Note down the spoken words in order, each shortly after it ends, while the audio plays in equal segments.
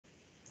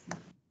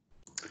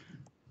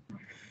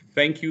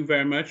Thank you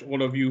very much,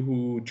 all of you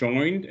who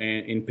joined,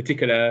 and in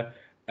particular,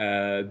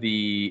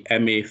 the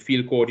MA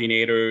field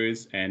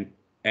coordinators and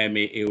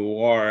MA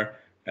AoR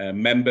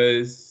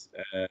members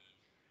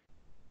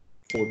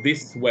for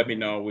this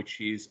webinar,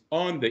 which is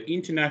on the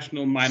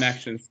International Mine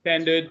Action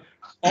Standard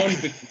on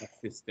victim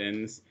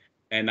assistance.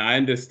 And I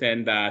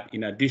understand that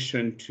in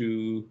addition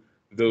to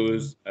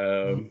those,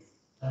 I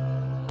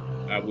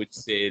would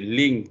say,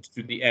 linked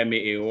to the MA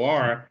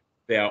AoR,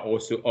 there are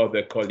also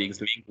other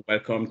colleagues linked.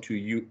 Welcome to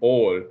you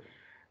all.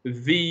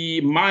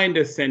 My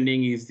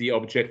understanding is the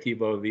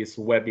objective of this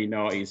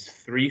webinar is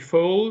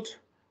threefold.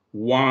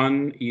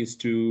 One is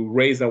to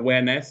raise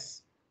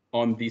awareness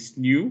on this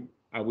new,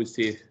 I would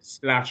say,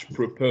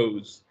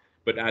 /proposed,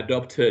 but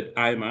adopted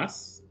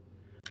IMAS.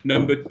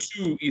 Number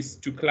two is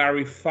to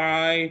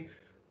clarify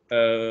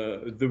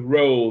the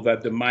role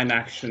that the mine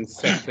action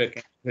sector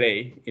can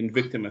play in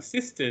victim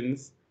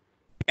assistance.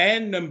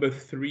 And number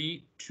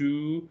three,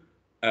 to,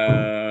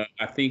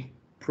 I think,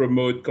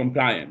 promote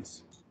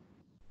compliance.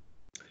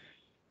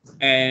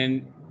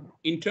 And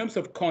in terms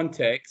of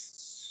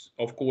context,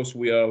 of course,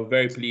 we are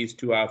very pleased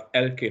to have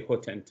Elke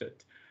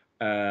Hottentot,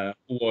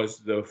 who was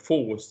the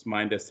force,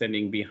 my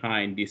understanding,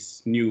 behind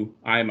this new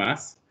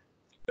IMAS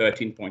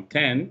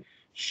 13.10.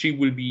 She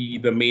will be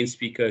the main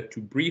speaker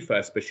to brief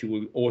us, but she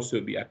will also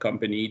be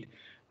accompanied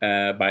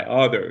by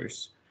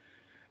others.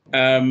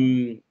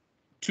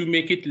 To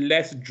make it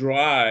less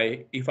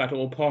dry, if at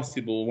all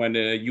possible, when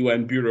a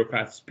UN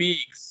bureaucrat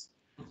speaks,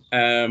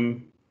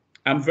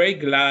 I'm very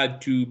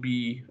glad to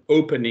be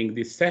opening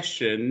this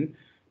session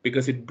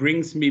because it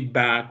brings me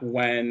back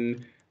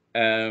when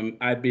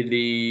I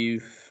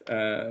believe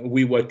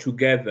we were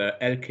together,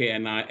 Elke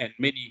and I, and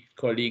many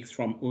colleagues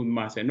from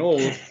IMAS and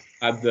all,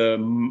 at the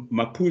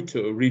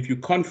Maputo Review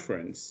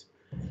Conference.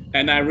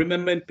 And I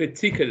remember in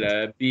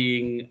particular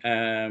being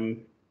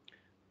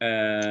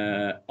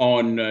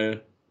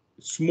on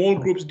small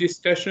groups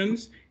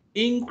discussions,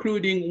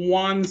 including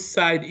one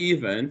side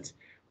event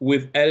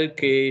with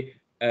Elke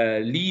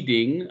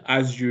leading,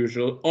 as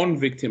usual, on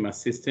victim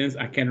assistance.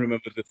 I can't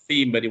remember the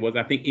theme, but it was,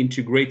 I think,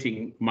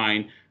 integrating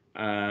mine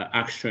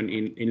action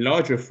in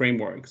larger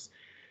frameworks.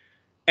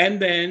 And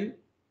then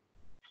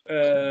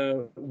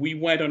we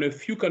went on a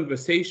few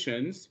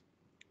conversations,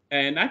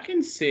 and I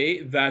can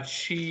say that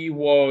she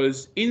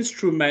was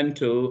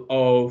instrumental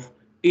of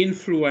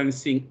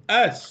influencing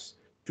us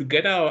to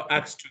get our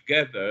acts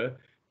together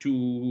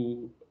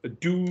to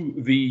do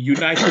the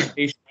United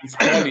Nations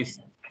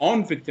policy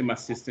on victim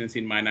assistance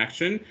in mine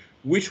action,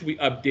 which we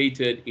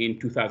updated in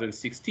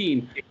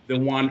 2016, the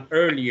one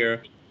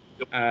earlier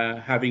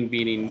having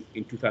been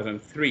in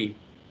 2003.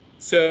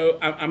 So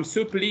I'm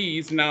so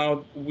pleased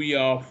now we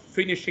are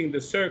finishing the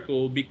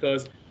circle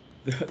because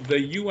the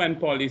UN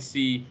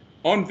policy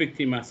on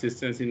victim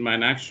assistance in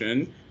mine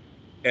action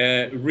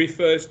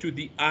refers to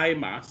the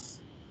IMAS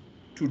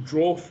to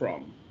draw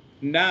from.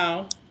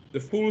 Now, the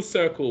full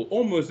circle,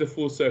 almost the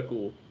full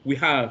circle, we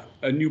have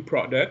a new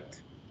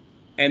product.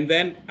 And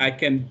then I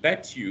can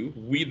bet you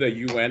we, the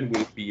UN,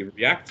 will be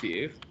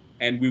reactive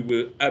and we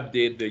will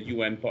update the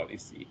UN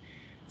policy.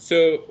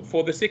 So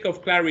for the sake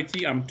of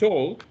clarity, I'm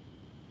told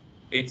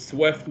it's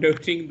worth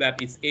noting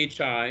that it's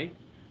HI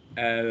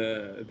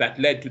that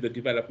led to the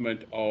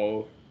development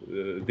of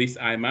this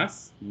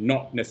IMAS,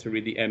 not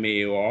necessarily the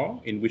MAOR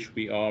in which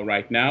we are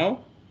right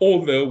now,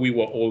 although we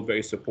were all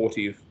very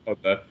supportive of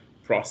the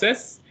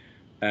process.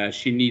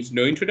 She needs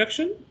no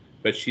introduction,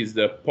 but she's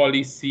the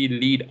policy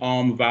lead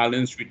arm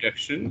violence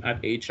reduction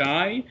at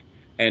HI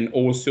and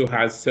also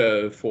has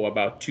served for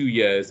about 2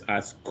 years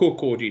as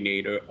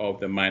co-coordinator of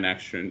the Mine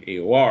Action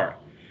AoR.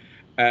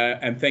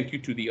 And thank you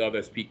to the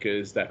other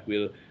speakers that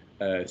will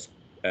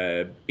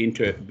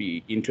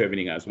be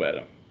intervening as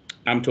well.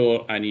 I'm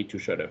told I need to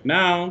shut up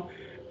now.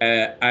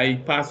 I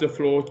pass the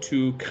floor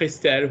to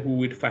Christelle, who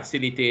would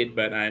facilitate,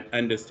 but I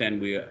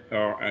understand we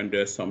are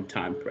under some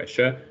time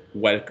pressure.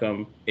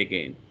 Welcome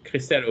again.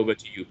 Christelle, over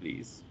to you,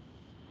 please.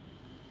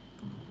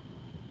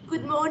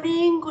 Good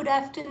morning, good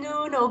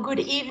afternoon, or good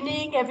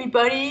evening,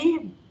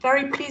 everybody.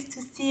 Very pleased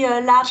to see a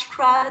large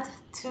crowd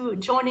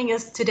joining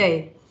us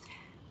today.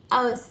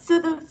 So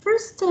the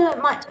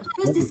my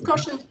first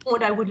discussion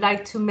point I would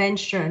like to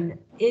mention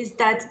is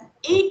that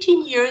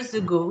 18 years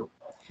ago,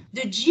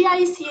 the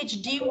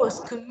GICHD was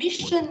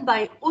commissioned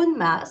by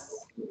UNMAS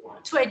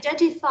to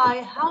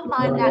identify how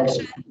mine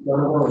action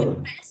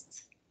could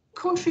best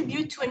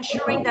contribute to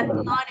ensuring that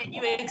mine and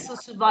UXO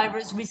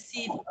survivors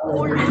receive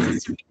all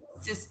necessary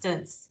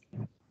assistance.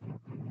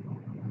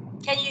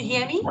 Can you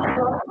hear me?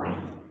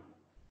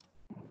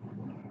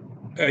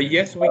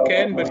 Yes, we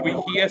can, but we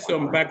hear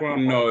some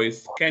background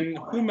noise. Can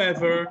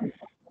whomever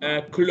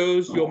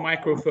close your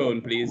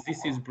microphone, please?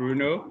 This is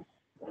Bruno.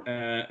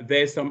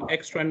 There's some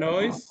extra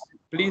noise.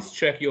 Please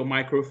check your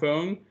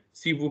microphone.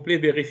 S'il vous plaît,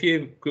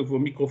 vérifiez que vos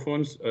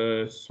microphones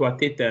soient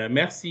éteints.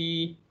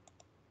 Merci.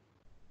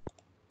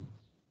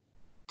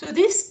 So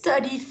this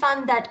study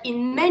found that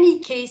in many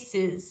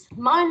cases,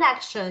 mine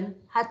action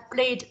had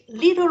played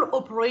little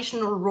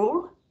operational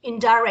role in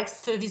direct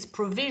service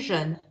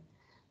provision,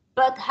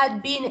 but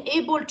had been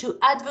able to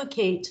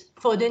advocate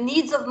for the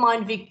needs of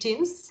mine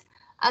victims,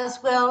 as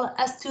well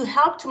as to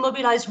help to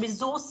mobilize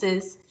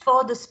resources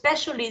for the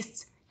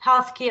specialist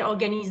healthcare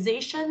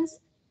organizations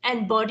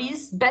and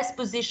bodies best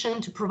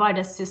positioned to provide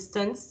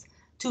assistance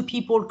to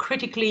people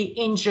critically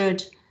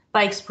injured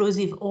by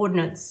explosive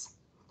ordnance,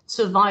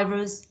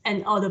 survivors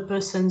and other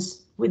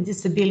persons with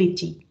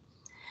disability.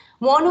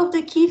 One of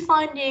the key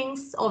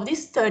findings of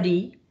this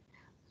study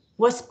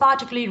was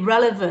particularly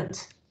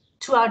relevant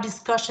to our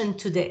discussion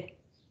today,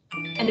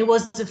 and it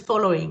was the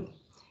following.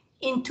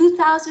 In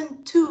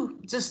 2002,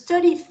 the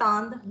study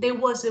found there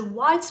was a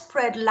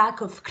widespread lack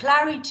of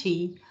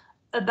clarity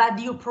about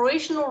the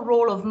operational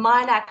role of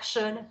mine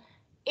action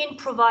in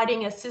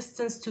providing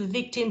assistance to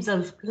victims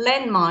of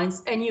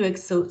landmines and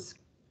UXOs.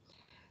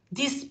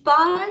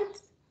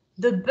 Despite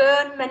the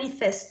Berne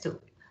Manifesto,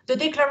 the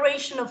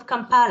Declaration of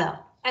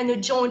Kampala, and the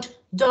joint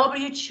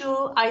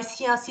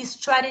WHO-ICRC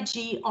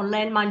strategy on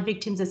landmine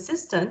victims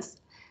assistance,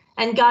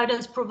 and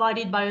guidance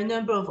provided by a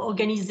number of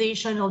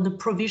organizations on the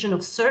provision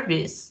of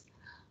service,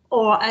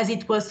 or as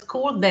it was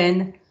called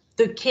then,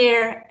 the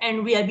care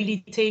and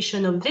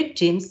rehabilitation of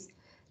victims,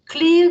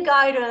 clear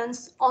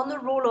guidance on the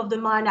role of the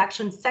mine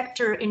action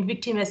sector in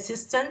victim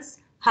assistance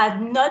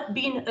had not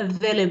been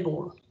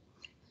available.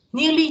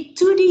 Nearly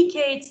 2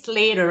 decades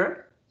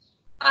later,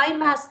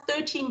 IMAS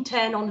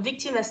 1310 on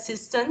victim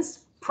assistance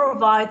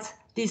provides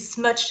this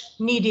much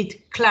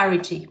needed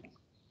clarity.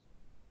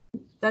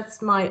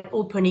 That's my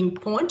opening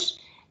point.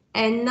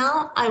 And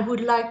now I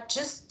would like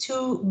just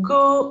to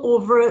go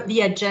over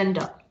the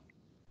agenda.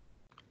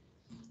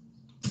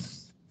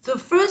 So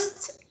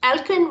first,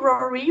 Elke and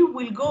Rory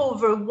will go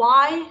over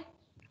why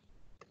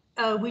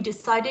we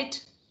decided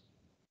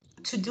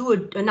to do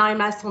an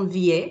IMAS on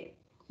VA.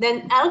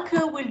 Then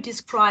Elke will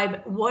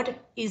describe what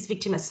is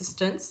victim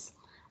assistance,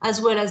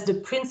 as well as the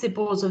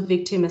principles of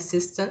victim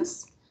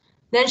assistance.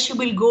 Then she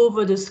will go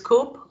over the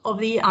scope of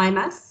the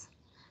IMAS,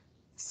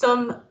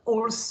 some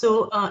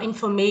also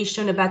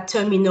information about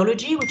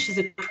terminology, which is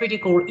a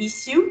critical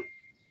issue.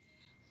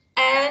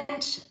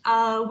 And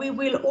we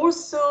will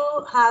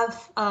also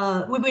have,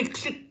 we will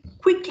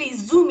quickly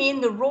zoom in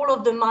the role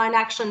of the mine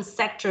action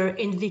sector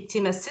in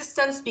victim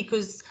assistance,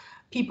 because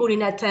people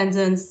in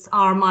attendance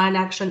are mine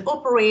action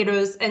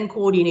operators and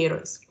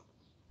coordinators.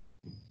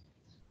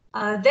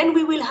 Then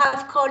we will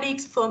have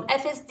colleagues from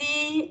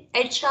FSD,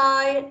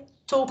 HI,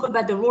 talk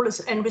about the roles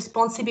and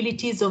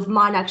responsibilities of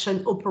mine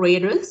action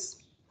operators.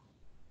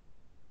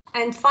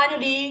 And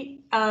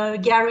finally,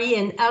 Gary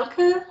and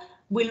Elke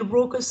will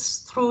walk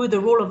us through the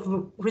role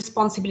of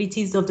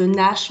responsibilities of the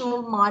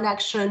national mine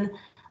action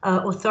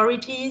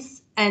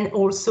authorities, and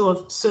also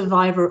of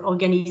survivor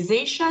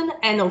organization,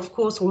 and of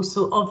course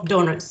also of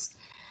donors.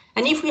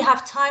 And if we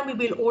have time, we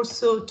will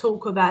also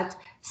talk about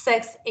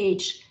sex,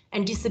 age,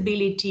 and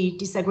disability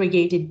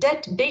disaggregated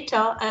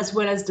data, as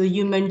well as the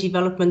human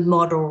development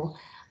model,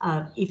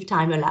 if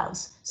time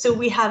allows. So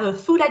we have a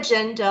full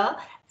agenda,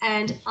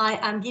 and I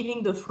am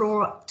giving the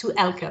floor to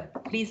Elke.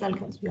 Please,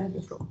 Elke, you have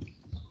the floor.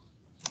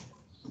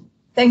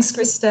 Thanks,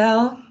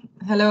 Christelle.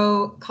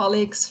 Hello,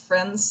 colleagues,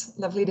 friends.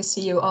 Lovely to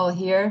see you all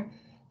here.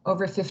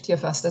 Over 50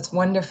 of us, that's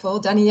wonderful.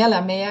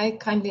 Daniela, may I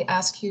kindly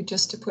ask you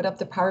just to put up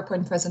the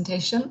PowerPoint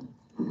presentation?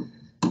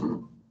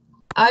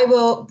 I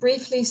will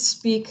briefly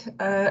speak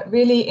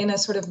really in a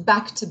sort of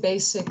back to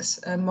basics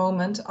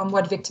moment on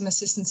what victim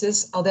assistance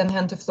is. I'll then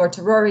hand the floor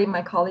to Rory,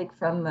 my colleague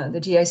from the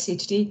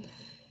GICHD,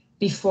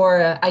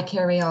 before I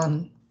carry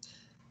on.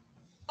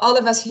 All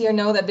of us here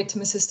know that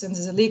victim assistance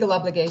is a legal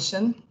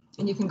obligation,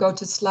 and you can go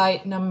to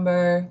slide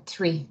number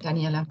 3,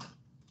 Daniela,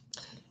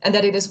 and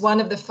that it is one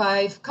of the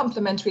 5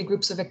 complementary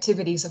groups of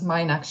activities of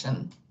mine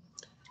action.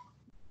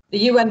 The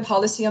UN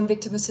policy on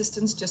victim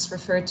assistance, just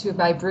referred to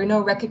by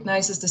Bruno,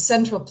 recognizes the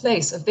central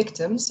place of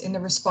victims in the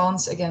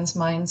response against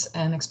mines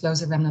and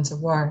explosive remnants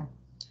of war.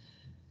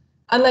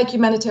 Unlike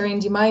humanitarian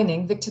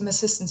demining, victim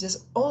assistance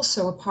is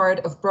also a part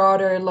of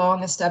broader,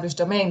 long-established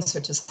domains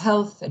such as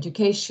health,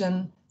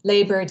 education,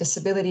 labor,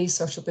 disability,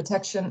 social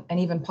protection, and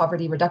even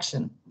poverty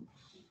reduction.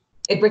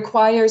 It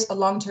requires a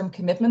long-term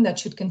commitment that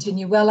should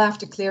continue well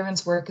after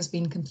clearance work has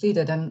been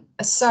completed, and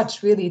as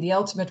such, really the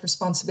ultimate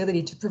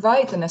responsibility to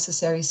provide the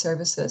necessary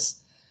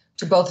services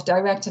to both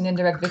direct and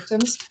indirect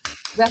victims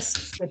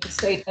rests with the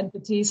state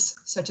entities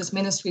such as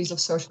ministries of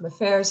social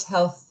affairs,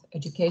 health,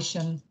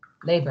 education,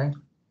 labor.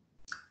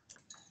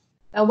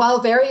 Now, while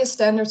various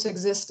standards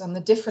exist on the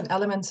different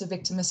elements of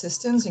victim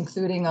assistance,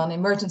 including on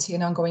emergency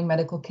and ongoing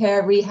medical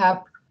care,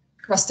 rehab,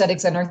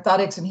 prosthetics and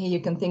orthotics, and here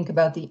you can think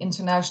about the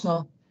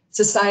International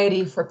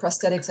Society for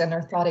Prosthetics and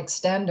Orthotics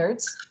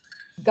Standards,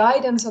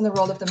 guidance on the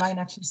role of the mine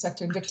action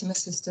sector in victim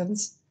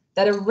assistance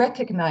that a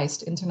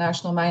recognized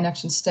international mine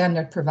action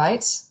standard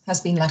provides has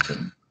been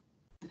lacking.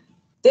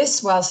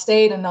 This, while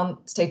state and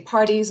non-state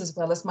parties, as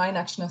well as mine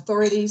action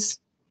authorities,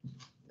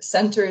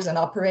 centers and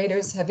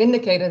operators have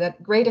indicated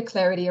that greater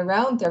clarity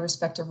around their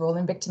respective role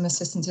in victim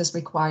assistance is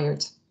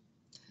required.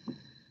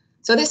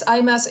 So this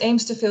IMAS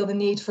aims to fill the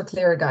need for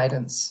clearer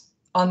guidance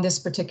on this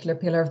particular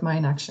pillar of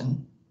mine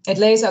action. It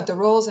lays out the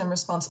roles and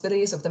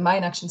responsibilities of the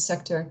mine action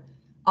sector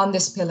on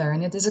this pillar,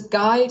 and it is a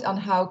guide on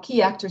how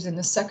key actors in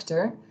the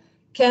sector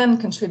can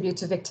contribute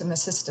to victim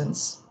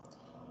assistance.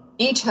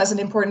 Each has an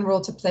important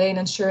role to play in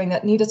ensuring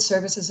that needed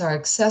services are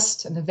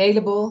accessed and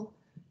available,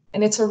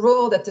 and it's a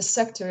role that the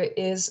sector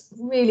is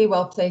really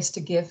well placed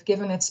to give,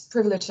 given its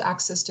privileged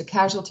access to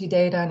casualty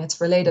data and its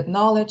related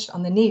knowledge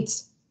on the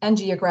needs and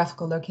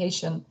geographical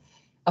location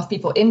of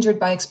people injured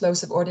by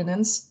explosive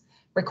ordnance,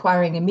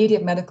 requiring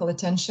immediate medical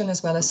attention,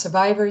 as well as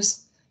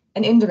survivors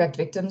and indirect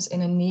victims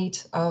in a need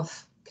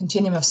of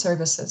continuum of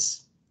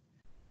services.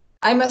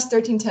 IMAS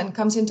 1310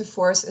 comes into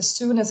force as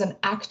soon as an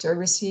actor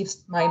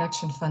receives mine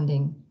action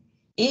funding,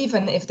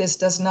 even if this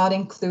does not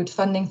include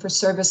funding for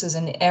services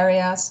in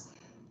areas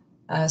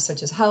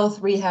such as health,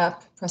 rehab,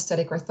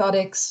 prosthetic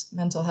orthotics,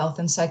 mental health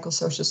and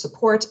psychosocial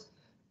support,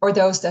 or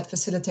those that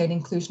facilitate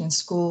inclusion in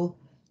school,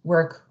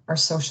 work, or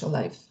social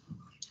life.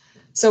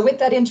 So with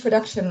that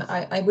introduction,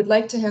 I would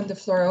like to hand the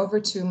floor over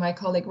to my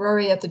colleague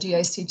Rory at the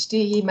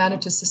GICHD. He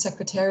manages the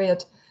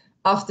secretariat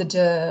of the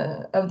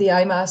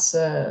IMAS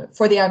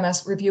for the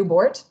IMAS review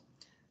board.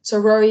 So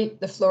Rory,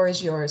 the floor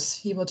is yours.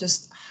 He will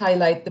just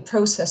highlight the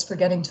process for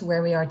getting to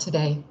where we are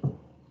today.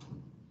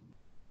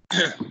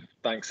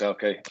 Thanks,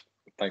 Elke.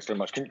 Thanks very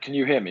much. Can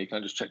you hear me? Can I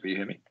just check that you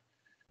hear me?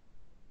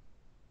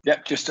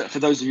 Yep, just for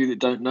those of you that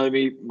don't know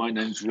me, my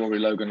name's Rory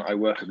Logan. I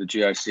work at the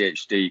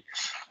GICHD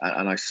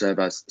and I serve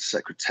as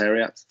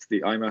Secretariat to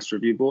the IMAS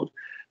Review Board,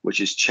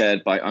 which is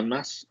chaired by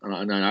UNMAS.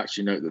 And I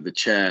actually note that the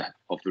chair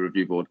of the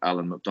Review Board,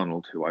 Alan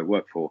MacDonald, who I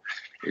work for,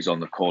 is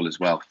on the call as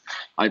well.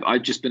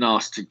 I've just been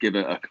asked to give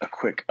a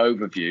quick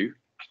overview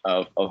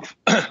of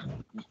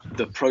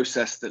the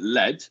process that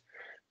led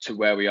to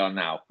where we are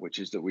now, which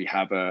is that we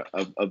have a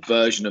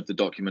version of the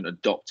document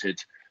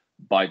adopted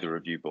by the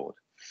Review Board.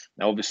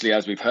 Now, obviously,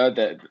 as we've heard,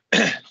 that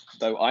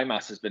though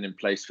IMAS has been in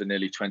place for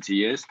nearly 20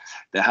 years,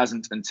 there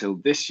hasn't until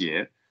this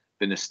year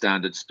been a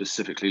standard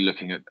specifically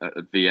looking at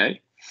VA.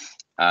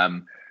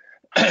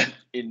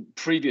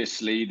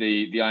 Previously,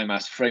 the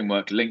IMAS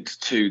framework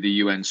linked to the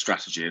UN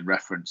strategy and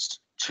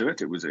referenced to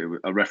it. It was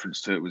a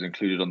reference to it was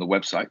included on the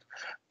website.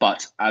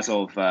 But as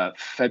of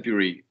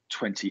February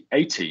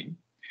 2018,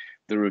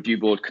 the Review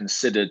Board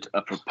considered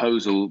a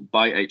proposal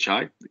by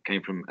HI that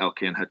came from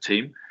Elke and her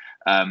team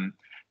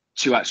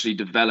to actually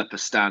develop a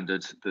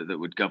standard that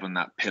would govern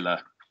that pillar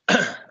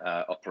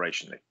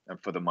operationally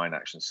and for the mine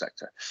action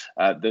sector.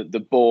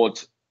 The board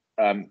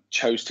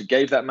chose to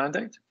give that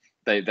mandate.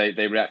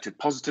 They reacted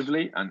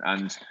positively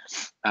and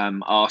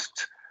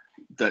asked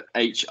that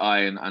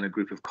HI and a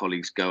group of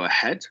colleagues go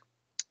ahead.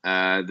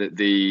 That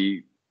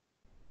the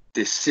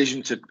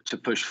decision to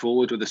push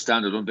forward with a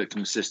standard on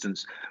victim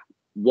assistance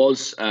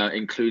was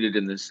included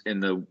in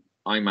the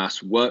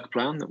IMAS work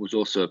plan that was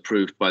also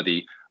approved by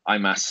the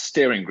IMAS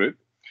steering group,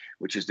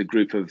 which is the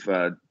group of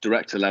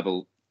director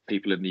level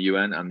people in the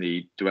UN and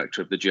the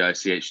director of the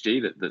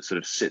GICHD that sort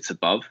of sits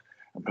above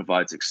and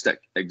provides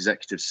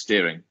executive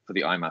steering for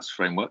the IMAS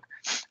framework.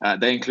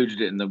 They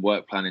included it in the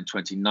work plan in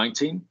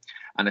 2019,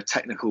 and a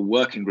technical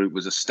working group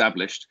was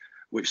established,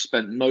 which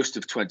spent most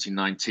of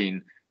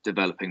 2019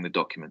 developing the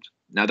document.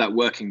 Now, that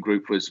working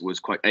group was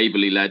quite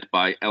ably led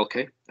by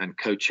Elke and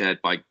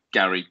co-chaired by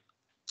Gary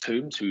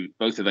Toombs, who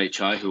both of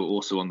HI, who are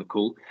also on the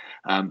call.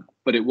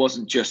 But it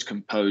wasn't just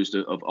composed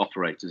of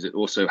operators. It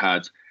also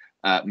had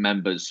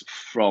members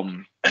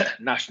from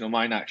national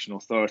mine action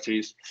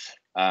authorities,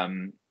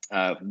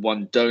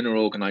 one donor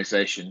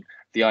organization,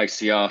 the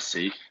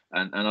ICRC,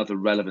 and other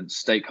relevant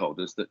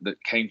stakeholders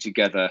that came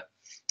together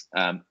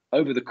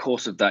over the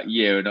course of that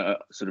year and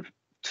sort of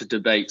to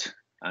debate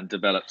and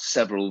develop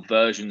several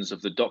versions of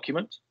the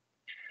document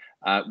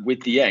with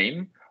the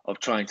aim of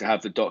trying to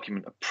have the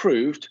document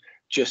approved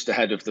just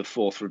ahead of the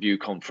 4th review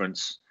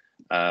conference,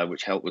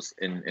 which held was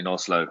in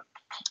Oslo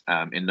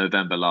in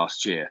November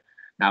last year.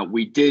 Now,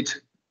 we did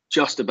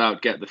just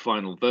about get the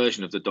final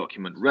version of the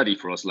document ready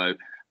for Oslo,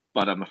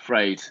 but I'm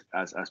afraid,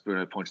 as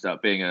Bruno pointed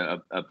out, being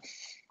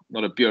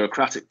not a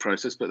bureaucratic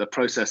process, but the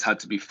process had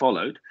to be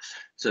followed.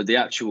 So the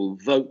actual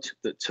vote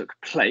that took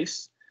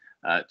place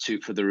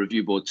for the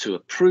review board to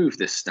approve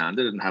this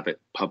standard and have it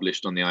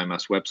published on the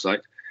IMAS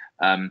website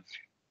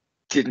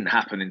didn't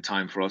happen in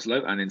time for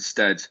Oslo, and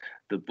instead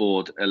the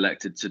board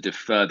elected to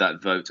defer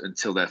that vote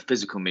until their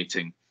physical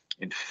meeting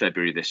in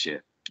February this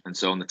year. And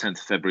so on the 10th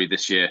of February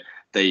this year,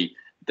 they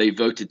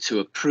voted to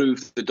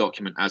approve the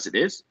document as it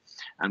is.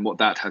 And what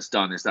that has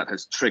done is that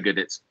has triggered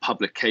its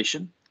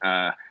publication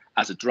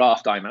as a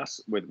draft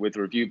IMAS with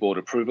review board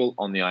approval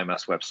on the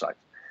IMAS website.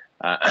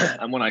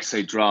 And when I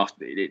say draft,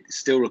 it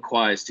still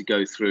requires to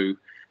go through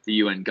the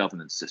UN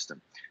governance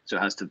system. So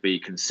it has to be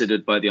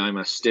considered by the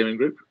IMAS steering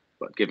group,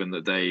 but given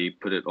that they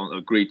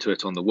agreed to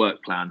it on the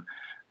work plan,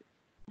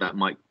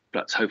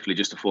 that's hopefully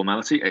just a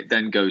formality. It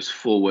then goes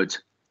forward,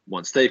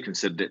 once they've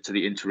considered it, to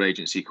the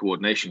interagency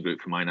coordination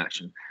group for mine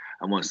action.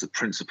 And once the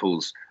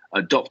principals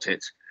adopt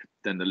it,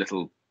 then the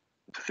little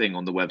thing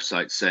on the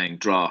website saying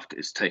draft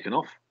is taken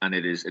off, and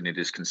it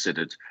is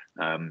considered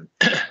an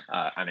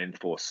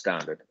enforced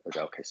standard, as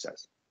Elke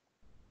says.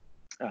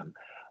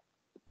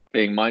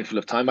 being mindful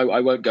of time, I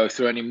won't go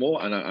through any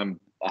more, and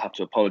I have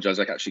to apologize.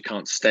 I actually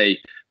can't stay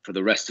for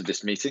the rest of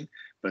this meeting,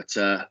 but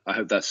I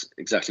hope that's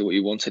exactly what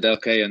you wanted,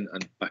 Elke, and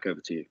back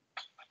over to you.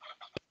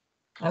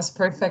 That's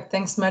perfect.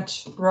 Thanks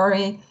much,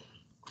 Rory.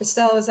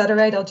 Christelle, is that all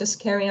right? I'll just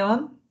carry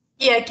on.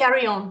 Yeah,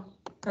 carry on.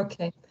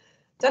 Okay.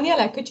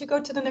 Daniela, could you go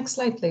to the next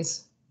slide,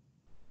 please?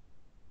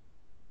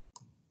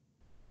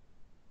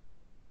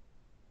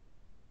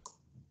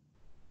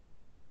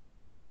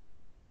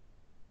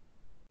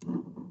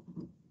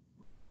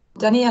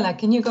 Daniela,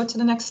 can you go to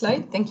the next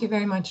slide? Thank you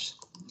very much.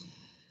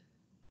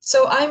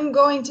 So I'm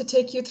going to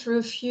take you through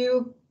a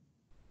few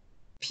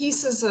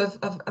pieces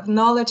of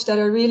knowledge that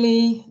are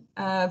really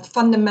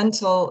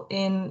fundamental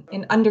in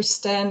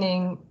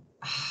understanding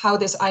how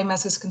this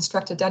IMAS is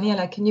constructed.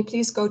 Daniela, can you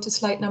please go to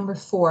slide number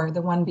 4,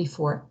 the one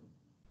before?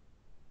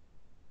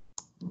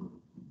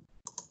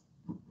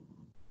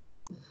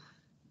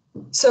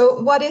 So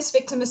what is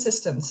victim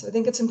assistance? I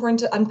think it's important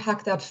to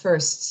unpack that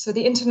first. So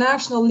the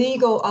international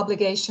legal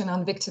obligation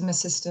on victim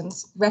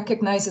assistance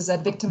recognizes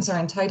that victims are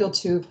entitled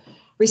to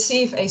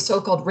receive a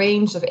so-called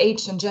range of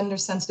age and gender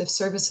sensitive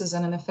services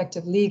and an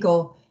effective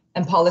legal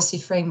and policy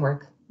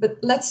framework. But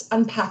let's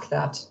unpack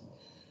that.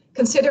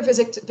 Consider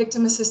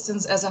victim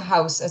assistance as a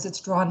house, as it's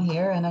drawn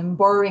here, and I'm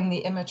borrowing the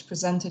image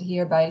presented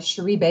here by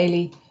Cherie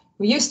Bailey,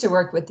 who used to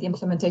work with the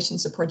Implementation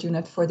Support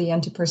Unit for the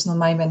Anti-Personal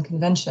Mindbend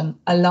Convention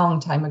a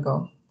long time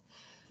ago.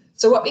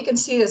 So what we can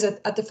see is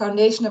that at the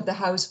foundation of the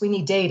house, we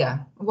need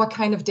data. What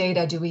kind of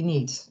data do we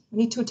need?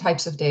 We need 2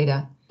 types of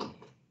data.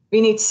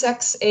 We need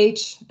sex,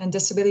 age, and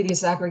disability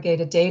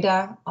disaggregated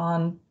data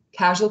on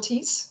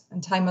casualties,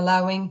 and time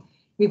allowing,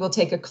 we will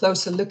take a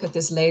closer look at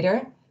this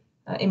later.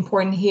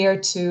 Important here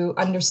to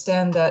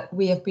understand that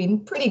we have been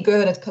pretty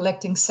good at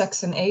collecting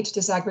sex and age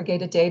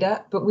disaggregated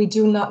data, but we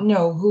do not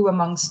know who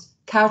amongst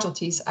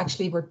casualties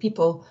actually were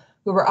people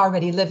who were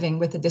already living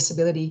with a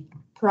disability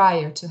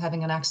prior to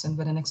having an accident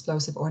with an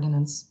explosive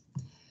ordnance.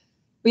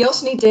 We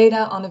also need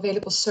data on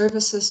available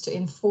services to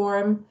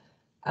inform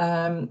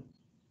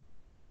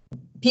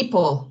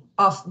people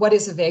of what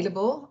is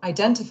available,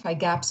 identify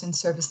gaps in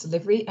service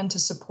delivery, and to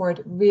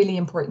support, really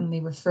importantly,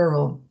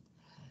 referral.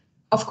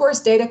 Of course,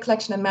 data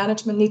collection and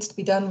management needs to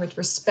be done with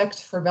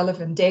respect for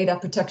relevant data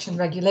protection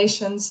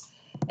regulations,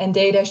 and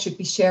data should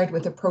be shared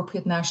with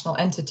appropriate national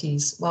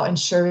entities while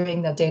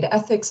ensuring that data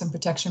ethics and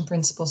protection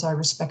principles are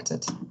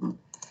respected.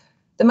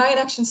 The mine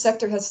action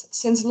sector has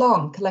since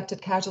long collected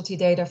casualty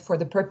data for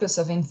the purpose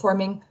of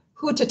informing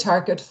who to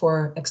target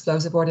for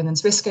explosive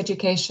ordnance risk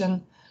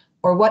education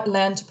or what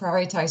land to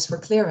prioritize for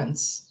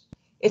clearance.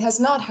 It has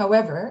not,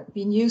 however,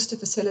 been used to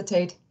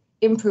facilitate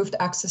improved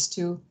access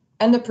to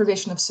and the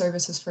provision of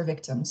services for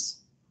victims.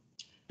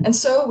 And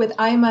so with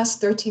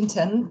IMAS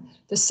 1310,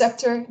 the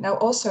sector now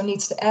also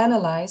needs to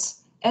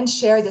analyze and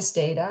share this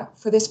data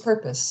for this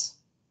purpose.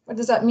 What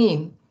does that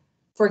mean?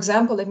 For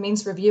example, it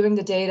means reviewing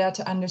the data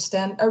to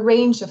understand a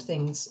range of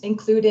things,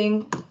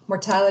 including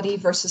mortality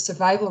versus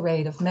survival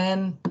rate of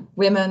men,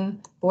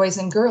 women, boys,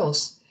 and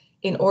girls,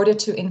 in order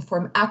to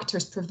inform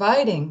actors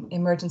providing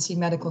emergency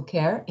medical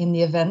care in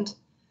the event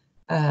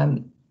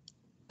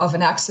of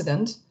an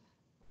accident.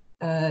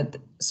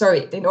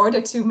 In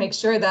order to make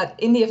sure that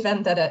in the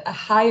event that a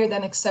higher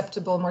than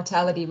acceptable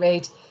mortality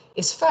rate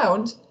is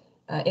found,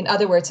 in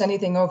other words,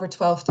 anything over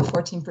 12 to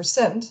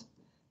 14%,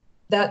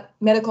 that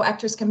medical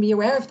actors can be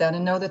aware of that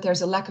and know that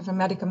there's a lack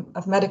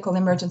of medical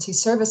emergency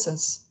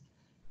services.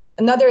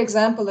 Another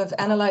example of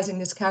analyzing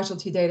this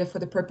casualty data for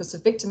the purpose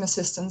of victim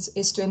assistance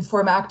is to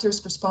inform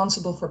actors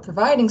responsible for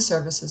providing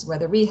services,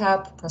 whether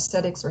rehab,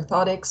 prosthetics,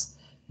 orthotics,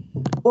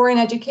 or in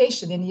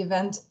education in the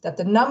event that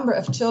the number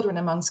of children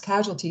amongst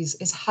casualties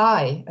is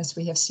high, as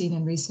we have seen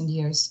in recent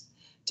years,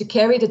 to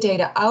carry the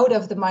data out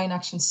of the mine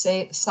action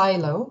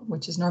silo,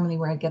 which is normally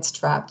where it gets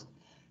trapped,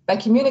 by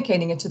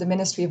communicating it to the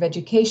Ministry of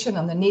Education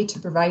on the need to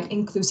provide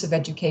inclusive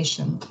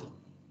education.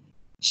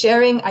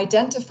 Sharing,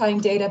 identifying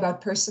data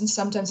about persons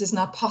sometimes is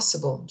not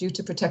possible due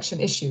to protection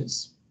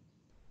issues.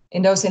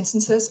 In those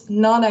instances,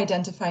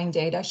 non-identifying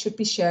data should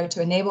be shared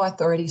to enable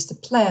authorities to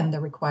plan the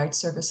required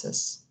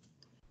services.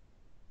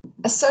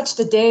 As such,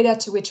 the data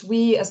to which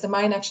we as the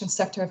mine action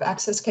sector have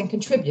access can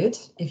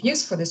contribute, if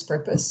used for this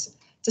purpose,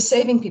 to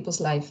saving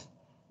people's life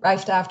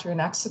right after an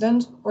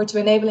accident, or to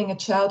enabling a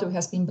child who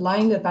has been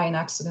blinded by an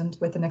accident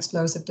with an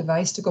explosive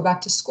device to go back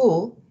to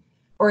school,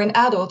 or an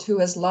adult who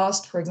has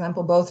lost, for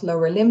example, both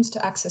lower limbs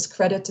to access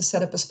credit to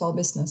set up a small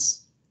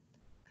business.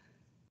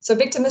 So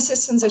victim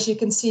assistance, as you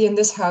can see in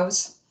this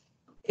house,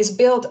 is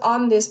built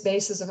on this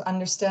basis of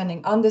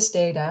understanding, on this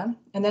data,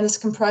 and then it's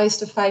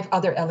comprised of 5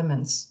 other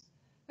elements.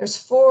 There's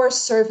 4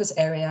 service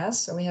areas.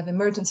 So we have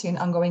emergency and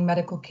ongoing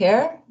medical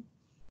care.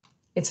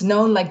 It's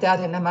known like that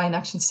in the mine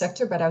action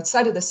sector, but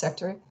outside of the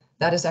sector,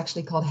 that is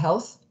actually called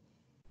health.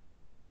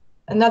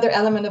 Another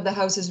element of the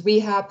house is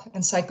rehab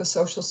and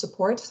psychosocial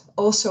support,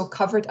 also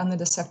covered under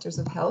the sectors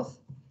of health.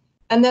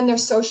 And then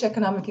there's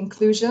socioeconomic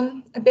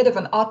inclusion, a bit of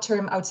an odd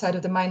term outside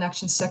of the mine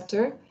action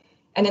sector,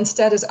 and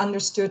instead is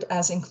understood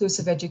as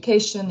inclusive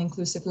education,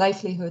 inclusive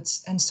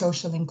livelihoods, and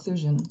social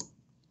inclusion.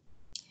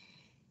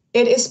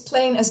 It is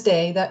plain as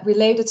day that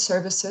related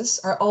services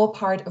are all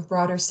part of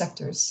broader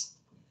sectors.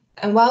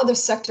 And while the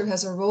sector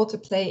has a role to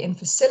play in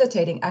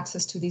facilitating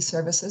access to these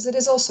services, it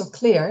is also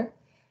clear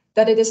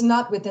that it is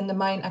not within the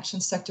mine action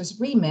sector's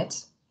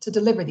remit to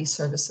deliver these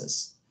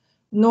services,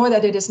 nor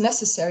that it is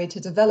necessary to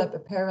develop a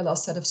parallel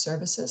set of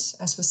services,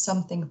 as was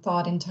something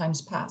thought in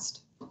times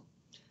past.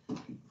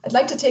 I'd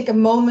like to take a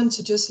moment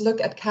to just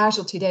look at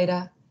casualty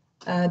data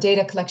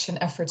collection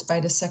efforts by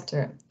the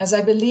sector, as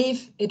I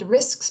believe it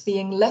risks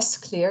being less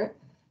clear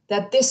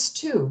that this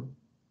too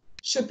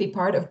should be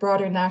part of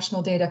broader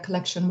national data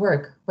collection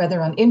work,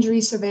 whether on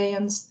injury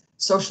surveillance,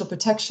 social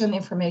protection,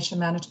 information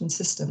management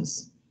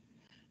systems.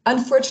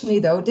 Unfortunately,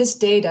 though, this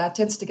data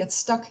tends to get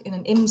stuck in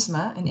an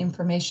IMSMA, an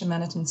information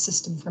management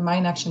system for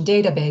mine action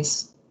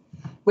database,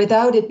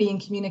 without it being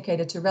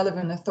communicated to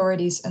relevant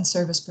authorities and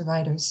service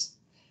providers.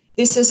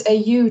 This is a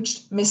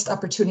huge missed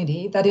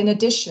opportunity that, in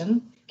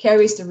addition,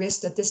 carries the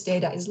risk that this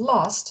data is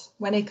lost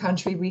when a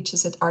country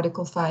reaches its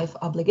Article 5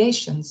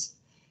 obligations,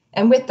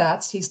 and with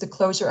that sees the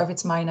closure of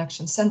its mine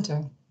action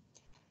center.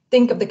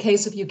 Think of the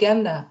case of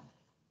Uganda,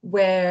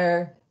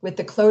 where with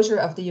the closure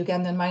of the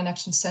Ugandan mine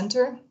action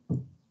center,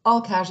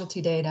 all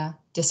casualty data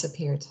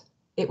disappeared.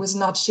 It was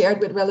not shared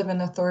with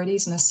relevant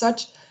authorities and as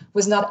such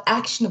was not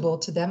actionable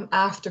to them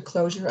after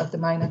closure of the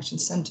mine action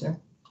center.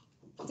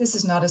 This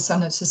is not a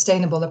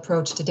sustainable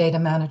approach to data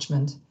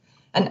management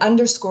and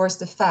underscores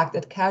the fact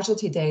that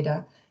casualty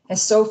data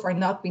has so far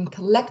not been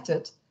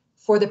collected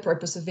for the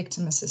purpose of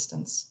victim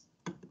assistance.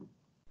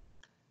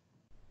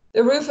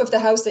 The roof of the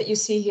house that you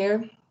see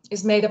here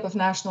is made up of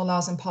national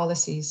laws and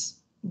policies.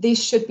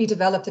 These should be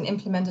developed and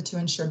implemented to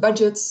ensure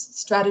budgets,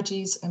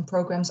 strategies, and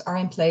programs are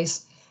in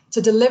place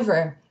to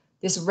deliver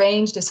this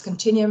range, this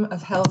continuum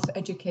of health,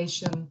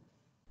 education,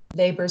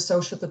 labor,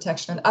 social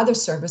protection, and other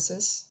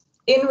services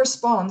in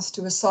response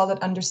to a solid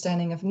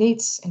understanding of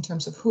needs in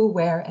terms of who,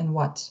 where, and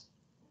what.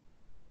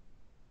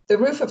 The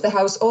roof of the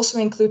house also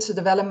includes the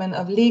development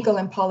of legal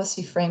and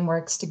policy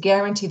frameworks to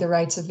guarantee the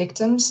rights of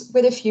victims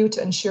with a view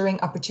to ensuring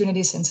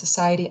opportunities in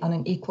society on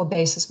an equal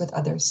basis with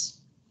others.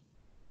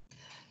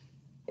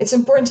 It's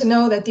important to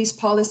know that these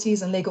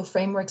policies and legal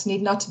frameworks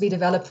need not to be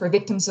developed for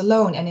victims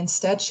alone and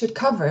instead should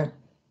cover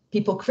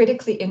people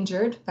critically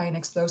injured by an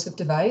explosive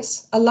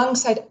device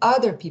alongside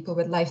other people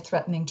with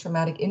life-threatening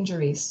traumatic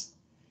injuries.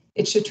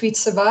 It should treat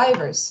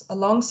survivors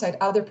alongside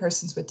other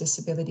persons with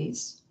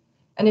disabilities,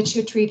 and it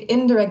should treat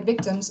indirect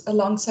victims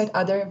alongside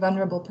other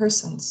vulnerable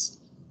persons.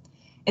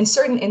 In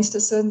certain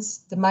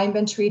instances, the Mine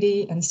Ban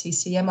Treaty and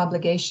CCM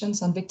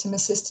obligations on victim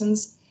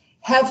assistance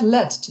have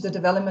led to the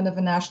development of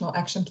a national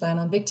action plan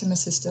on victim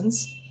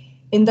assistance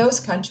in those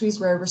countries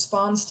where a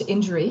response to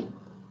injury,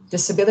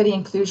 disability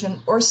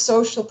inclusion, or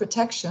social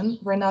protection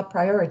were not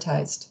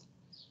prioritized.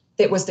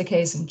 It was the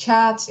case in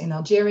Chad, in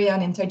Algeria,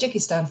 and in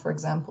Tajikistan, for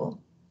example.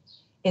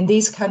 In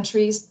these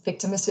countries,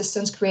 victim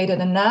assistance created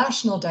a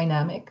national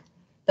dynamic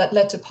that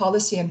led to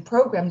policy and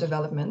program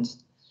development,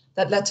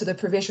 that led to the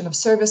provision of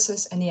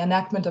services and the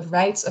enactment of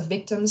rights of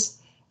victims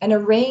and a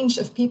range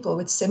of people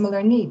with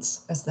similar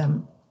needs as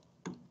them.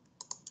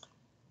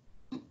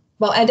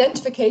 While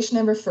identification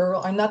and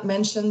referral are not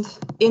mentioned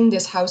in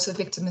this House of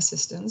Victim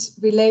Assistance,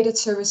 related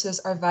services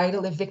are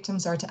vital if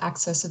victims are to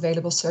access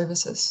available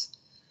services.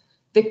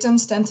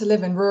 Victims tend to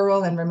live in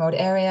rural and remote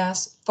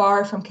areas,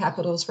 far from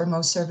capitals where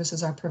most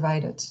services are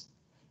provided.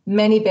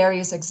 Many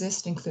barriers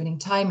exist, including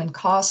time and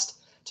cost,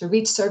 to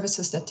reach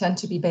services that tend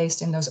to be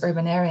based in those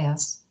urban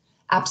areas.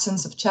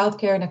 Absence of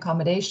childcare and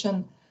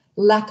accommodation,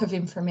 lack of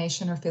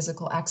information or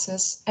physical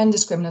access, and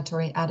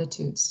discriminatory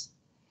attitudes.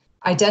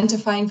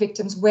 Identifying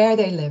victims where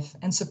they live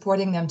and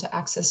supporting them to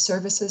access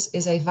services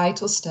is a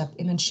vital step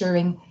in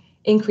ensuring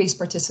increased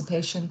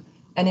participation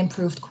and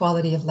improved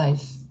quality of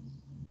life.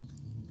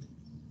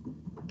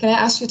 Can I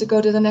ask you to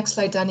go to the next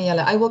slide,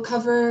 Daniela? I will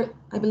cover,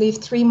 I believe,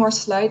 3 more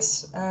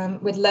slides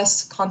with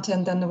less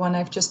content than the one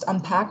I've just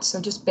unpacked, so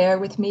just bear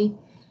with me.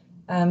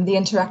 The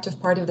interactive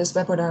part of this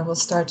webinar will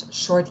start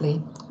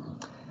shortly.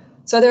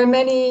 So there are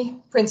many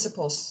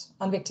principles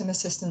on victim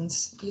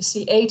assistance. You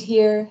see 8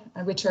 here,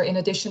 which are in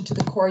addition to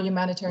the core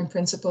humanitarian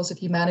principles of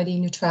humanity,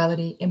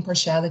 neutrality,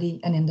 impartiality,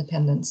 and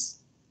independence.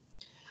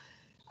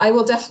 I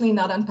will definitely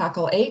not unpack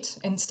all 8.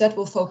 Instead,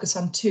 we'll focus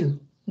on 2,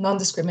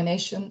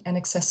 non-discrimination and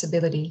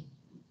accessibility.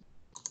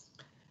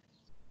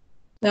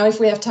 Now,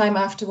 if we have time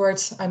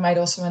afterwards, I might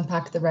also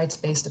unpack the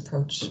rights-based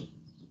approach.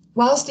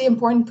 Whilst the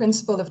important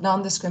principle of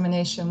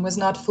non-discrimination was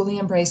not fully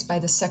embraced by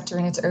the sector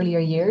in its earlier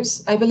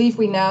years, I believe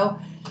we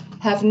now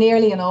have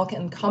nearly an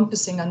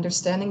all-encompassing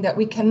understanding that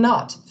we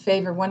cannot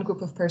favor one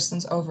group of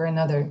persons over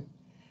another.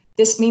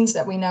 This means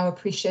that we now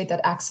appreciate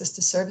that access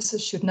to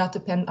services should not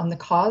depend on the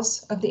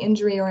cause of the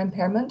injury or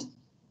impairment,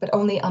 but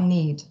only on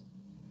need.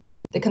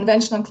 The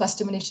Convention on Class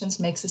Definitions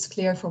makes this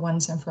clear for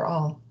once and for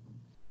all.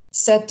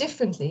 Said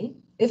differently,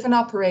 if an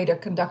operator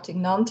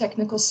conducting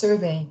non-technical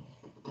survey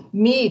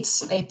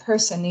meets a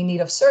person in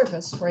need of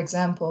service, for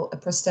example, a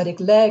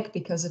prosthetic leg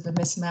because of a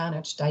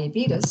mismanaged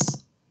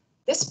diabetes,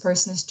 this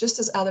person is just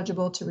as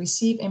eligible to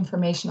receive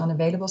information on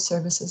available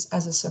services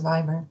as a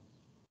survivor.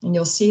 And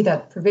you'll see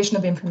that provision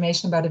of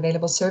information about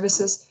available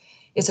services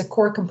is a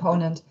core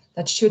component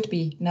that should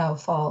be now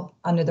fall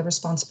under the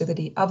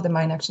responsibility of the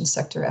mine action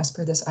sector as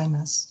per this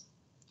IMAS.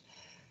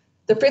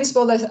 The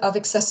principle of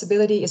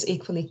accessibility is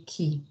equally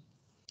key,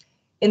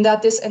 in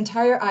that this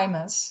entire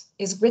IMAS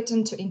is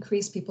written to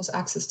increase people's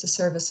access to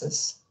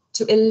services,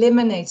 to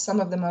eliminate some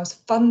of the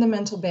most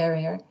fundamental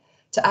barrier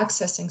to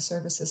accessing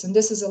services, and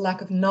this is a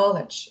lack of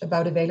knowledge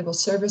about available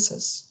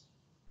services.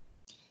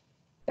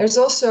 There's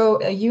also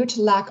a huge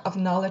lack of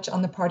knowledge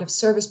on the part of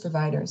service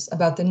providers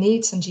about the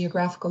needs and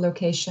geographical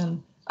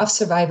location of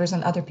survivors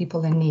and other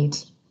people in need.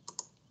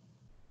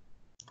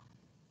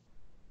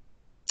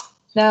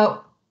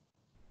 Now,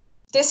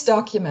 this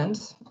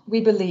document,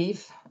 we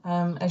believe,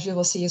 as you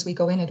will see as we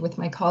go in it with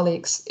my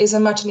colleagues, is a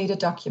much needed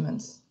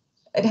document.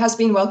 It has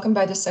been welcomed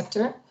by the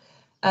sector,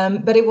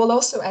 but it will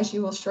also, as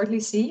you will shortly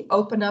see,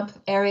 open up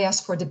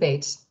areas for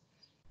debate.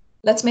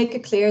 Let's make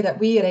it clear that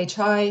we at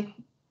HI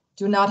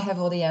do not have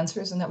all the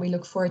answers and that we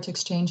look forward to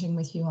exchanging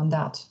with you on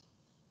that.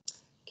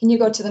 Can you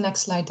go to the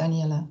next slide,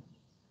 Daniela?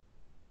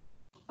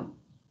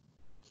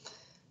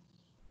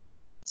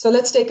 So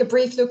let's take a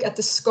brief look at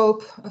the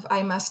scope of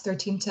IMAS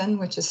 1310,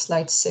 which is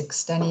slide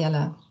 6,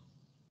 Daniela.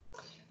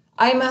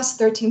 IMAS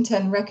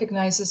 1310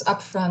 recognizes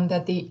upfront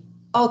that the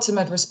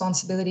ultimate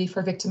responsibility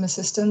for victim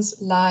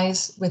assistance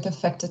lies with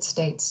affected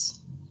states.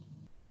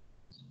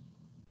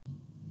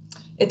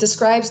 It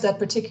describes that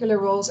particular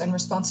roles and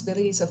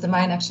responsibilities of the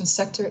mine action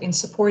sector in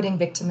supporting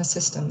victim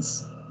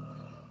assistance.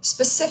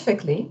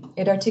 Specifically,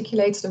 it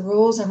articulates the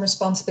roles and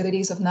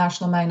responsibilities of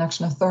national mine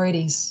action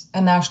authorities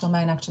and national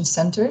mine action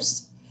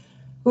centers,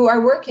 who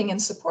are working in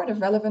support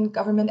of relevant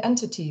government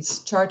entities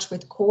charged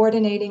with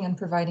coordinating and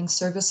providing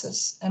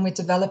services and with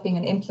developing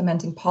and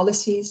implementing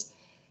policies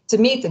to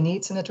meet the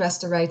needs and address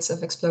the rights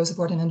of explosive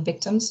ordnance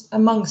victims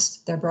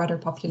amongst their broader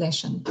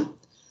population.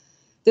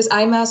 This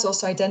IMAS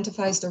also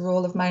identifies the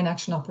role of mine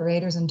action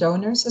operators and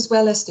donors, as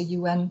well as the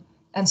UN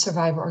and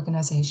survivor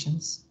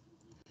organizations.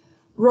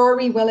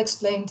 Rory well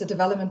explained the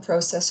development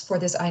process for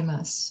this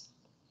IMAS.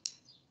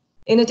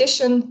 In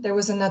addition, there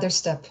was another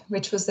step,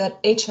 which was that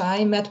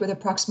HI met with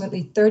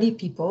approximately 30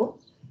 people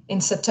in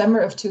September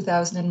of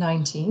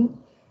 2019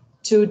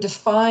 to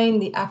define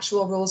the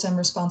actual roles and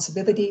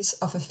responsibilities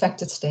of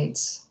affected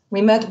states.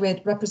 We met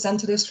with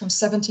representatives from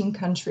 17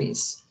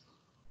 countries.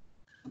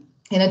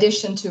 In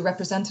addition to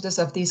representatives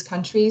of these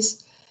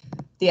countries,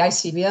 the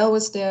ICBL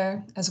was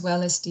there, as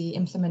well as the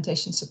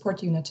Implementation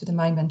Support Unit to the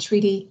Mine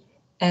Treaty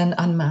and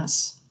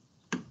IMAS.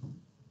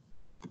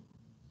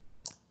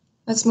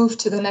 Let's move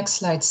to the next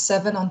slide,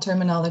 7 on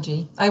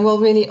terminology. I will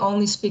really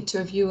only speak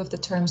to a few of the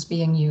terms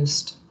being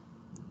used.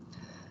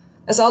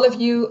 As all of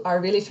you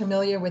are really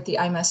familiar with the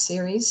IMAS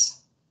series,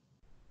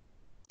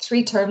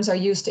 3 terms are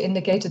used to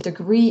indicate a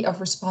degree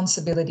of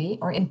responsibility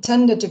or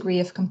intended degree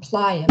of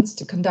compliance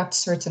to conduct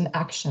certain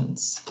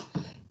actions.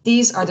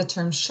 These are the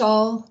terms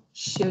shall,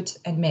 should,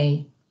 and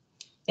may.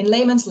 In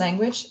layman's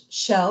language,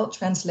 shall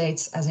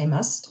translates as a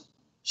must,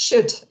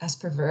 should as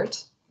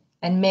pervert,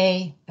 and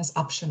may as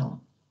optional.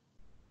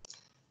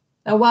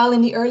 Now, while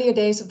in the earlier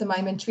days of the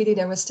Mine Treaty,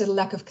 there was still a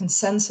lack of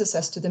consensus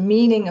as to the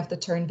meaning of the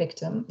term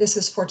victim, this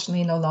is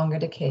fortunately no longer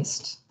the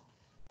case.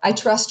 I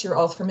trust you're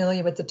all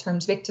familiar with the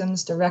terms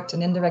victims, direct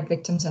and indirect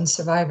victims, and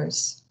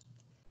survivors.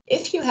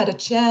 If you had a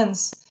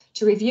chance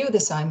to review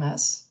this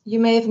IMAS, you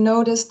may have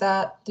noticed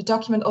that the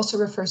document also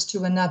refers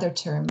to another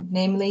term,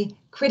 namely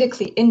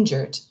critically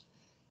injured,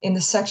 in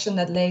the section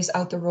that lays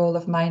out the role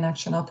of mine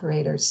action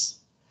operators.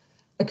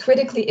 A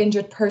critically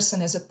injured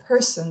person is a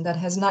person that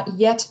has not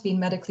yet been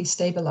medically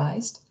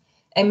stabilized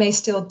and may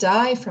still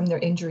die from their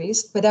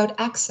injuries without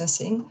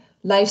accessing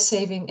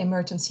life-saving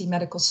emergency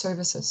medical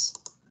services.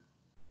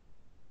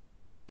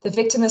 The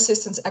Victim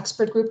Assistance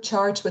Expert Group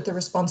charged with the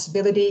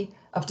responsibility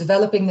of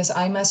developing this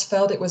IMAS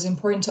felt it was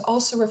important to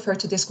also refer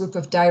to this group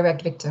of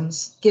direct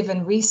victims,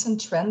 given recent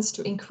trends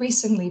to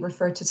increasingly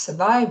refer to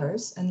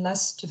survivors and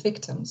less to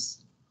victims.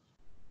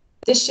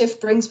 This shift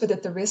brings with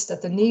it the risk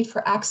that the need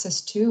for access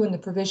to and the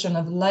provision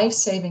of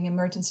life-saving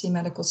emergency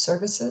medical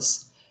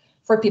services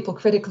for people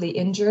critically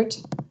injured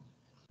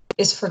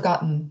is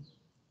forgotten,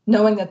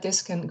 knowing that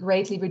this can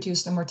greatly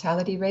reduce the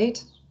mortality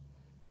rate,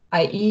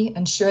 i.e.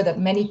 ensure that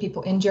many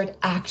people injured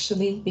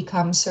actually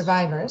become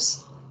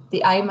survivors.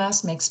 The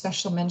IMAS makes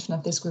special mention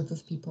of this group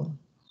of people.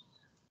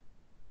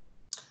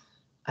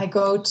 I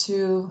go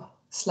to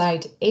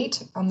slide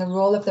 8 on the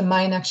role of the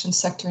mine action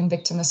sector in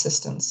victim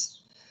assistance.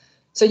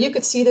 So you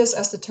could see this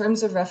as the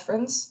terms of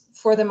reference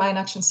for the mine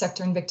action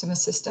sector in victim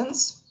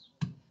assistance.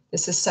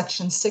 This is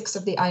section 6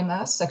 of the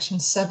IMAS. Section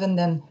 7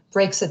 then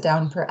breaks it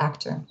down per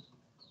actor.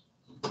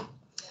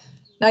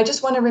 Now, I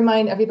just want to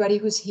remind everybody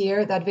who's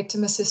here that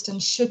victim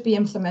assistance should be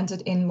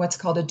implemented in what's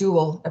called a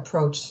dual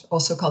approach,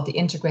 also called the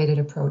integrated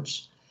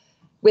approach.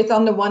 With,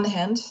 on the one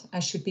hand, I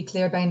should be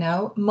clear by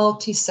now,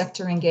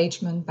 multi-sector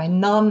engagement by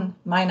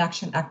non-mine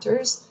action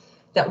actors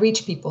that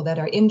reach people that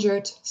are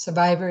injured,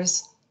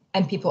 survivors,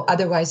 and people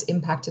otherwise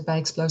impacted by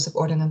explosive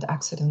ordnance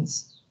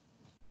accidents.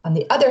 On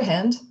the other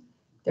hand,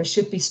 there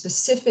should be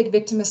specific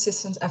victim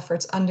assistance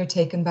efforts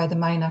undertaken by the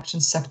mine action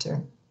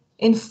sector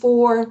in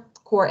 4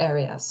 core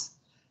areas.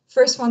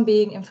 First one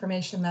being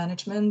information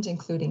management,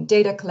 including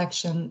data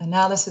collection,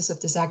 analysis of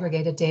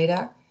disaggregated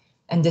data,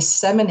 and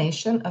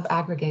dissemination of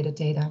aggregated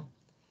data.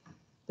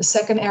 The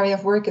second area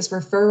of work is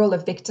referral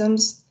of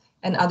victims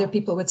and other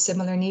people with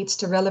similar needs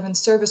to relevant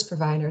service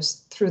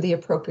providers through the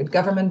appropriate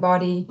government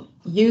body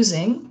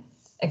using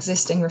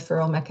existing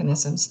referral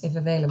mechanisms if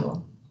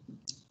available.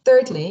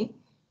 Thirdly,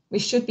 we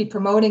should be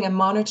promoting and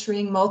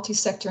monitoring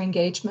multi-sector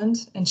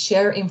engagement and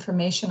share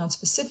information on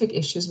specific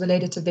issues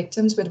related to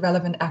victims with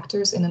relevant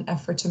actors in an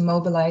effort to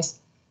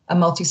mobilize a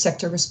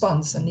multi-sector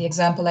response. And the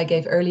example I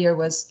gave earlier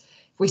was,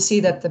 if we see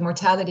that the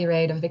mortality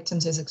rate of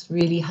victims is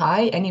really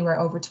high, anywhere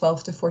over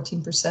 12 to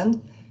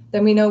 14%,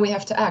 then we know we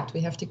have to act.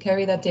 We have to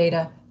carry that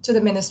data to the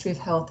Ministry of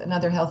Health and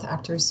other health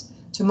actors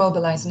to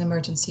mobilize an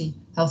emergency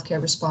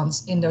healthcare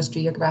response in those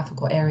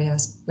geographical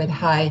areas with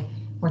high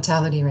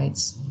mortality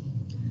rates.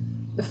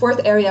 The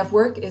fourth area of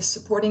work is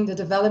supporting the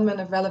development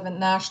of relevant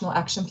national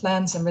action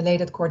plans and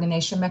related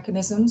coordination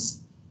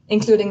mechanisms,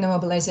 including the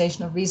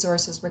mobilization of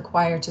resources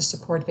required to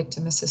support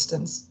victim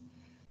assistance.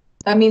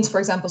 That means, for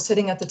example,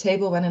 sitting at the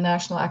table when a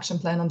national action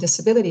plan on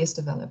disability is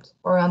developed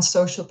or on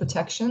social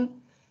protection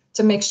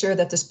to make sure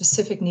that the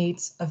specific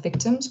needs of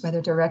victims, whether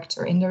direct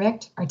or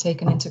indirect, are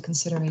taken into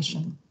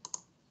consideration.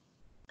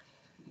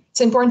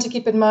 It's important to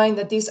keep in mind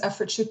that these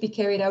efforts should be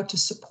carried out to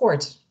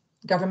support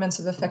governments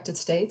of affected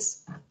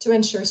states to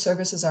ensure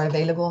services are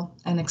available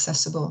and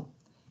accessible.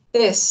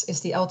 This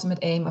is the ultimate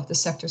aim of the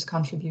sector's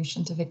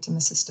contribution to victim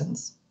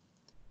assistance.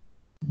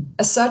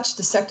 As such,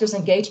 the sector's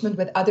engagement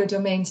with other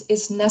domains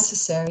is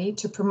necessary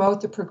to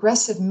promote the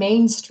progressive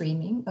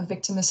mainstreaming of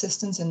victim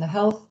assistance in the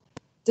health,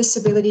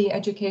 disability,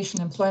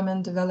 education,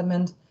 employment,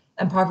 development,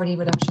 and poverty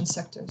reduction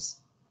sectors.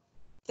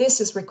 This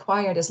is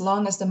required as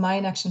long as the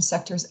mine action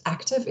sector is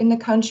active in the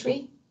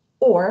country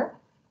or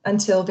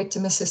until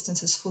victim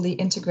assistance is fully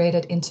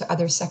integrated into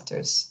other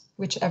sectors,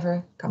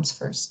 whichever comes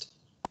first.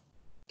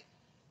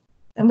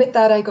 And with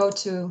that, I go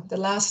to the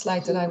last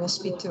slide that I will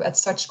speak to at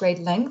such great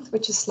length,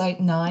 which is slide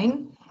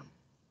 9,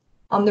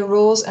 on the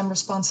roles and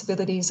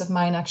responsibilities of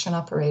mine action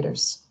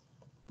operators.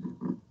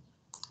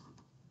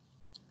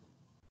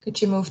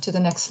 Could you move to the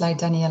next slide,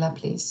 Daniela,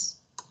 please?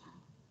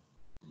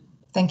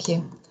 Thank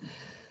you.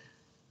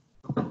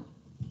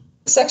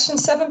 Section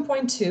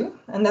 7.2,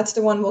 and that's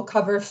the one we'll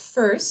cover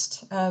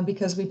first,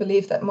 because we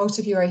believe that most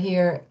of you are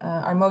here,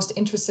 are most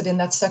interested in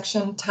that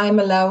section. Time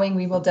allowing,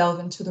 we will delve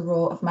into the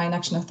role of mine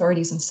action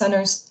authorities and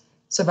centers,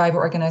 survivor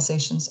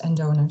organizations, and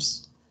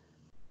donors.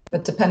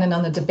 But depending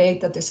on the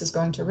debate that this is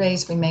going to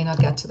raise, we may not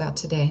get to that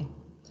today.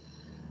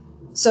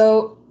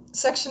 So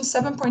Section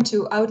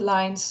 7.2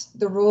 outlines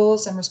the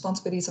roles and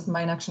responsibilities of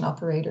mine action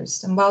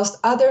operators. And whilst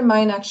other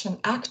mine action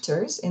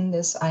actors in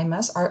this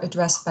IMAS are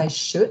addressed by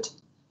should,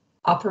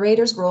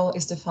 operators' role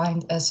is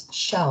defined as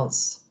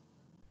shells.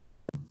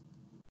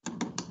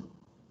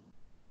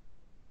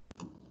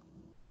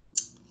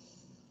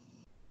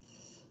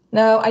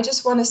 Now, I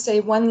just want to say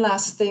one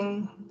last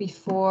thing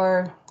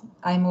before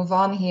I move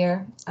on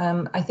here.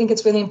 I think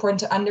it's really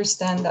important to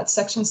understand that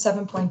Section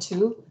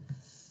 7.2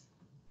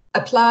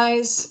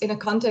 applies in a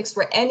context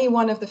where any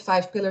one of the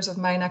 5 pillars of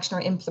mine action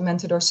are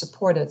implemented or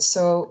supported.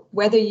 So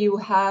whether you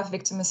have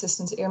victim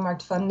assistance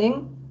earmarked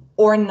funding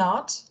or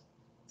not,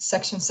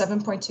 Section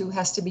 7.2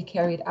 has to be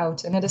carried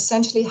out, and it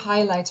essentially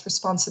highlights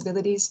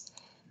responsibilities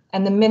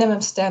and the minimum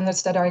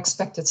standards that are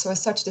expected. So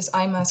as such, this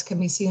IMAS can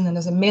be seen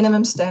as a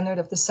minimum standard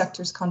of the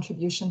sector's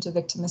contribution to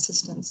victim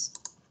assistance.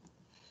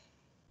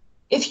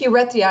 If you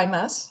read the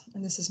IMAS,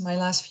 and this is my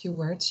last few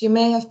words, you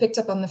may have picked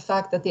up on the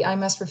fact that the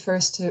IMAS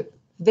refers to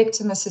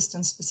victim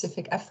assistance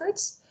specific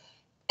efforts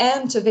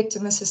and to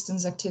victim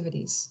assistance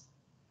activities.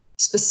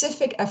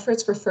 Specific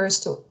efforts refers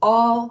to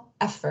all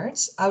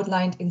efforts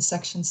outlined in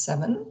Section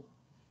 7,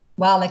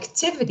 while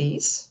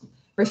activities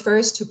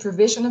refers to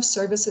provision of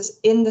services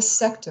in the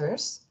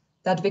sectors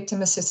that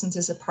victim assistance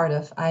is a part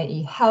of,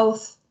 i.e.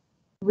 health,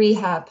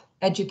 rehab,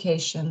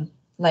 education,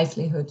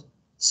 livelihood,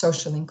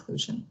 social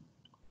inclusion.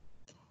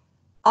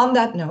 On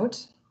that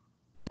note,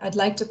 I'd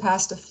like to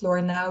pass the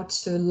floor now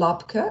to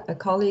Lopke, a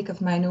colleague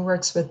of mine who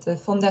works with the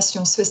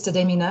Fondation Suisse de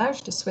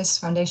Déminage, the Swiss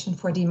Foundation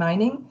for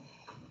Demining,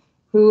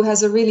 who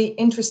has a really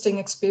interesting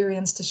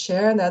experience to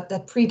share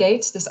that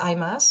predates this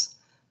IMAS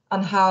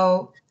on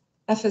how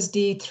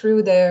FSD,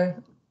 through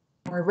their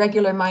more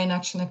regular mine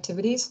action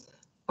activities,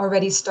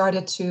 already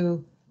started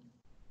to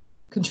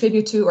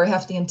contribute to, or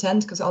have the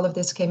intent, because all of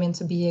this came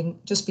into being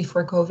just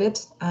before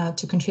COVID,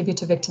 to contribute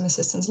to victim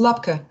assistance.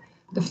 Lopke,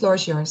 the floor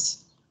is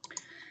yours.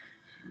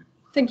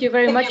 Thank you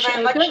very much,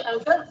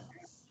 Elke.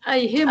 I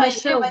hear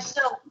myself.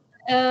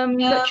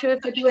 Not sure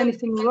if I do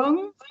anything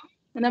wrong,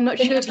 and I'm not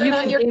sure if you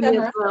can hear me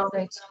as well.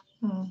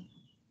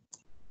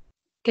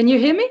 Can you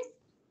hear me?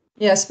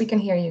 Yes, we can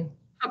hear you.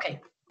 Okay,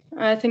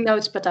 I think now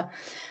it's better.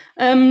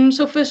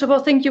 So first of all,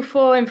 thank you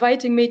for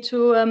inviting me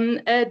to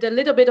add a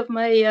little bit of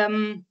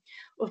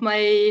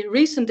my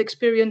recent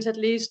experience, at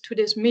least, to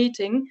this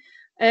meeting.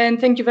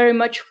 And thank you very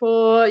much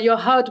for your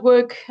hard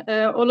work,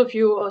 all of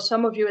you, or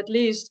some of you at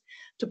least,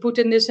 to put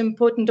in this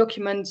important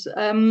document.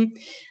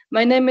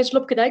 My name is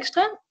Lopke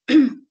Dijkstra,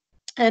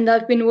 and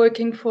I've been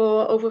working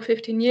for over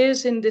 15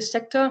 years in this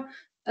sector,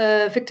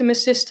 victim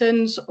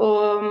assistance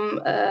or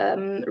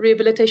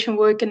rehabilitation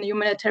work in the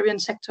humanitarian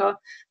sector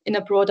in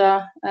a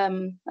broader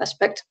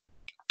aspect.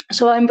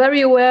 So I'm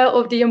very aware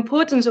of the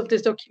importance of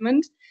this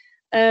document.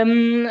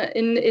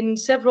 In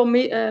several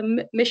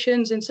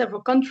missions in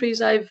several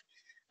countries, I've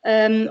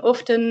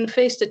often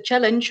faced the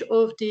challenge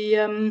of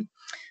the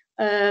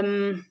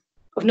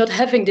of not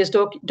having this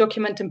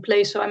document in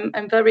place. So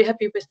I'm very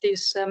happy with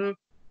these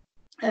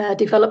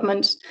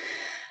developments.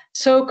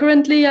 So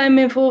currently I'm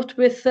involved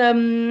with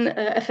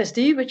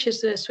FSD, which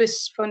is the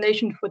Swiss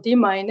Foundation for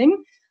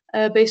Demining,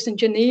 based in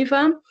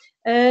Geneva.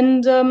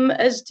 And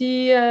as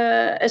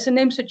the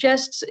name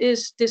suggests,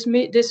 is this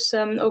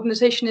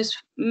organization is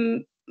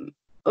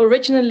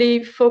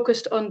originally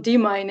focused on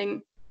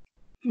demining.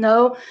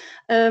 Now,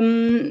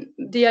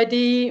 the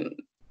idea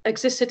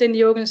existed in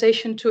the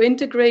organization to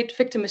integrate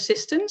victim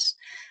assistance,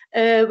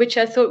 which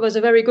I thought was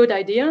a very good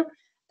idea.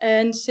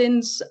 And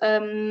since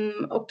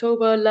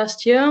October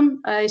last year,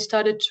 I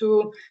started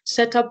to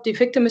set up the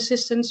victim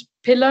assistance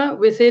pillar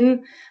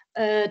within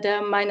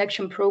the Mine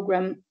Action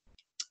Program.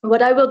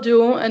 What I will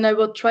do, and I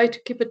will try to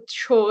keep it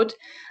short,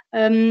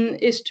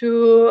 is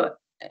to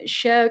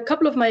share a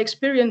couple of my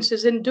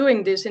experiences in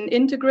doing this, in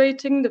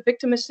integrating the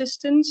victim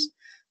assistance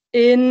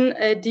in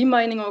a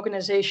demining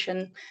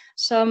organization.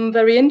 Some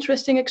very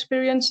interesting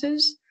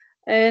experiences,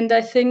 and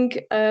I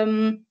think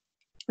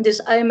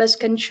this IMAS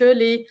can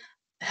surely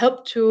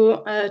help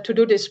to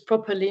do this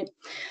properly.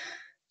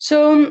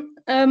 So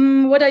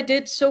what I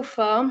did so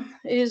far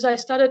is I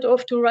started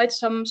off to write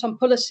some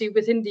policy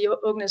within the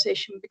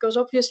organization, because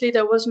obviously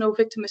there was no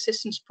victim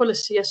assistance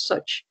policy as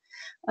such.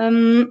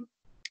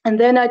 And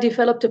then I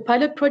developed a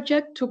pilot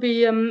project to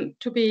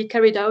be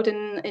carried out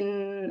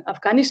in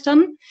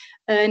Afghanistan,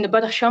 in the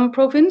Badakhshan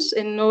province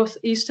in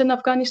northeastern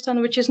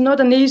Afghanistan, which is not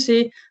an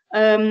easy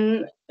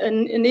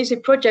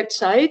project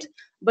site,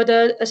 but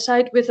a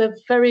site with a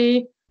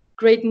very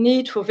great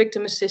need for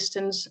victim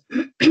assistance,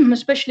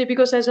 especially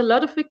because there's a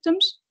lot of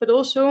victims, but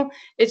also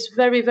it's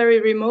very, very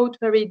remote,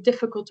 very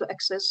difficult to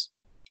access.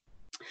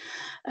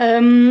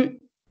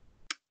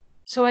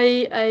 So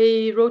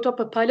I wrote up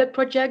a pilot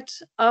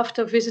project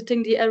after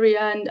visiting the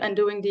area and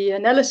doing the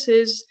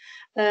analysis,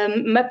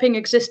 mapping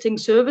existing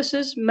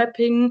services,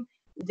 mapping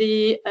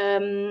the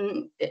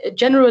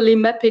generally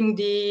mapping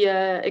the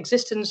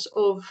existence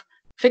of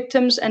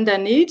victims and their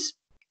needs,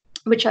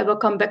 which I will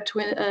come back to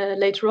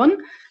later on.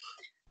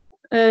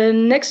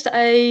 Next,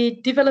 I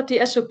developed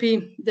the SOP,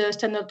 the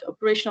Standard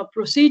Operational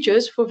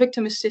Procedures for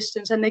Victim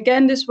Assistance. And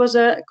again, this was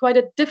quite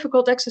a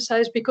difficult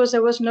exercise because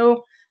there was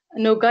no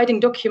guiding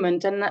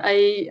document. And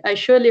I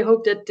surely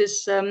hope that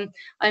this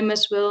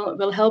IMAS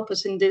will help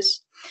us in this.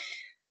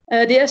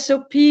 The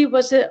SOP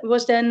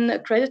was then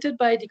accredited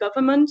by the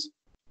government.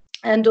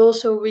 And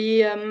also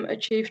we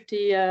achieved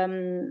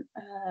the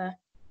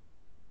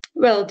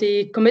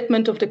the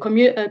commitment of the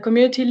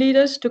community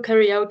leaders to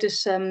carry out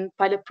this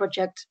pilot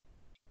project.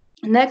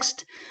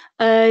 Next,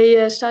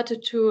 I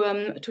started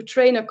to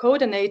train a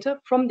coordinator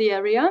from the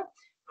area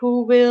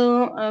who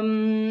will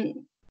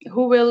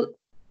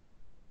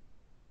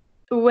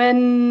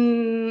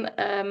when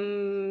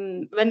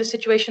the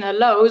situation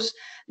allows,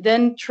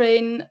 then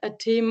train a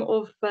team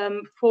of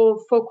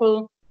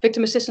 4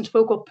 victim assistance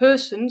focal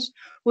persons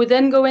who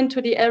then go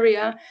into the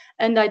area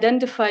and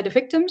identify the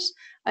victims,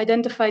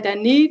 identify their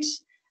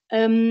needs,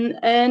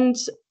 and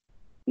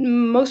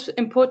most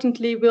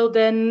importantly, will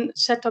then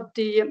set up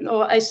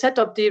I set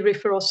up the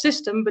referral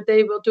system, but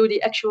they will do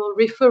the actual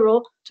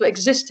referral to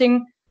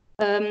existing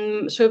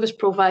service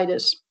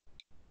providers.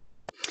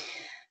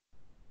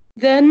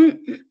 Then,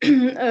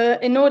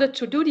 in order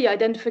to do the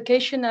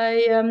identification,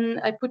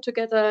 I put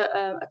together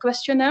a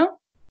questionnaire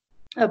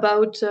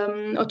about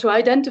or to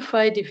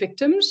identify the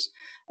victims,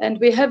 and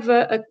we have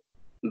a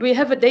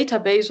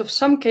database of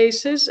some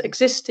cases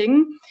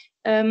existing.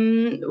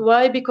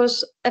 Why?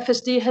 Because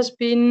FSD has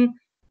been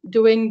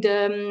doing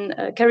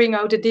carrying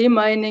out the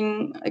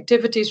demining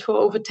activities for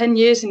over 10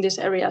 years in this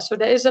area. So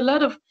there is a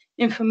lot of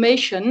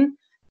information.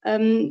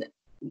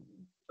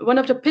 One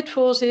of the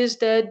pitfalls is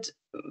that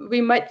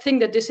we might think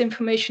that this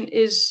information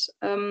is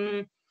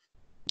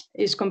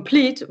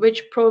complete,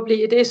 which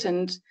probably it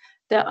isn't.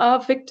 There are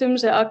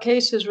victims, there are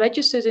cases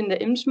registered in the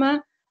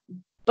IMSMA,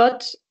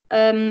 but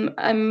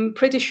I'm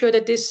pretty sure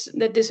that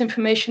this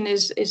information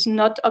is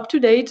not up to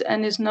date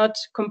and is not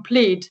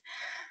complete.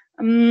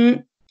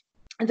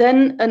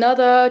 Then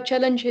another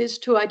challenge is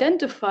to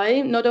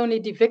identify not only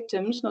the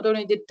victims, not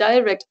only the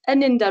direct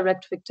and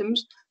indirect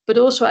victims, but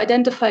also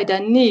identify their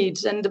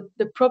needs. And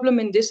the problem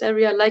in this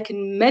area, like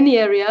in many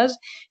areas,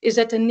 is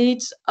that the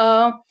needs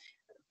are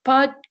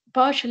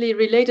partially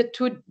related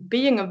to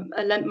being a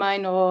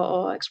landmine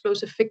or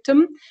explosive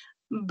victim,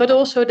 but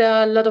also there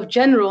are a lot of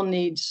general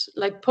needs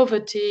like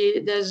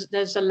poverty.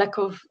 There's a lack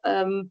of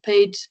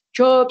paid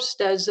jobs.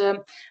 There's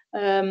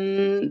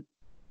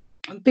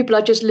people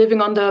are just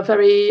living under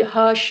very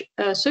harsh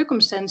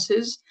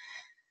circumstances.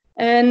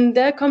 And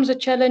there comes a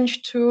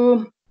challenge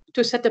to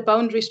set the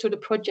boundaries to the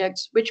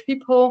projects, which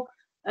people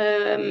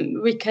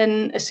we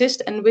can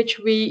assist and which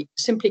we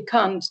simply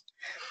can't.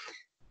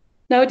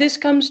 Now this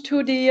comes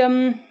to the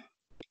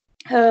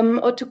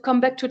or to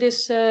come back to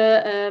this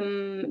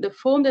the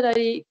form that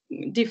I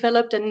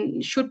developed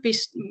and should be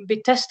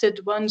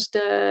tested once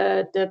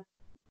the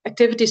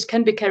activities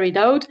can be carried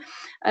out.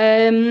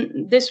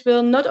 This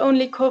will not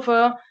only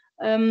cover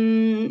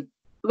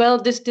well,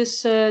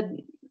 this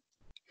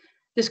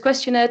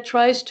questionnaire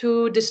tries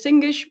to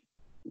distinguish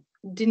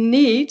the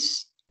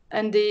needs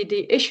and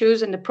the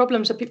issues and the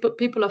problems that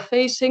people are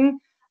facing,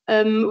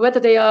 whether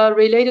they are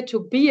related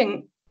to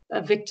being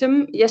a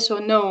victim, yes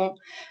or no.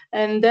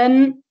 And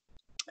then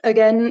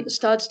again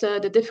starts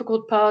the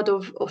difficult part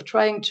of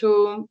trying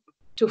to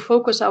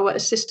focus our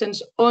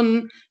assistance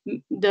on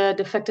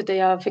the fact that they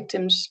are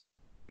victims.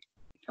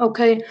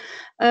 Okay.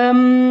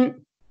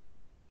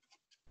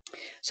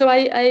 So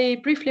I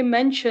briefly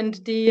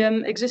mentioned the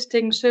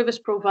existing service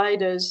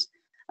providers.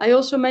 I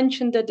also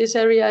mentioned that this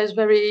area is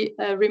very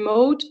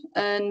remote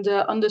and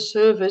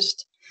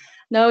underserviced.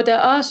 Now there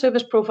are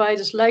service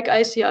providers like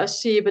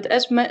ICRC, but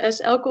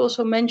as Elke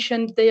also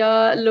mentioned, they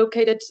are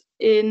located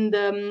in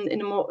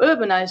the more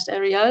urbanized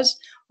areas,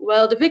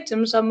 while the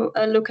victims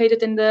are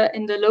located in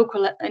the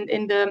local and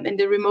in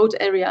the remote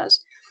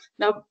areas.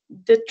 Now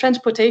the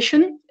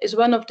transportation is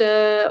one of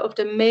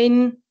the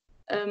main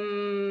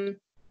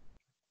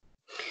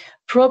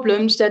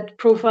problems that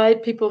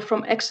provide people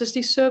from access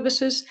these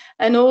services,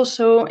 and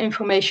also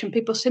information.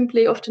 People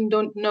simply often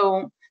don't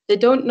know. They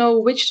don't know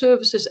which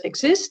services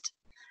exist,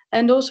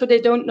 and also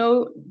they don't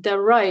know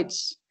their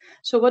rights.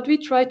 So what we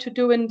try to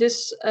do in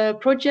this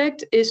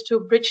project is to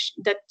bridge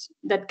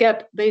that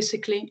gap,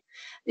 basically,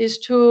 is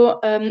to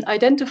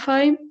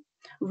identify,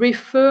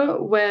 refer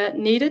where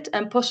needed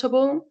and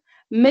possible,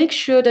 make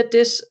sure that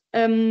this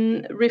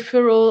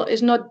referral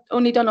is not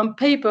only done on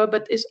paper,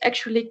 but is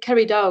actually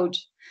carried out.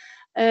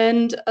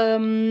 And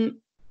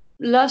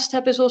last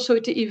step is also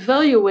to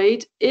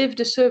evaluate if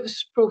the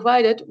services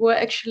provided were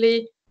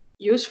actually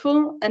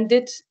useful and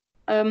did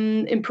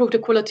improve the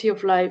quality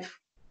of life.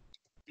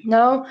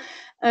 Now,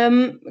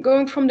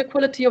 going from the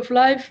quality of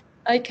life,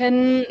 I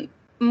can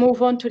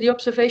move on to the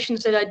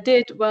observations that I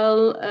did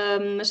while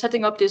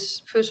setting up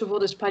this, first of all,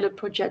 this pilot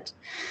project.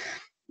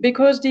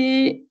 Because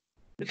the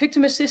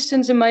victim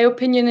assistance, in my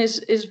opinion,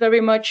 is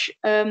very much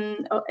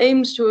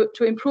aims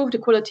to improve the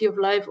quality of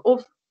life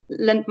of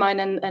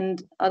landmine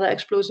and other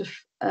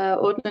explosive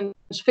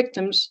ordnance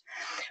victims,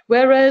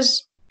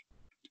 whereas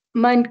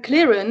mine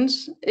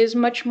clearance is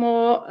much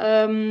more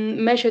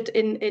measured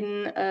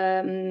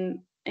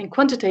in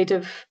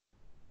quantitative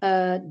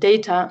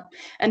data,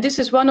 and this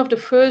is one of the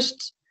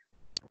first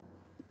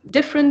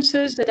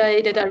differences that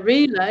I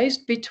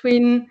realized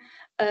between,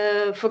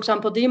 for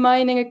example,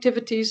 demining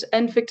activities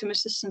and victim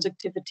assistance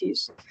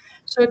activities.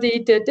 So the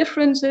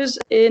differences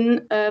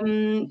in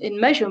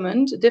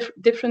measurement,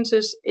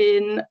 differences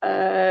in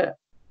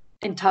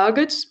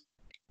targets,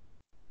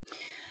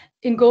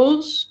 in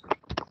goals,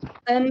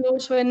 and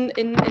also in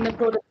a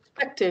broader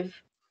perspective.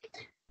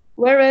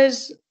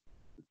 Whereas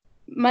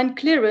mine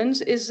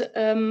clearance is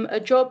a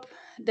job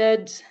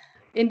that,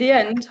 in the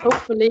end,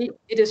 hopefully,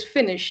 it is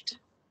finished.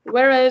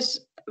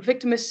 Whereas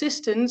victim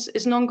assistance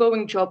is an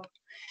ongoing job.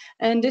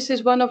 And this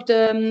is one of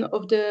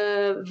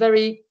the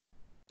very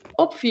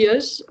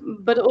obvious,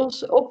 but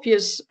also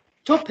obvious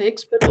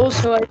topics. But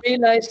also, I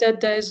realized that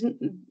there's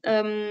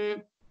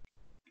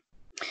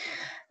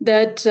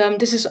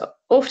this is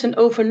often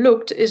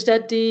overlooked, is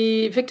that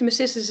the victim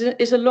assistance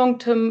is a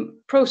long-term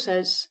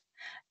process.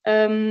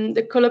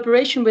 The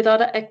collaboration with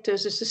other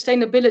actors, the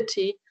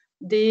sustainability,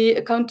 the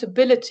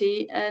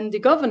accountability, and the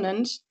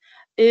governance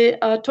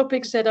are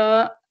topics that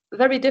are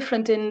very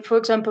different in, for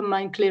example,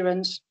 mine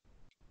clearance.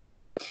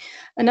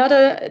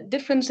 Another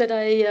difference that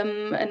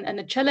and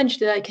a challenge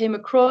that I came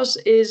across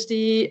is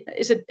the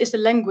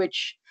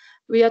language.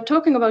 We are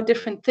talking about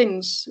different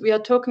things. We are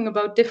talking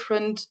about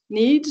different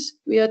needs.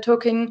 We are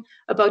talking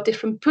about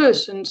different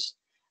persons.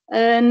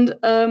 And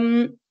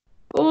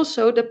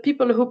also the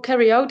people who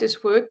carry out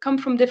this work come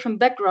from different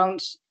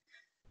backgrounds.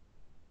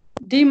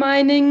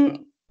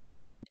 Demining,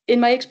 in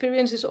my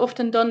experience, is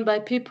often done by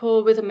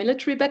people with a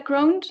military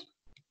background,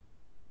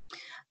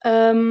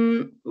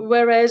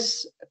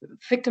 whereas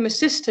victim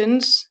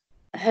assistance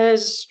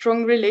has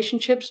strong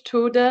relationships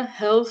to the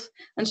health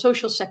and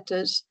social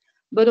sectors,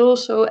 but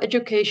also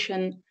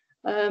education,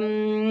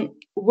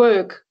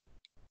 work.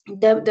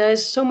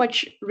 There's so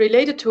much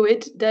related to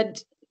it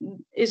that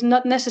is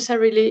not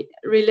necessarily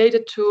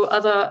related to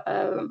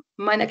other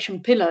mine action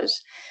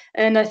pillars.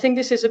 And I think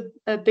this is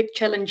a big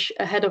challenge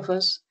ahead of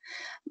us.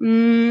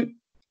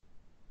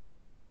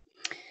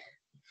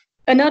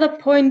 Another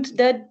point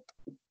that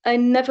I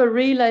never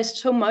realized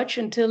so much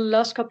until the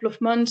last couple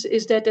of months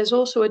is that there's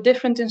also a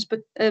different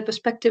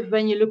perspective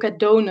when you look at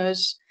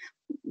donors.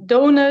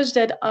 Donors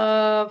that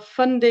are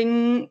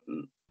funding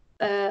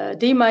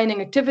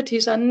demining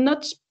activities are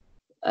not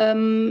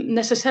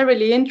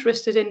necessarily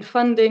interested in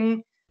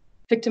funding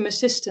victim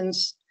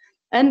assistance.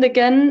 And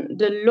again,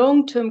 the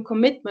long-term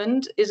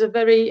commitment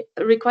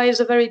requires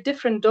a very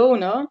different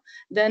donor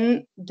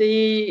than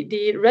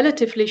the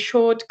relatively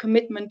short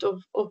commitment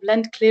of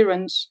land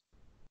clearance.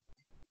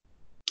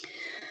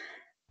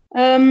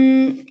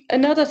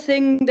 Another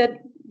thing that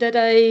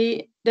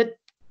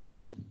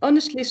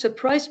honestly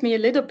surprised me a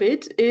little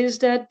bit is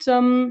that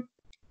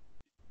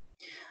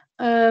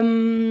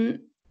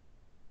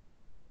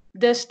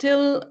there's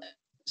still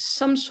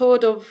some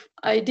sort of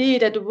idea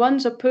that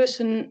once a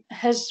person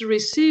has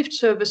received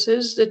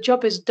services, the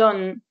job is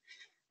done.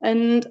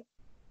 And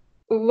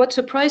what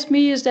surprised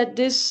me is that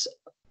this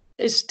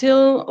is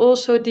still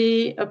also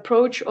the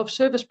approach of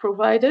service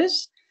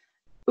providers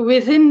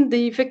within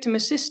the victim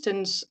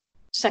assistance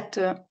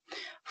sector.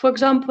 For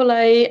example,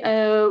 I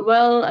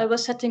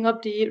was setting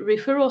up the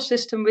referral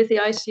system with the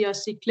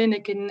ICRC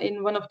clinic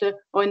in one of the,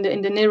 or in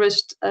the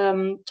nearest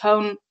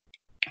town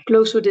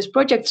close to this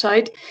project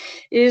site,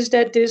 is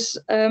that this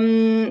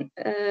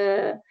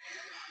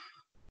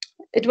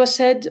it was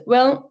said,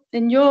 well,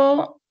 in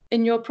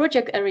your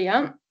project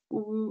area,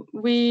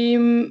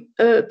 we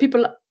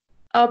people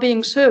are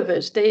being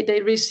serviced.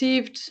 They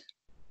received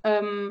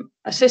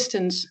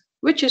assistance,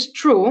 which is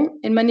true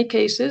in many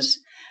cases,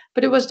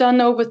 but it was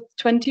done over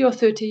 20 or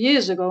 30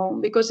 years ago,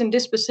 because in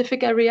this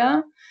specific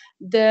area,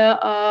 there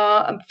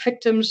are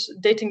victims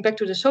dating back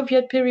to the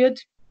Soviet period.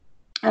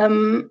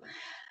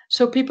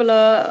 So people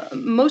are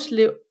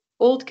mostly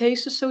old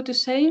cases, so to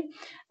say.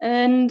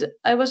 And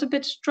I was a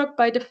bit struck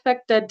by the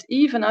fact that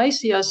even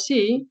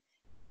ICRC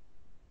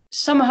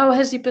somehow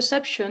has the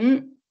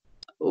perception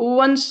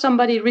once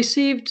somebody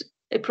received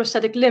a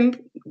prosthetic limb,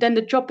 then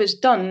the job is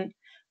done,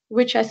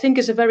 which I think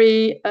is a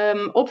very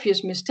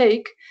obvious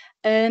mistake.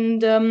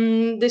 And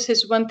this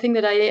is one thing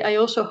that I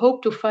also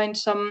hope to find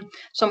some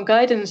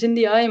guidance in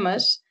the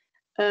IMAS,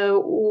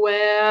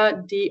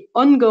 where the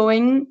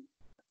ongoing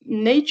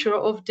nature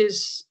of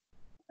this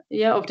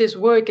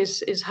work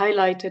is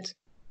highlighted.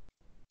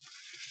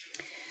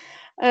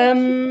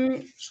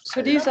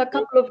 So these are a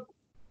couple of.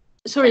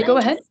 Sorry, go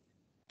ahead.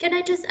 Can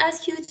I just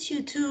ask you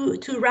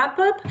to wrap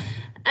up?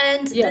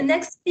 And the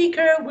next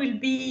speaker will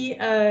be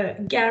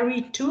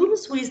Gary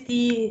Toombs, who is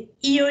the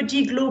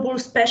EOD Global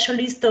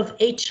Specialist of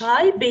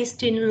HI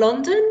based in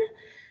London.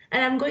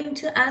 And I'm going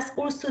to ask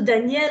also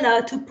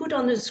Daniela to put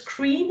on the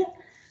screen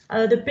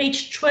the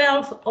page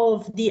 12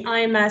 of the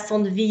IMAS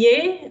on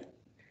VA,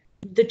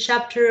 the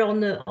chapter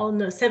on the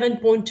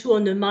 7.2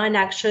 on the mine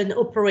action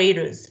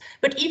operators.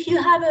 But if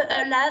you have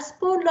a last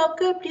point,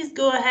 Locker, please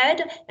go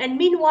ahead. And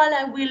meanwhile,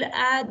 I will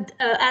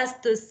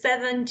ask the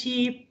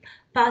 70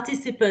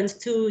 participants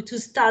to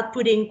start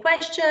putting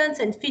questions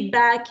and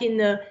feedback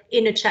in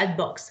a chat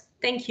box.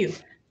 Thank you.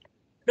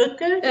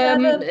 Locker,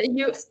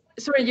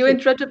 you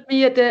interrupted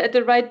me at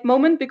the right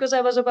moment, because I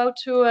was about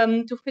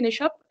to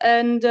finish up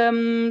and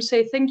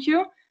say thank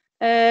you.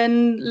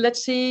 And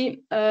let's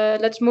see,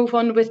 let's move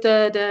on with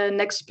the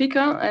next speaker.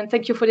 And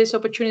thank you for this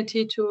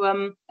opportunity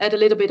to add a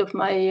little bit of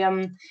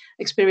my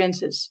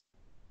experiences.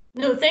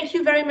 No, thank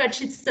you very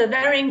much. It's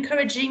very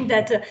encouraging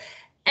that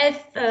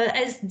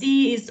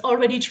FSD is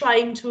already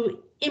trying to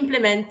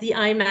implement the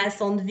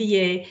IMAS on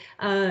VA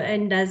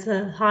and has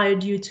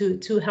hired you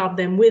to help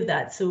them with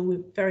that. So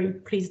we're very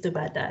pleased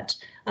about that.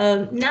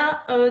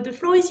 Now, the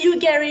floor is you,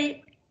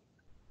 Gary.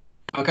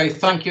 Okay,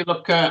 thank you,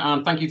 Lubka,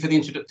 and thank you for the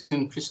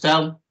introduction,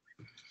 Christelle.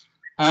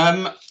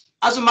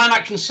 As a mine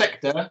action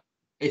sector,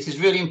 it is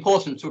really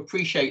important to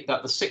appreciate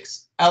that the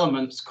 6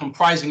 elements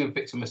comprising of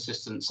victim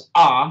assistance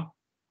are,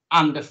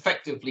 and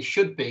effectively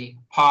should be,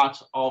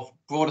 part of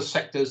broader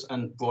sectors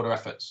and broader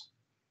efforts.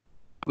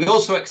 We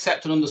also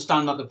accept and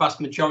understand that the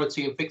vast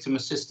majority of victim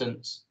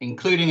assistance,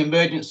 including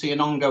emergency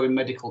and ongoing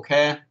medical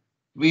care,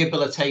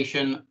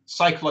 rehabilitation,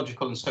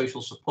 psychological and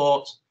social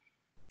support,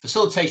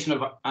 facilitation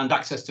of and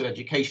access to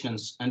education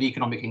and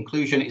economic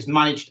inclusion, is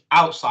managed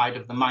outside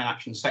of the mine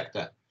action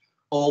sector,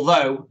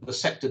 although the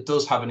sector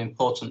does have an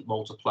important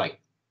role to play.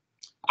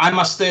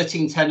 IMAS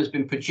 1310 has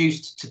been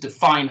produced to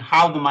define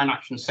how the mine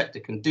action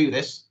sector can do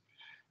this,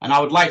 and I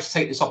would like to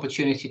take this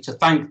opportunity to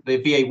thank the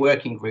VA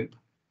Working Group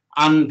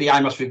and the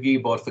IMAS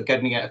Review Board for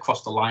getting it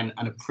across the line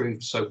and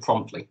approved so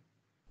promptly.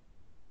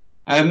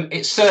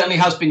 It certainly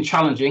has been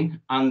challenging,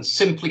 and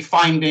simply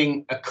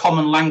finding a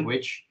common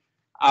language,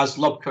 as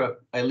Lobka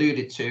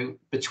alluded to,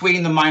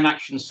 between the mine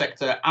action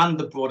sector and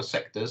the broader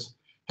sectors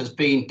has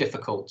been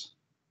difficult.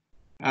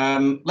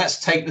 Let's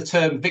take the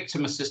term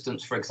victim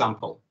assistance, for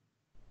example.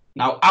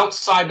 Now,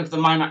 outside of the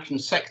mine action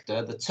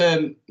sector, the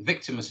term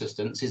victim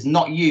assistance is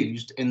not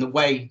used in the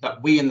way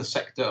that we in the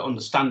sector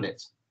understand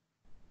it.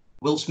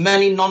 Whilst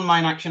many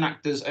non-mine action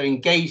actors are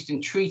engaged in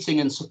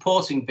treating and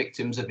supporting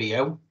victims of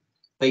EO,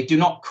 they do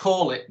not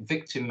call it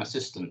victim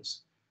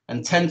assistance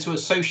and tend to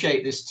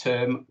associate this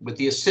term with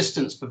the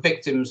assistance for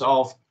victims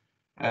of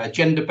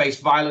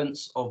gender-based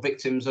violence or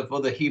victims of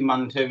other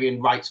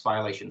humanitarian rights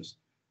violations.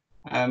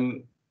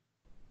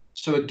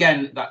 So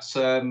again, that's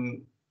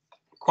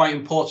quite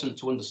important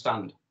to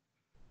understand.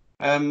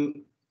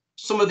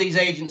 some of these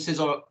agencies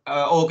are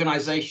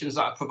organisations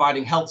that are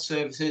providing health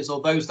services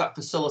or those that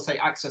facilitate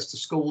access to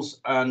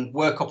schools and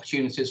work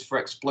opportunities for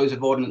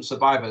explosive ordnance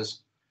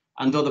survivors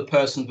and other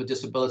persons with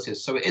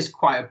disabilities. So it is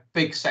quite a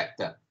big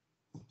sector.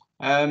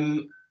 IMAS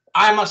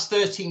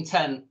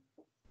 1310,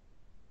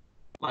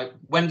 like,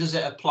 when does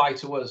it apply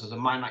to us as a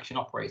mine action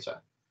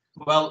operator?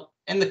 Well,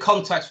 in the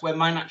context where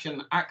mine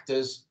action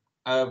actors,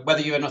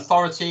 whether you're an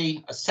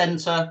authority, a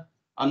centre,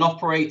 an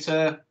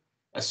operator,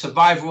 a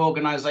survivor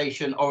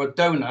organisation or a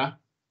donor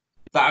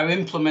that are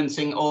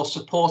implementing or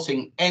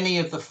supporting any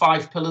of the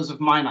 5 pillars of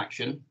mine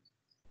action,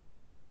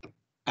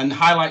 and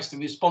highlights the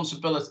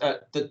responsibility,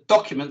 the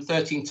document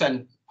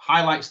 1310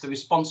 highlights the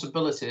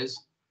responsibilities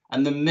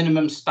and the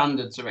minimum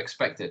standards are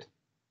expected.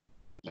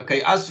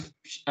 Okay, as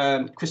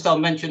Christelle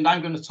mentioned,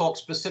 I'm going to talk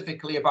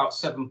specifically about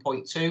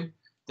 7.2,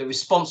 the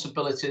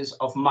responsibilities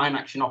of mine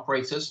action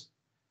operators.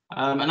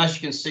 And as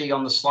you can see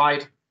on the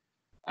slide,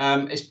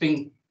 it's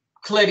been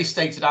clearly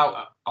stated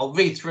out. I'll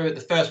read through it,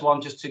 the first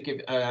one, just to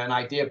give an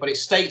idea, but it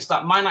states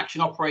that mine action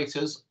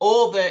operators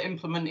or their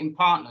implementing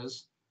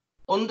partners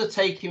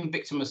undertaking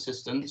victim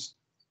assistance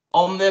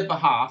on their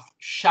behalf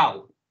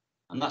shall,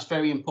 and that's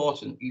very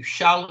important, you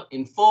shall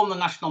inform the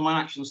National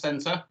Mine Action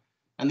Centre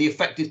and the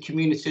affected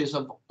communities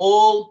of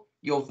all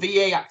your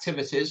VA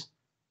activities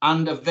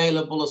and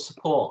available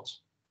support.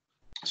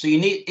 So you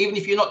need, even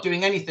if you're not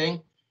doing anything,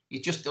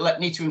 you just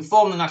need to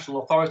inform the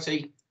national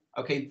authority,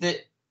 okay,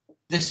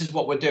 this is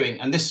what we're doing,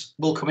 and this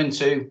will come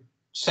into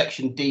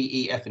section D,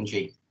 E, F and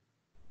G.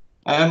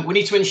 We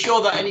need to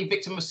ensure that any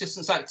victim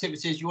assistance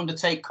activities you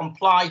undertake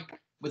comply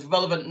with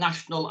relevant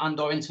national and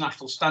or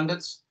international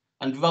standards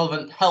and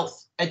relevant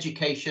health,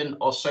 education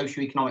or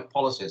socio-economic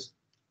policies.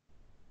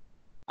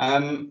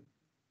 The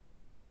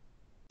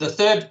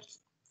third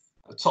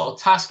sort of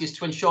task is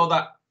to ensure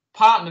that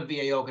partner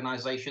VA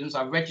organisations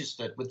are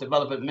registered with the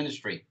relevant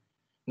ministry.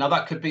 Now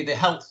that could be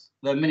the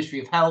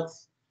Ministry of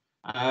Health,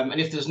 and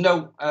if there's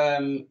no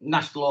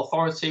national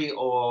authority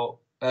or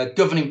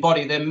governing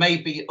body, there may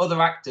be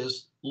other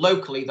actors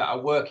locally that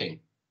are working.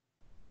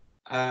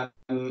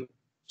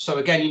 So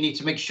again, you need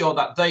to make sure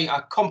that they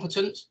are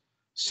competent,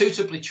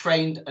 suitably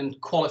trained and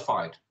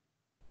qualified.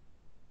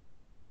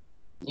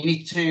 You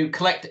need to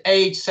collect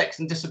age, sex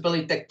and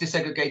disability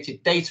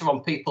disaggregated data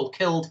on people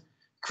killed,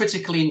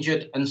 critically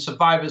injured and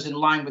survivors in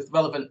line with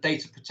relevant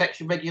data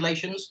protection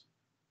regulations,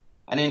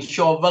 and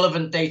ensure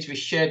relevant data is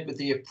shared with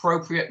the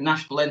appropriate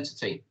national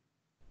entity,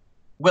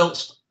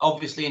 whilst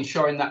obviously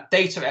ensuring that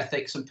data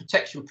ethics and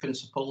protection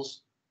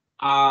principles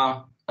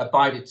are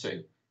abided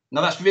to. Now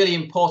that's really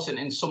important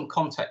in some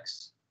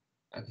contexts.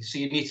 Okay, so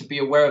you need to be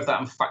aware of that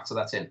and factor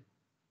that in.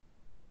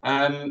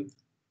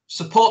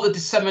 Support the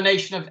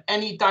dissemination of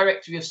any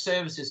directory of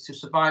services to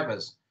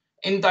survivors,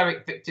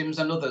 indirect victims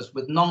and others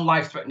with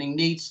non-life-threatening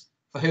needs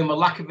for whom a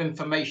lack of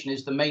information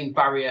is the main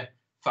barrier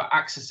for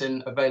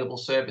accessing available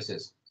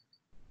services.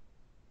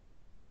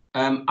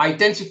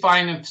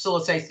 Identifying and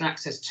facilitating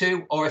access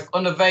to, or if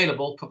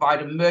unavailable,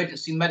 provide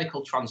emergency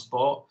medical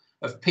transport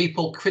of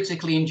people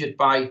critically injured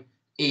by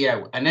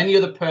EO and any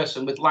other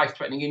person with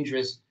life-threatening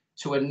injuries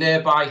to a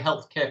nearby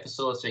healthcare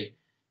facility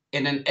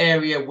in an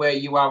area where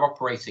you are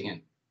operating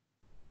in.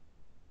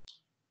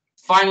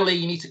 Finally,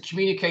 you need to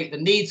communicate the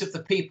needs of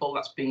the people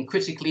that's been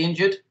critically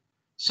injured,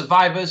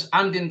 survivors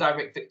and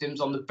indirect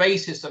victims on the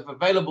basis of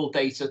available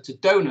data to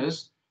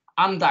donors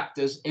and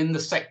actors in the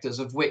sectors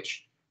of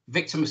which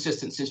victim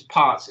assistance is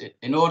part,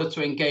 in order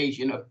to engage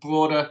in a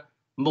broader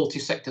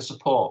multi-sector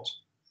support.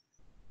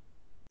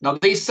 Now,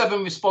 these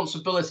 7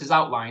 responsibilities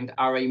outlined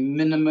are a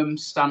minimum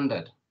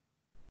standard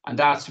and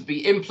are to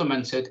be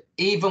implemented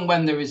even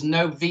when there is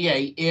no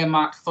VA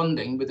earmarked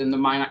funding within the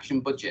mine action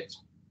budget.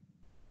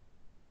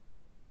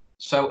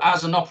 So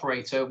as an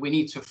operator, we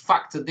need to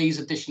factor these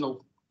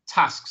additional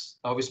tasks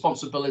or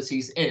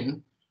responsibilities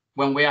in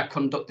when we are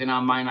conducting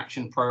our mine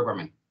action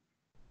programming.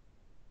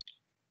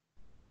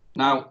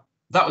 Now,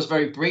 that was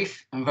very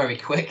brief and very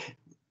quick,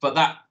 but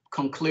that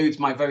concludes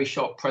my very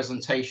short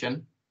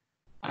presentation.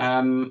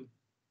 Do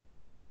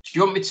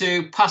you want me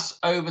to pass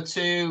over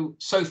to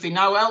Sophie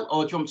now, El,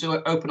 or do you want me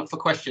to open up for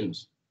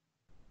questions?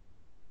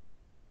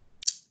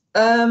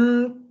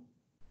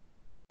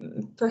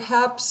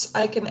 Perhaps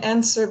I can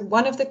answer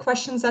one of the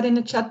questions that in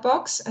the chat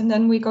box, and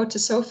then we go to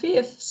Sophie.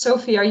 If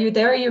Sophie, are you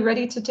there? Are you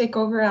ready to take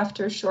over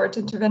after a short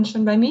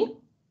intervention by me?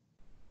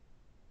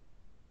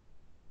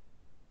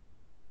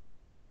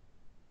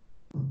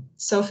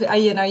 Sophie,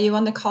 Ayin, are you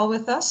on the call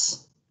with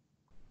us?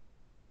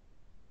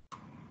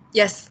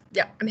 Yes,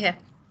 yeah, I'm here.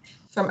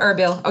 From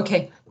Erbil.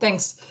 Okay,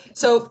 thanks.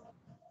 So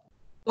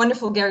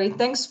wonderful, Gary.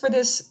 Thanks for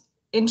this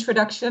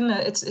introduction.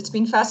 It's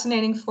been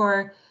fascinating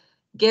for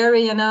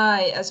Gary and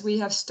I as we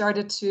have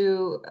started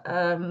to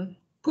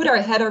put our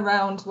head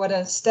around what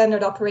a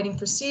standard operating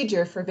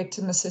procedure for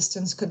victim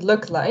assistance could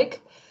look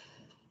like.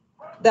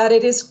 That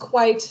it is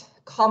quite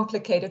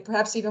complicated,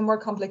 perhaps even more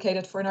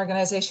complicated for an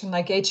organization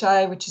like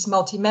HI, which is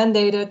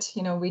multi-mandated.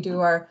 You know, we do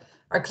our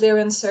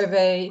clearance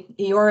survey,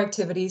 AoR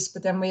activities,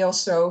 but then we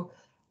also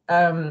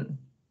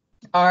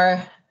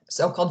are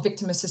so-called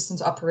victim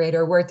assistance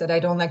operator, a word that I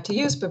don't like to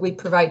use, but we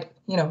provide,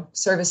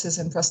 services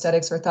in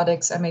prosthetics,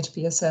 orthotics,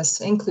 MHPSS,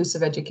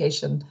 inclusive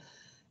education,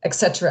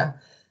 etc.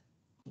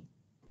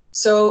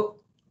 So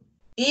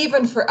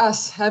even for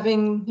us,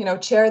 having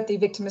chaired the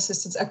victim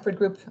assistance expert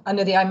group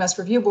under the IMAS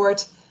review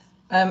board,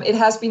 it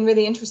has been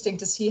really interesting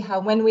to see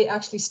how when we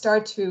actually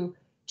start to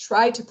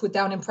try to put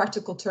down in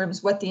practical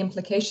terms what the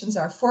implications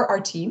are for our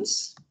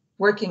teams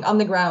working on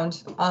the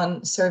ground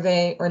on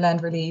survey or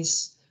land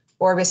release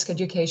or risk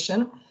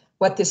education,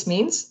 what this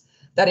means,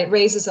 that it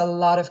raises a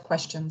lot of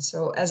questions.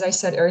 So as I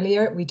said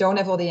earlier, we don't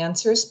have all the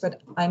answers,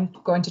 but I'm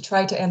going to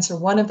try to answer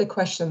one of the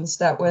questions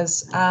that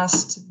was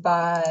asked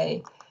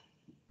by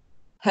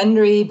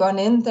Henry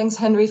Bonin. Thanks,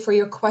 Henry, for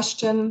your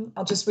question.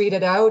 I'll just read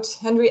it out.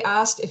 Henry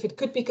asked if it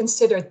could be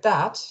considered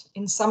that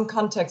in some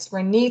contexts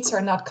where needs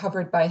are not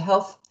covered by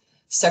health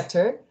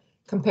sector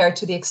compared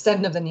to the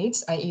extent of the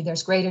needs, i.e.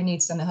 there's greater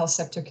needs than the health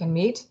sector can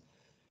meet,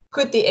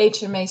 could the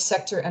HMA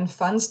sector and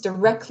funds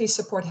directly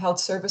support health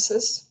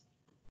services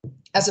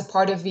as a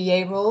part of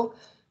VA role?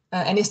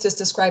 And is this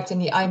described in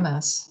the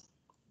IMAS?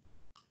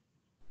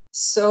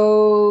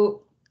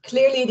 So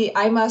clearly the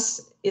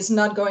IMAS is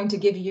not going to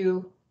give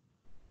you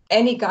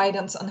any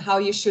guidance on how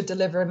you should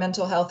deliver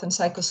mental health and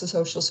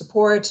psychosocial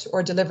support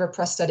or deliver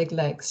prosthetic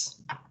legs.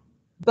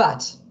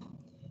 But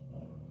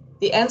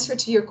the answer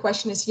to your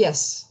question is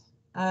yes.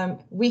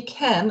 We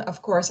can,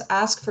 of course,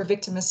 ask for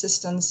victim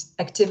assistance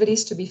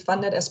activities to be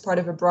funded as part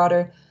of a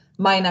broader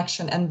Mine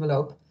Action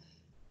envelope.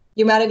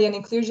 Humanity and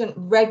Inclusion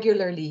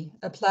regularly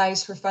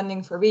applies for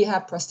funding for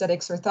rehab,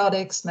 prosthetics,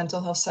 orthotics,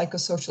 mental health,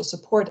 psychosocial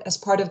support as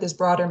part of this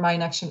broader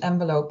Mine Action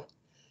envelope.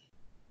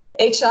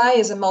 HI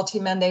is a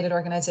multi-mandated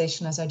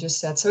organization, as I just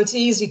said, so it's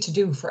easy to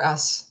do for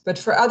us. But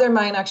for other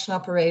Mine Action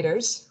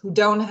operators who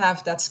don't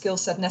have that skill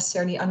set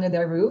necessarily under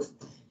their roof,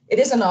 it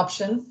is an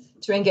option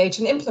to engage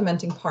an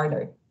implementing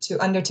partner to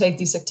undertake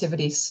these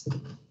activities.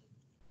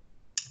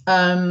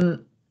 The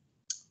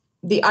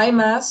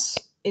IMAS,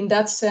 in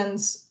that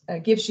sense,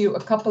 gives you a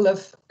couple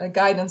of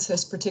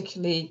guidances,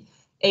 particularly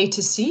A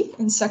to C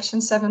in section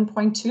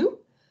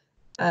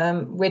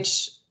 7.2,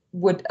 which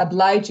would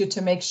oblige you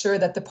to make sure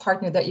that the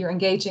partner that you're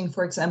engaging,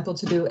 for example,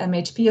 to do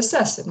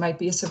MHPSS, it might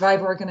be a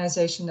survivor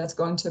organization that's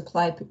going to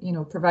apply,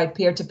 provide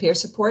peer-to-peer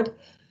support,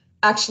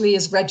 actually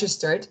is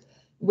registered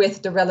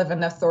with the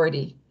relevant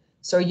authority.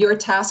 So your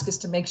task is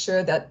to make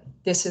sure that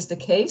this is the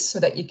case so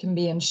that you can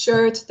be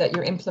ensured that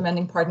your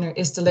implementing partner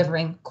is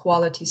delivering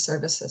quality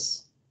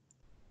services.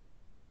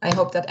 I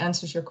hope that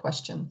answers your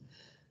question.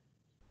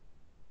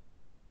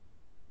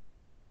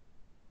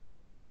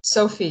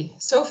 Sophie.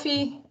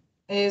 Sophie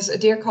is a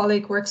dear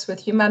colleague, works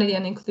with Humanity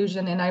and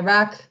Inclusion in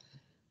Iraq,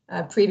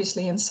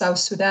 previously in South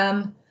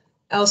Sudan,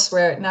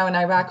 elsewhere, now in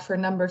Iraq for a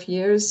number of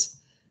years.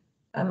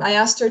 I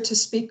asked her to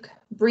speak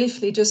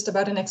briefly just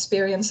about an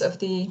experience of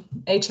the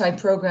HI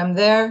program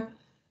there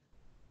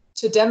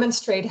to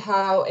demonstrate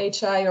how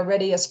HI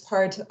already as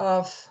part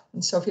of,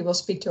 and Sophie will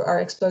speak to our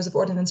explosive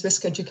ordnance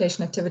risk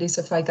education activities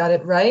if I got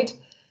it right,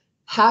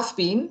 have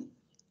been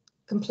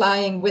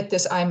complying with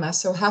this IMAS,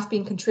 so have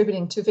been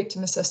contributing to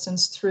victim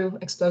assistance through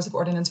explosive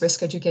ordnance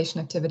risk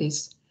education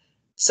activities.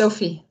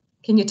 Sophie,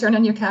 can you turn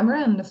on your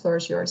camera and the floor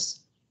is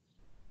yours.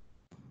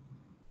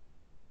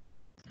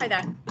 Hi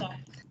there.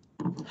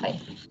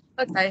 Hi.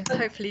 Okay,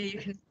 hopefully you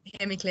can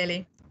hear me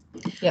clearly.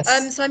 Yes.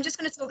 So I'm just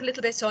going to talk a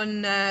little bit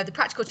on the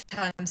practical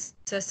terms.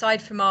 So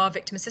aside from our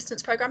victim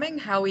assistance programming,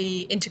 how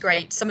we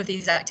integrate some of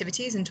these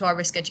activities into our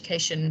risk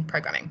education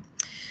programming.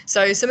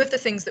 So some of the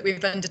things that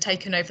we've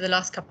undertaken over the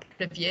last couple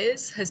of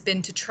years has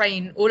been to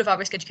train all of our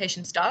risk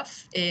education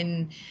staff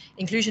in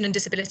inclusion and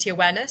disability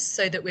awareness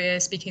so that we're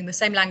speaking the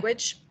same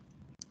language,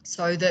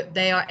 so that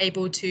they are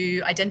able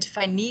to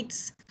identify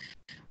needs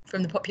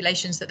from the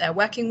populations that they're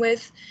working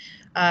with,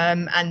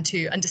 and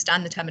to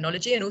understand the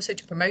terminology and also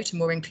to promote a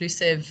more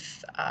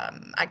inclusive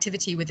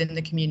activity within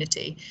the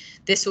community.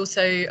 This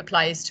also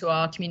applies to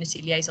our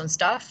community liaison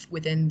staff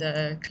within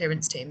the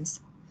clearance teams.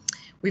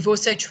 We've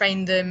also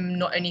trained them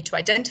not only to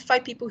identify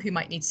people who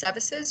might need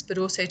services, but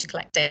also to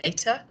collect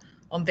data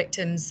on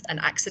victims and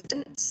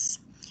accidents.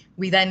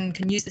 We then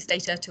can use this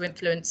data to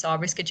influence our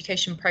risk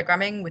education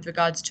programming with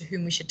regards to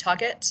whom we should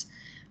target.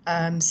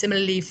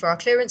 Similarly for our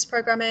clearance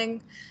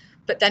programming,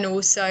 but then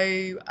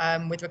also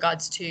with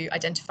regards to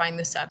identifying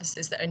the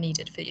services that are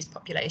needed for these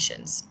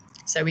populations.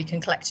 So we can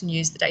collect and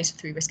use the data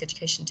through risk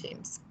education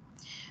teams.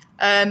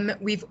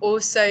 We've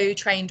also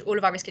trained all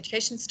of our risk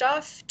education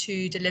staff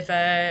to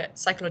deliver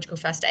psychological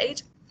first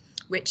aid,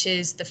 which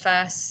is the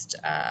first,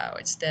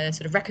 it's the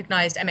sort of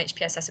recognized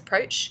MHPSS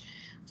approach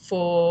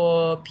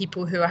for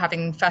people who are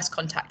having first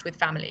contact with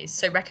families.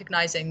 So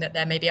recognizing that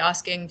they may be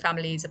asking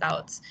families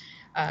about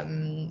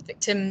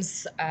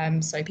victims,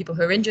 so people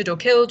who are injured or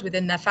killed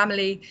within their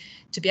family,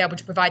 to be able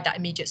to provide that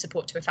immediate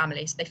support to a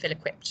family so they feel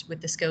equipped with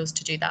the skills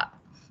to do that,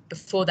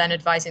 before then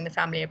advising the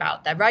family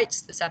about their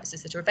rights, the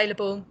services that are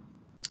available,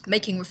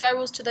 making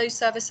referrals to those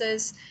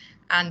services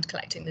and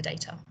collecting the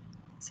data.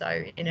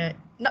 So in a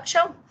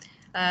nutshell,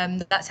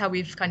 That's how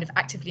we've kind of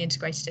actively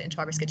integrated it into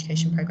our risk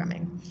education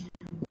programming.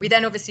 We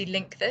then obviously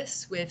link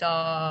this with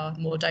our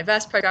more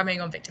diverse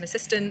programming on victim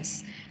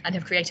assistance and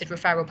have created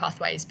referral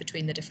pathways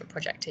between the different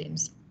project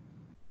teams.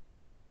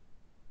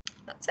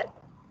 That's it.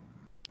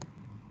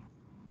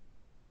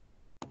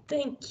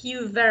 Thank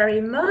you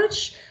very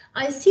much.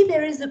 I see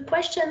there is a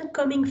question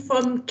coming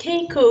from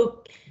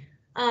Keiko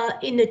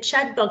in the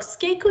chat box.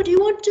 Keiko, do you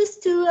want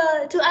just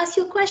to ask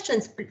your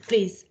questions,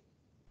 please?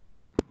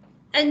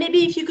 And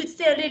maybe if you could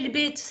say a little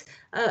bit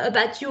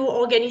about your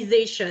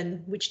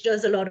organization, which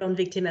does a lot on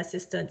victim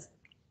assistance.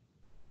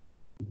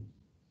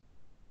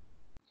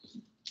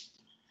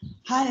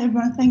 Hi,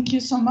 everyone. Thank you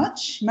so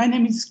much. My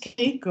name is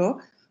Keiko,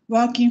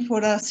 working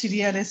for a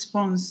Syria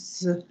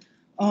response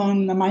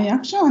on my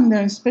action, and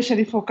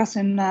especially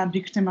focusing on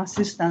victim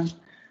assistance.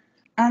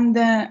 And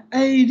I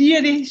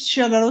really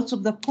share a lot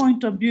of the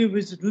point of view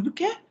with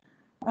Rubke.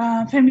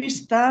 When we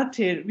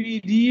started,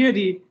 we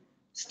really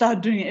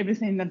start doing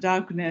everything in the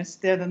darkness.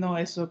 There are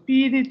no SOP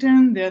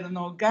written, there are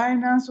no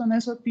guidance on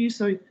SOP.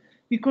 So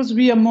because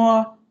we are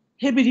more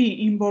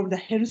heavily involved in the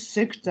health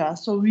sector,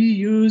 so we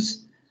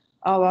use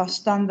our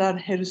standard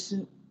health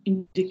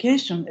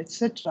indication,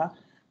 etc.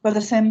 But at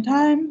the same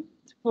time,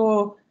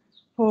 for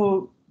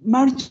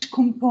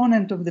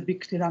multi-component of the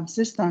victim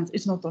assistance,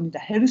 it's not only the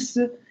health,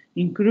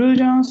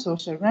 inclusion,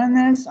 social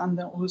awareness, and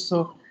then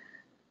also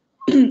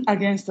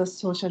against the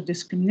social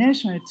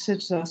discrimination,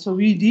 etc. So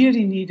we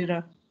really needed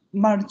a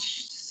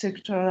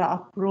multi-sectoral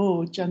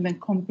approach and then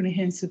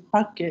comprehensive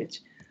package.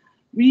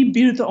 We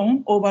built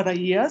on over the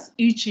years.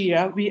 Each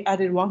year we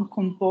added one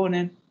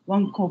component,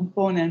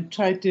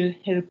 try to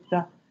help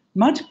the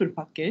multiple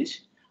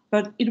package,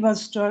 but it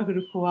was a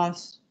struggle for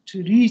us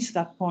to reach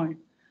that point.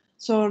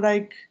 So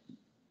like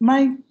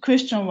my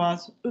question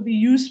was, it would be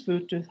useful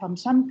to have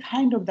some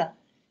kind of the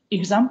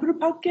example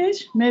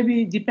package,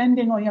 maybe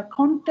depending on your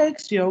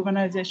context, your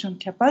organization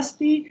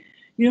capacity,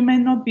 you may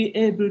not be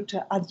able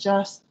to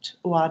adjust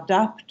or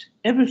adapt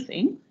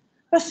everything,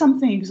 but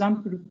some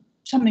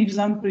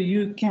example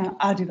you can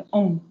add it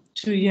on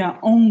to your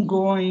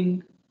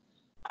ongoing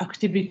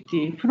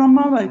activity. From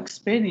our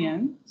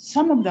experience,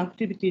 some of the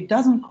activity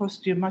doesn't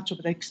cost you much of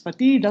the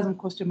expertise, doesn't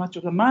cost you much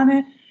of the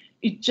money.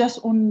 It's just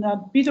on a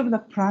bit of the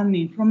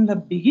planning from the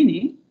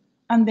beginning,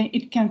 and then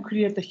it can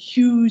create a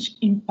huge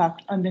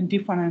impact and then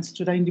difference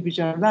to the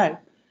individual life.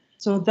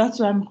 So that's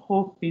what I'm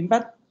hoping.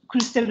 But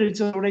Christelle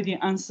has already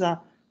answered.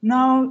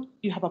 Now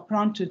you have a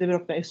plan to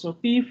develop the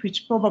SOP,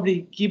 which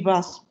probably give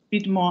us a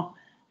bit more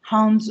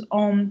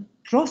hands-on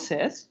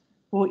process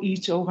for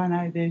each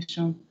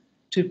organization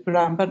to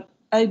plan. But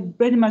I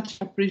very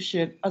much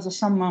appreciate, as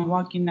someone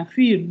working in a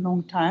field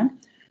long time,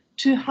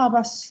 to have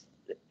us,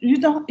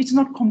 it's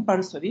not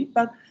compulsory,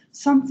 but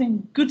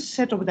something good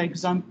set of the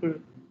example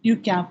you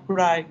can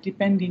apply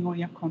depending on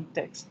your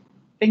context.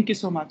 Thank you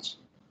so much.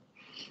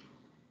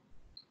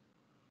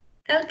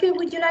 Elke,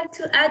 would you like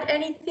to add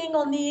anything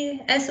on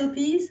the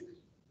SOPs?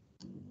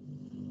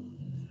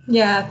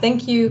 Yeah,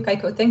 thank you,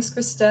 Keiko. Thanks,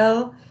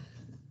 Christelle.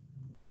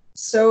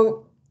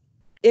 So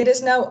it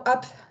is now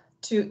up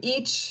to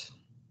each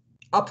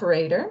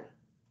operator,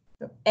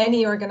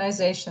 any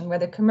organization,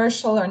 whether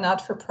commercial or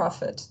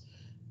not-for-profit,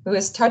 who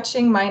is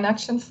touching mine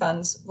action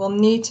funds will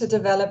need to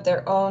develop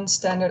their own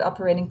standard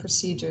operating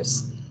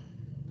procedures.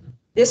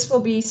 This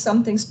will be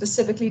something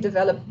specifically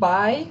developed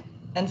by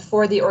and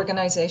for the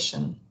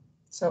organization,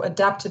 so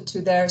adapted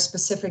to their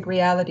specific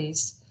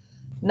realities.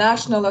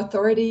 National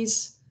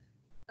authorities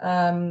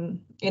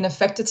in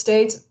affected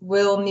states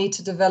will need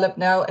to develop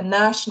now a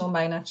national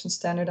mine action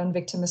standard on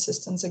victim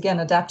assistance,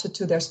 again, adapted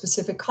to their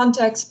specific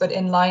context, but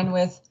in line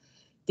with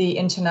the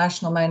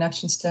international mine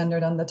action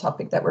standard on the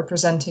topic that we're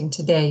presenting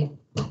today.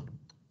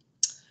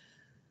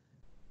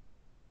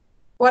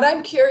 What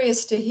I'm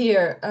curious to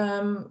hear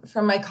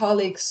from my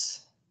colleagues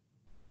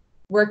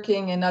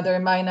working in other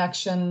mine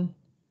action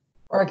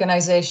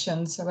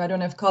organizations, so I don't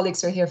know if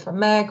colleagues are here from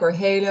MEG or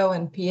HALO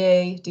and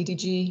PA,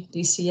 DDG,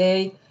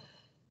 DCA,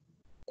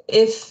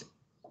 if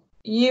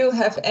you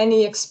have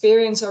any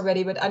experience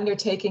already with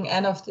undertaking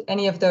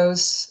any of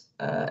those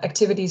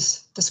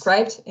activities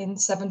described in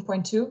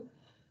 7.2,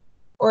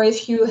 or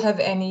if you have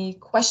any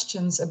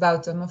questions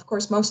about them. Of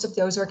course, most of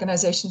those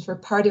organizations were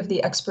part of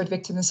the Expert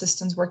Victim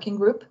Assistance Working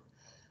Group,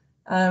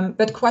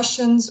 but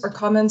questions or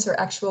comments or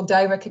actual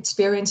direct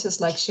experiences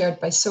like shared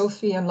by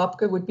Sophie and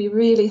Lopke would be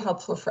really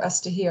helpful for us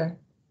to hear.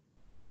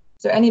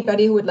 Is there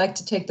anybody who would like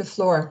to take the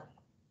floor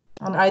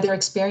on either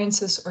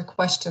experiences or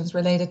questions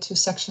related to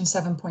section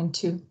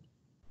 7.2?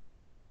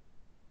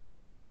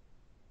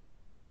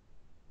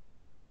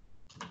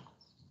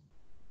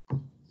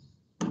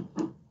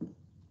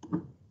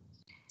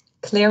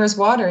 Clear as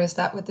water, is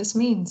that what this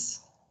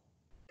means?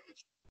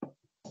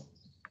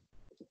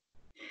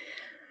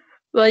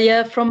 Well,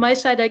 yeah, from my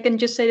side, I can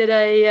just say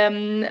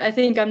that I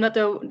think I'm not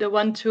the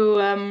one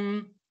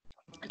to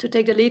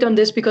take the lead on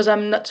this because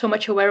I'm not so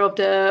much aware of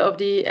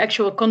the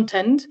actual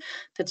content.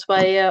 That's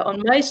why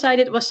on my side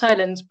it was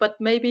silent,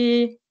 but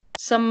maybe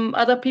some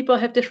other people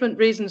have different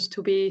reasons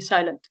to be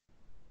silent.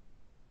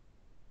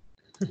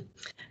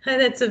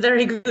 That's a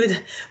very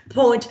good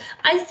point.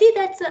 I see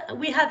that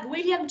we have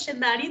William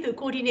Chemali, the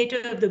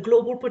coordinator of the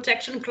Global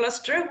Protection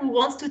Cluster, who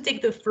wants to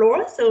take the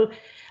floor. So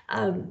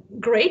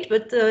great,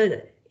 but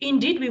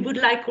indeed, we would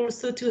like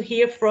also to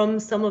hear from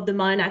some of the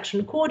mine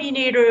action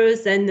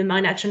coordinators and the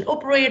mine action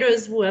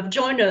operators who have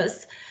joined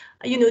us.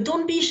 You know,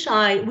 don't be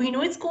shy. We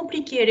know it's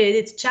complicated,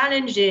 it's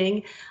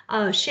challenging.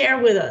 Share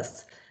with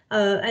us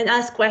and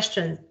ask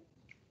questions.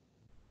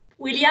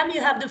 William,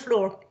 you have the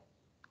floor.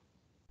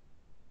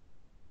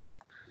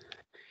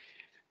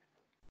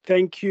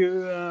 Thank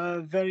you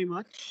very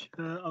much.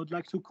 I would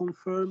like to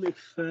confirm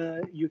if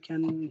you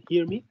can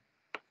hear me.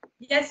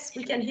 Yes,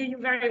 we can hear you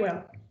very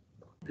well.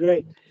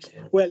 Great.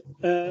 Well,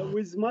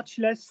 with much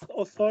less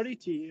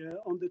authority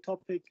on the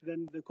topic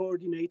than the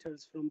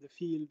coordinators from the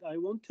field, I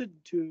wanted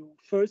to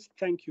first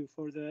thank you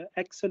for the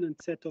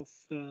excellent set of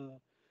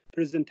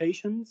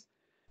presentations,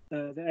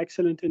 the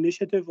excellent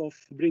initiative of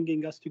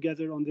bringing us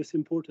together on this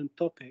important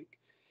topic.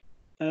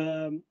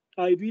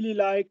 I really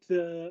like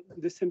the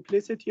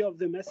simplicity of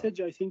the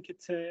message. I think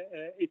it's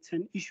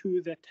an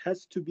issue that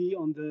has to be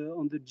on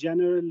the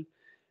general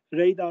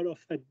radar of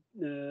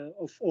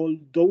all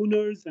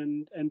donors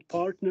and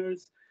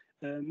partners.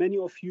 Many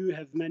of you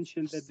have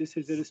mentioned that this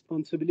is a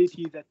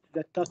responsibility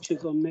that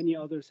touches on many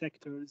other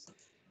sectors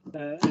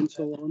and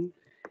so on.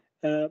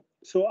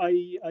 So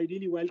I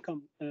really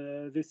welcome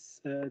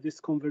this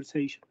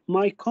conversation.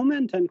 My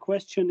comment and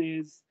question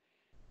is,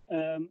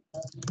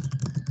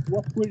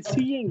 what we're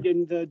seeing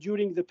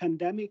during the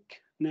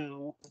pandemic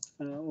now,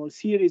 or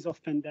series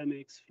of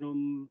pandemics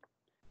from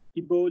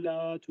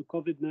Ebola to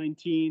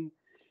COVID-19,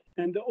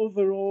 and the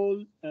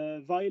overall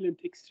violent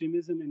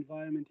extremism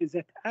environment, is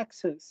that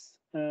access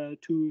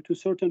to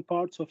certain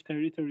parts of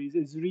territories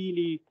is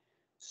really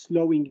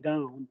slowing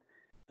down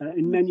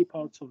in many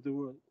parts of the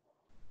world.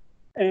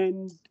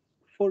 And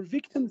for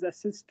victims'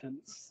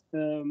 assistance,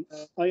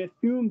 I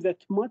assume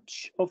that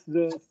much of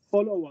the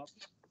follow-up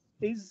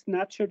is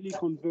naturally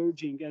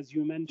converging, as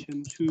you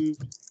mentioned, to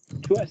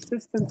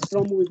assistance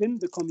from within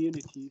the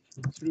community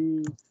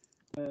through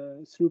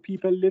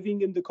people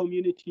living in the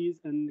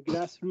communities and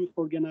grassroots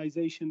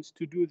organizations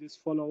to do this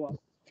follow-up.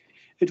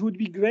 It would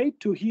be great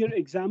to hear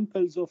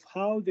examples of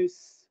how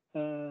this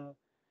kind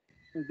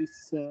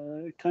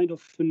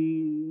of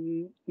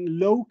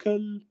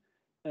local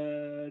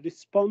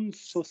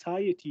response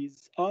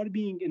societies are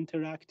being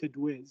interacted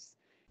with.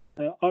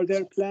 Are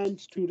there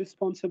plans to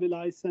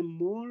responsibilize them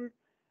more?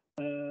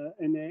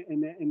 In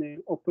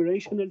an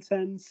operational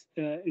sense,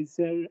 is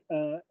there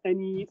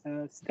any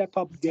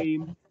step-up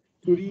game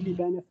to really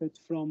benefit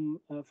from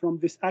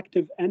this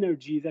active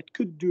energy that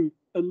could do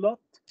a lot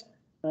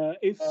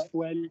if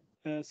well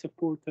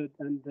supported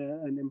and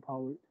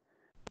empowered?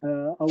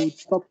 I would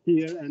stop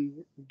here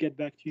and get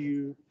back to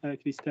you,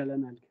 Christelle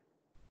and Elke.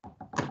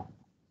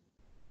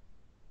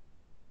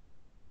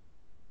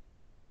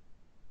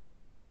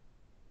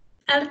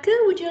 Elke,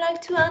 would you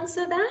like to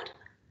answer that?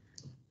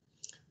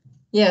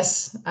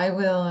 Yes, I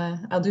will.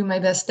 I'll do my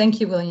best.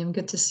 Thank you, William.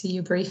 Good to see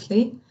you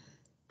briefly.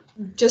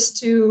 Just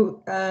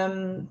to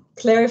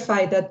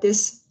clarify that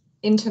this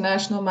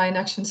international mine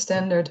action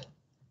standard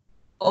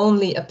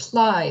only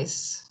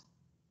applies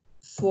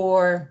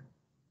for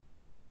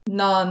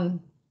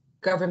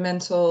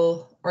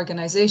non-governmental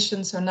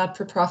organizations or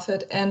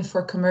not-for-profit and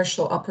for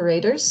commercial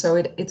operators. So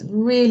it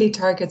really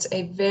targets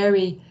a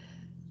very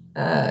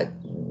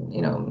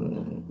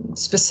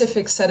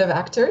specific set of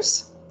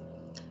actors.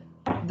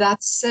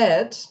 That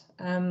said,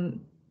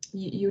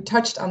 you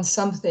touched on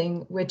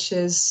something which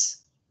is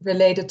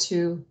related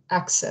to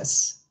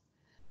access,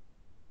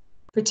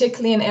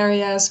 particularly in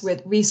areas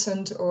with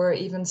recent or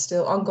even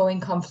still ongoing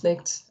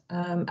conflict.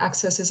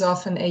 Access is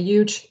often a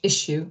huge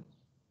issue.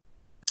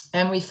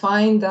 And we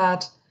find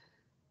that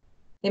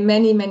in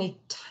many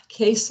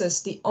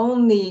cases, the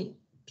only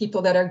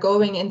people that are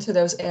going into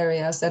those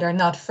areas that are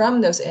not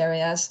from those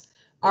areas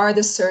are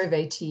the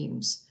survey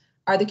teams,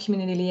 are the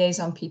community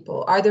liaison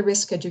people, are the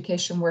risk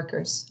education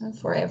workers.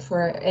 For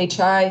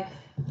HI,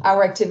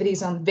 our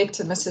activities on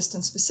victim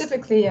assistance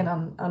specifically and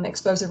on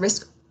explosive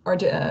risk or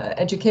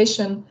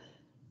education,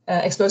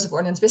 explosive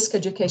ordnance risk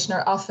education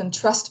are often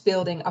trust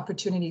building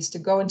opportunities to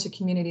go into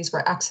communities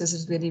where access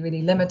is really,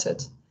 really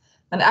limited.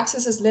 And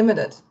access is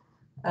limited,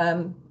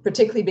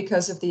 particularly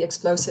because of the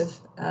explosive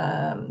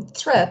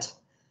threat.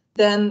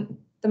 Then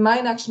the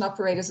mine action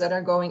operators that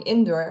are going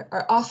indoor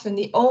are often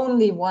the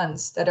only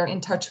ones that are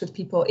in touch with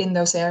people in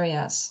those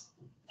areas.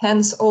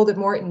 Hence, all the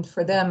more important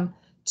for them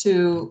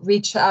to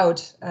reach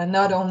out,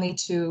 not only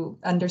to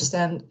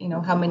understand,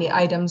 how many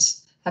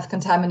items have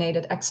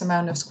contaminated X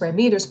amount of square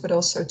meters, but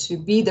also to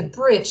be the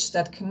bridge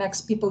that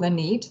connects people in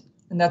need.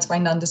 And that's why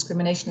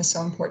non-discrimination is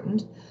so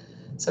important.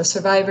 So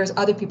survivors,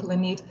 other people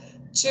in need,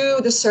 to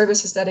the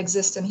services that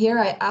exist. And here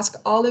I ask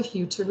all of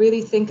you to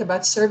really think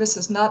about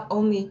services, not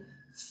only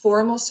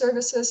formal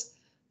services,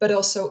 but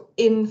also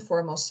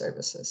informal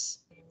services.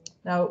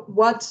 Now,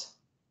 what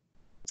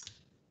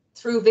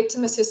through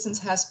victim assistance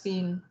has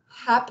been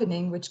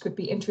happening, which could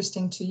be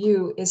interesting to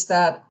you, is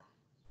that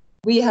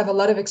we have a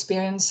lot of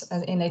experience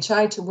in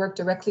HI to work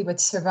directly with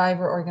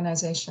survivor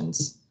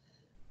organizations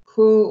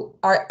who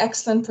are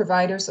excellent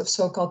providers of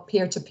so-called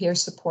peer-to-peer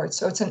support.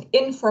 So it's an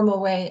informal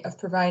way of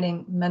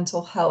providing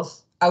mental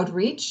health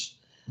outreach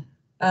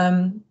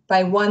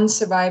by one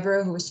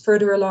survivor who is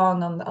further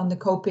along on the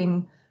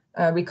coping,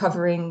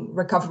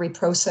 recovery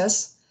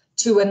process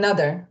to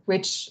another,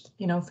 which,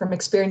 you know, from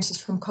experiences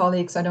from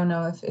colleagues, I don't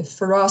know if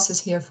Faraz is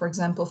here, for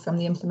example, from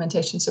the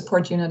Implementation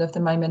Support Unit of the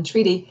Maimen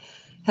Treaty,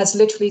 has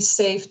literally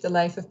saved the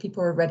life of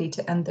people who are ready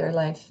to end their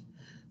life.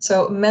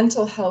 So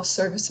mental health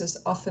services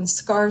often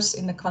scarce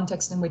in the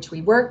context in which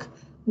we work.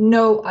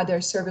 No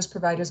other service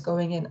providers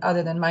going in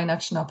other than mine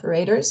action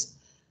operators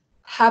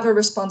have a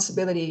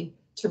responsibility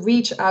to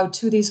reach out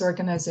to these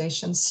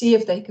organizations, see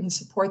if they can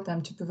support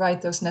them to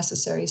provide those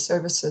necessary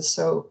services.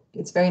 So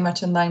it's very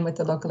much in line with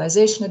the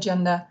localization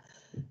agenda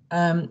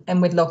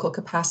and with local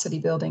capacity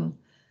building.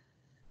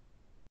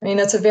 I mean,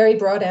 that's a very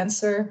broad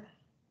answer,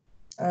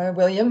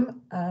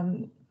 William.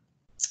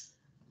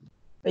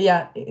 But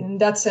yeah, in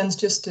that sense,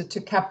 just to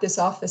cap this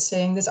off as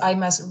saying this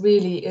IMAS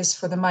really is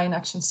for the mine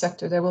action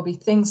sector. There will be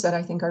things that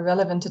I think are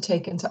relevant to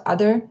take into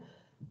other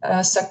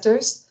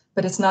sectors,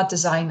 but it's not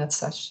designed as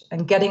such.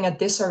 And getting at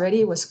this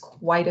already was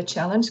quite a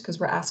challenge because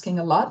we're asking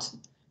a lot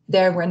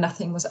there where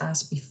nothing was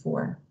asked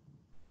before.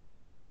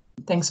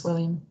 Thanks,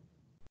 William.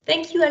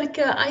 Thank you, Elke.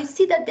 I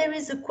see that there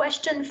is a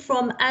question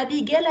from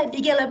Abigail.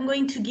 Abigail, I'm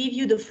going to give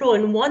you the floor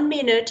in 1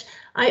 minute.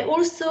 I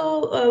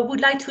also would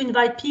like to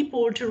invite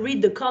people to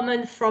read the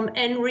comment from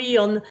Henry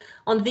on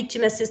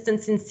victim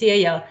assistance in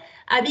Syria.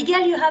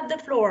 Abigail, you have the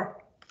floor.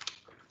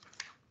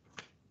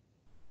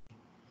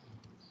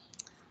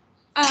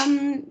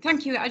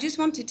 Thank you. I just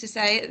wanted to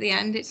say at the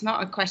end, it's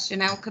not a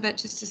question, Elke, but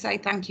just to say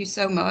thank you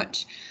so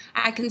much.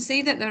 I can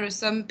see that there are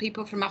some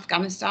people from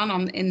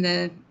Afghanistan in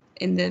the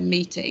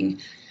meeting,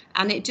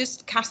 and it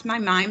just cast my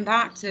mind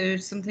back to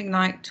something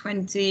like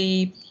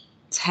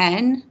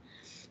 2010,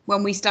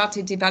 when we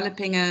started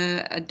developing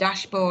a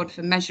dashboard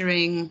for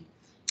measuring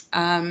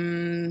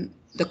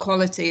the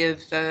quality of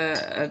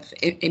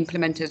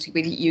implementers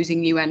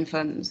using UN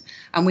funds,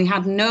 and we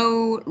had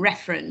no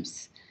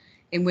reference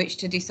in which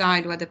to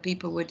decide whether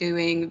people were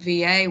doing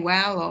VA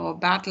well or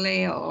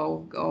badly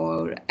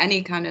or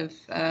any kind of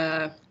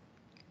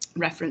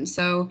reference.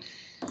 So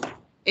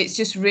it's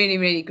just really,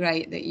 really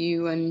great that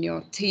you and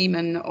your team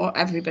and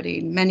everybody,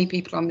 many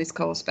people on this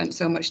call spent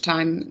so much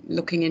time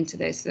looking into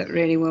this that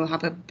really will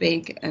have a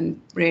big and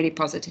really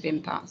positive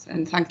impact.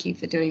 And thank you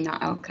for doing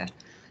that, Elke.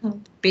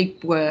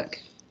 Big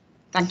work.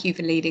 Thank you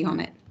for leading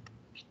on it.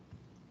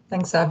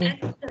 Thanks, Abby.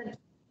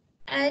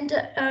 And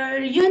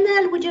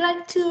Lionel, would you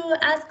like to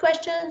ask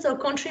questions or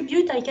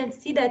contribute? I can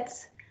see that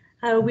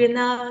we'll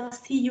now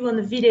see you on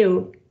the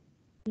video.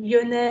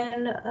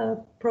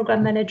 Lionel,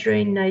 program manager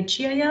in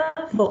Nigeria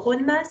for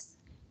IMAS.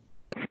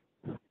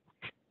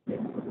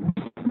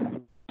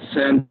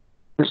 And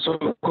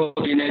also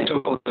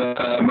coordinator for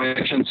the mine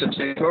action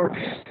subsector.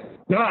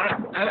 No,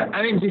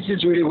 I mean, this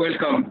is really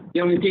welcome. The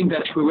only thing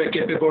that we were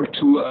capable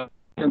to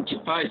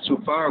identify so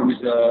far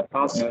with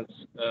partners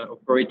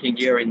operating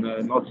here in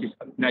northeast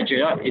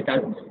Nigeria is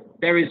that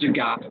there is a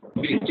gap.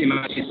 Victim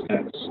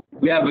assistance.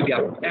 We have a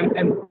gap,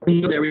 and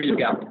we know there is a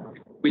gap.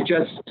 We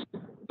just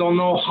don't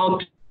know how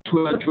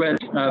to address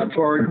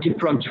for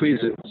different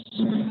reasons.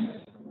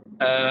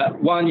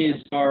 One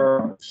is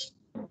our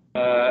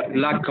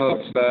lack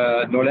of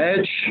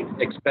knowledge,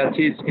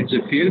 expertise in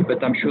the field,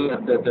 but I'm sure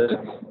that the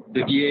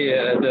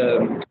VA,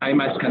 the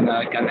IMAS can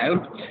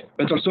help,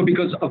 but also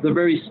because of the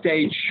very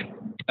stage,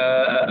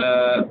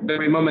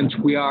 very moment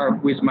we are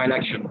with mine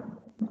action.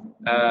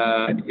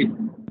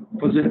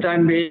 For the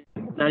time being,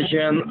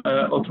 Nigerian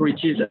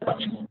authorities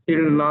have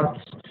still not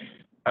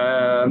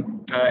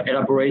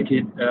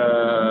elaborated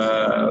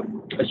a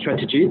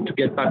strategy to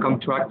get back on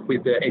track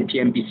with the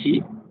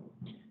APMBC.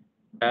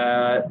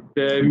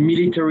 The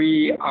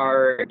military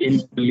are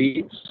in the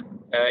lead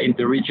in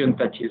the region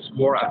that is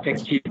more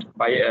affected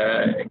by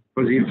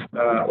explosive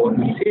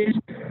ordinances.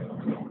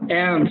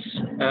 And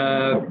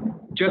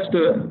just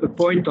a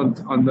point on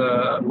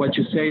what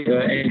you say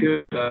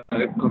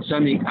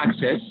concerning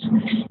access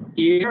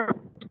here,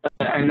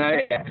 and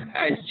I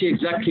see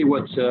exactly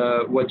what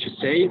you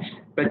say.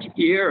 But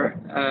here,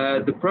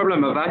 the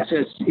problem of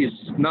access is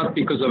not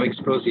because of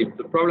explosive.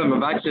 The problem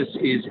of access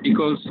is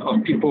because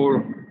of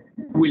people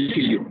who will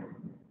kill you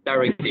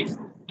directly.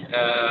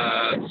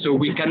 So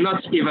we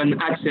cannot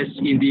even access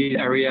in the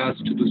areas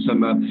to do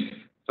some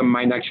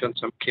mine action,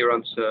 some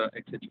clearance,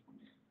 etc.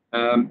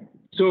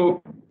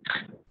 So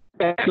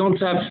I don't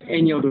have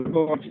any other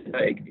point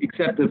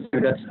except the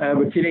fact that I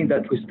have a feeling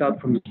that we start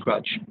from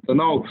scratch. So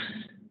now,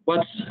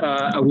 what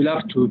I will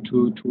have to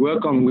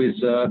work on with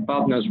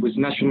partners, with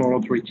national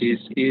authorities,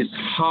 is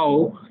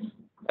how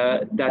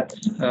that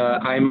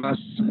IMAS,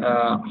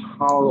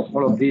 how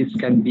all of this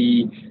can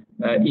be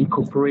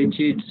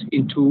incorporated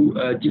into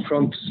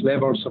different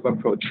levels of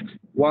approach.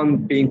 One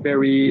being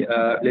very,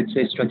 let's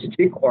say,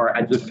 strategic or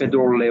at the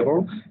federal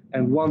level,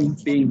 and one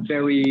being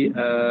very,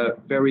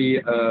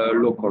 very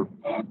local.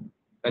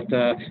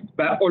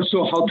 but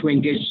also how to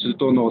engage the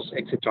donors,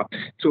 etc.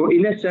 So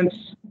in essence,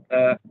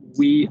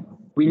 we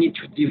need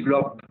to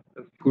develop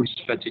a full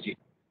strategy.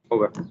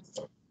 Over.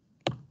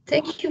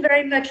 Thank you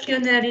very much,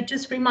 Lionel. It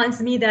just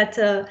reminds me that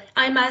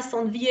IMAS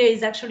on VA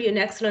is actually an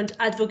excellent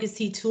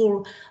advocacy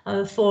tool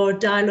for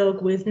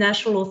dialogue with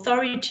national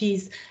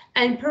authorities.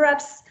 And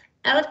perhaps,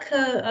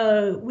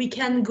 Elke, we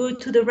can go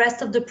to the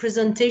rest of the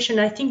presentation.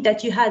 I think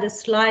that you had a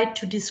slide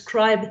to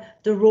describe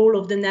the role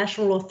of the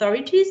national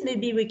authorities.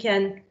 Maybe we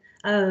can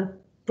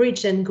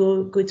bridge and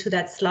go to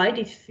that slide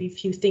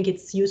if you think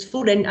it's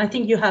useful. And I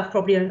think you have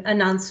probably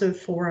an answer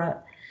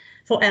for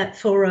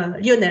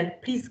Lionel.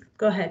 Please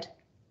go ahead.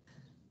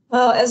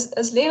 Well,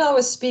 as Lena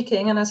was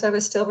speaking, and as I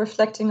was still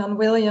reflecting on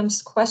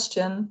William's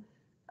question,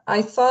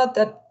 I thought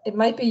that it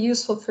might be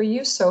useful for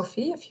you,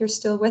 Sophie, if you're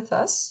still with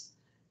us,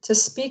 to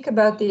speak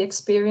about the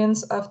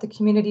experience of the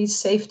community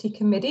safety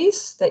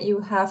committees that you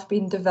have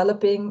been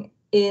developing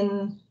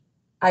in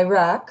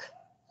Iraq.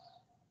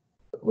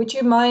 Would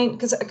you mind,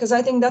 because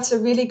I think that's a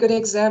really good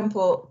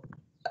example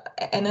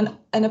and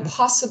a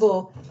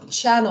possible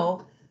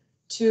channel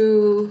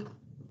to,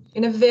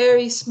 in a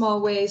very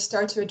small way,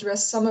 start to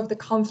address some of the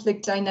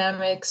conflict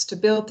dynamics, to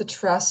build the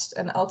trust,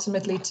 and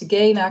ultimately to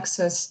gain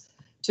access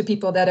to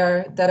people that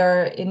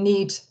are in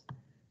need.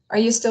 Are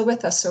you still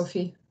with us,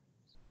 Sophie?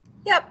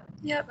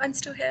 Yep, I'm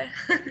still here.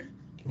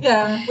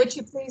 Yeah, would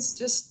you please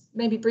just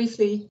maybe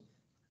briefly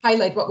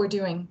highlight what we're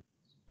doing?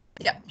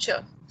 Yeah,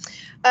 sure.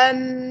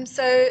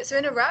 So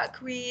in Iraq,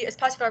 we, as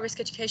part of our risk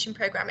education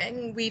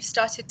programming, we've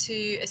started to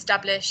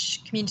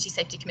establish community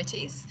safety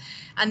committees.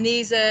 And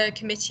these are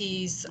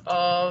committees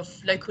of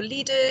local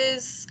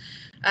leaders,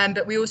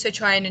 but we also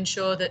try and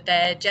ensure that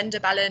they're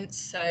gender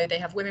balanced, so they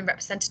have women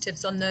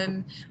representatives on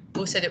them,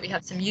 also that we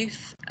have some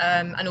youth,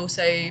 and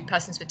also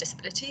persons with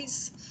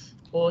disabilities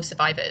or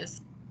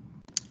survivors.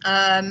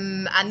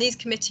 And these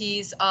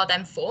committees are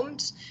then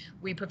formed.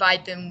 We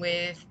provide them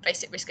with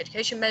basic risk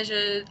education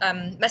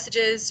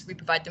messages, we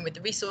provide them with the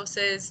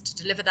resources to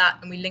deliver that,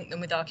 and we link them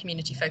with our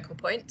community focal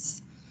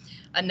points.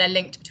 And they're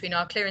linked between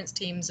our clearance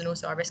teams and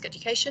also our risk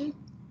education.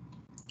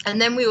 And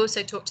then we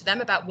also talk to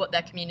them about what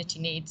their community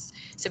needs.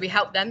 So we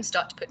help them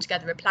start to put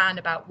together a plan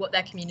about what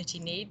their community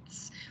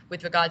needs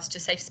with regards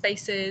to safe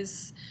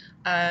spaces.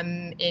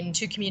 In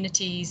 2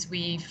 communities,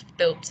 we've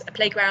built a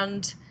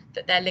playground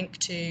that they're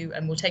linked to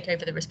and will take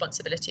over the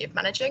responsibility of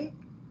managing.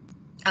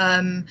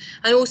 And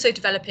also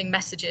developing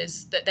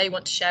messages that they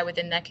want to share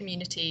within their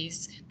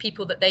communities,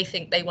 people that they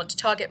think they want to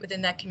target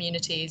within their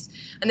communities.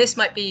 And this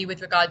might be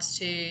with regards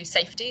to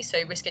safety,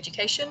 so risk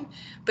education,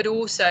 but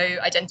also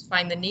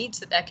identifying the needs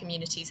that their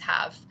communities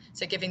have.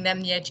 So giving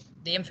them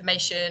the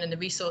information and the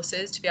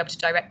resources to be able to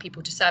direct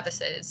people to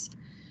services.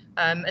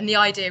 And the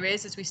idea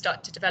is, as we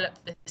start to develop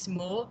this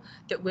more,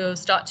 that we'll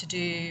start to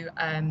do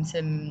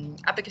some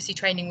advocacy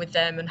training with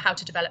them on how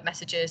to develop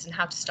messages and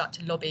how to start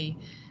to lobby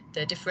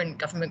the different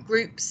government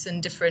groups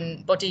and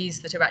different bodies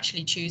that are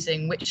actually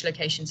choosing which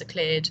locations are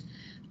cleared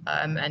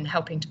and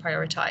helping to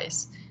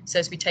prioritise. So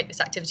as we take this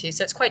activity,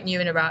 so it's quite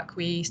new in Iraq,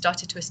 we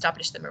started to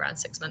establish them around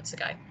 6 months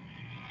ago.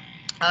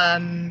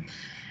 And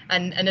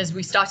as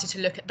we started to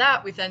look at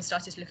that, we've then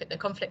started to look at the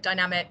conflict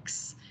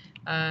dynamics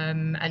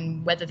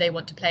and whether they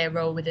want to play a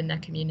role within their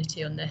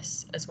community on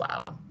this as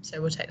well. So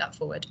we'll take that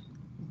forward.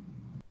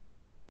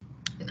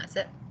 I think that's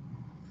it.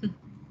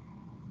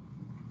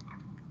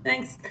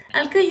 Thanks.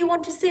 Elke, you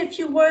want to say a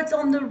few words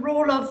on the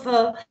role of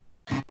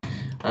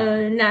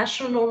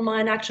national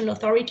mine action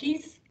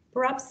authorities,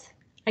 perhaps?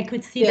 I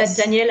could see that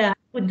Daniela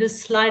put the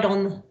slide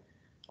on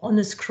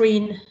the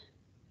screen.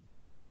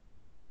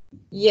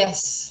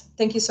 Yes,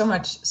 thank you so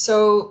much.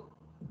 So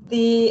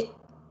the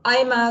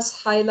IMAS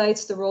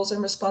highlights the roles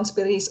and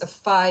responsibilities of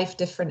 5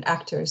 different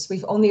actors.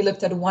 We've only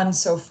looked at 1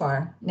 so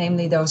far,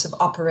 namely those of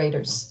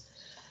operators.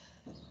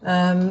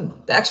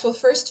 The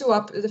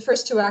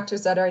first two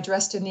actors that are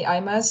addressed in the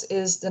IMAS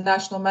is the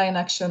National Mine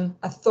Action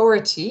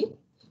Authority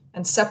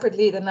and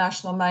separately the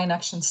National Mine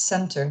Action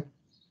Center.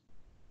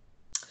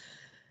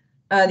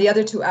 The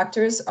other 2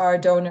 actors are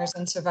donors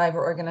and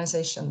survivor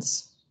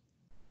organizations.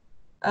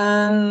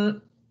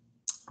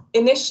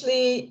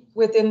 Initially,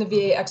 within the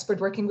VA Expert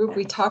Working Group,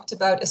 we talked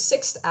about a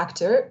 6th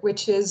actor,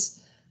 which is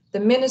the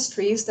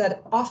ministries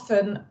that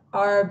often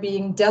are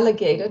being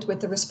delegated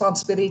with the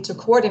responsibility to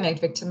coordinate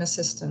victim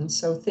assistance.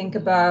 So think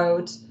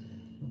about,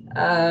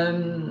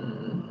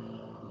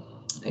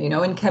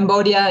 in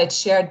Cambodia, it's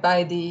shared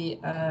by the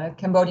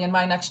Cambodian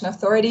Mine Action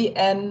Authority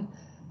and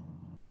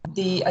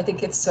I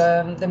think it's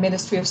the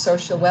Ministry of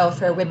Social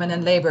Welfare, Women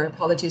and Labor.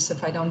 Apologies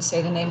if I don't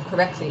say the name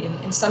correctly.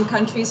 In some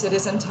countries, it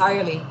is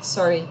entirely,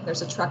 sorry,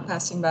 there's a truck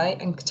passing by,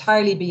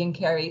 entirely being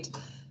carried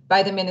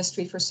by the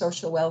Ministry for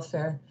Social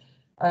Welfare.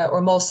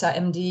 Or MOSA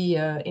MD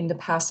in the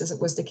past, as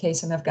it was the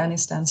case in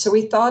Afghanistan. So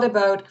we thought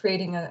about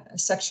creating a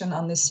section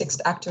on the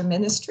 6th actor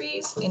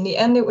ministries. In the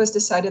end, it was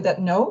decided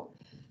that no,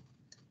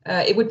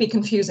 it would be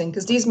confusing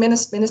because these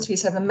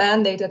ministries have a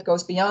mandate that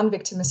goes beyond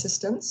victim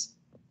assistance.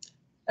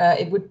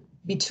 It would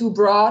be too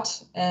broad,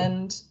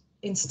 and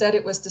instead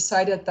it was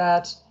decided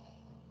that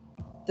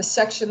the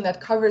section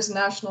that covers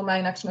national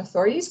mine action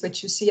authorities,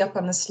 which you see up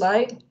on the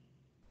slide,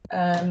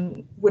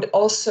 would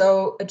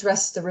also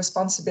address the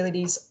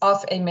responsibilities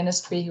of a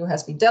ministry who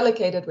has been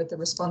delegated with the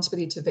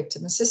responsibility to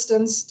victim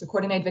assistance, to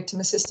coordinate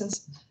victim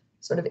assistance,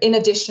 sort of in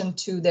addition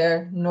to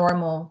their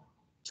normal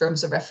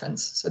terms of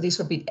reference. So these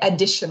would be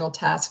additional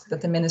tasks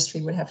that the ministry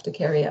would have to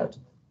carry out.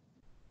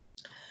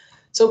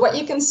 So what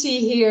you can see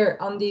here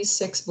on these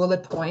 6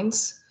 bullet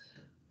points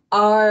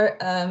are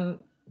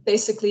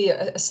basically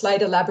a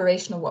slight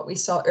elaboration of what we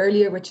saw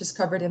earlier, which is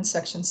covered in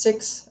section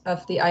 6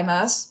 of the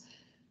IMAS,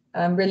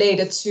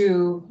 related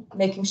to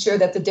making sure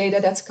that the data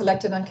that's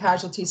collected on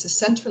casualties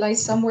is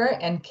centralized somewhere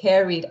and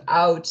carried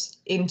out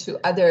into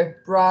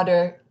other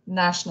broader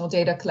national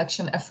data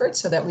collection efforts,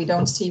 so that we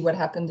don't see what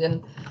happened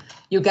in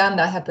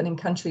Uganda happen in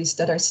countries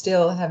that are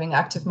still having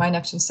active mine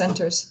action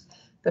centers,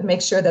 but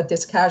make sure that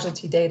this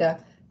casualty data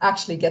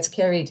actually gets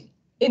carried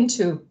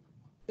into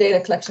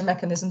data collection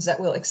mechanisms that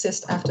will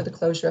exist after the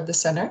closure of the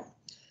center.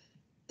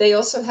 They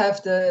also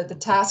have the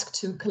task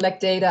to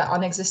collect data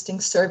on existing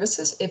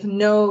services if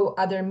no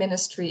other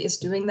ministry is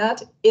doing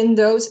that in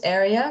those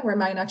areas where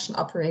mine action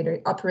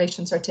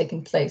operations are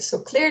taking place. So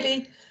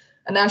clearly,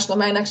 a national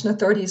mine action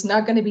authority is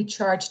not going to be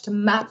charged to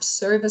map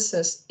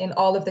services in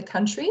all of the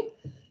country,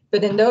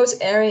 but in those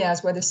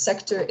areas where the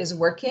sector is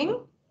working,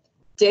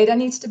 data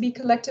needs to be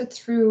collected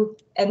through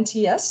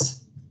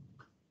NTS,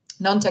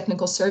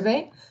 non-technical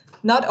survey,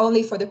 not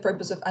only for the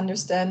purpose of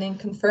understanding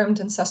confirmed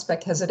and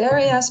suspect hazard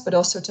areas, but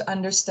also to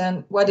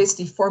understand what is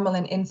the formal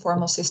and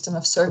informal system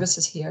of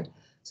services here,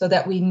 so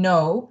that we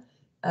know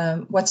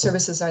what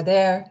services are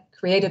there,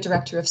 create a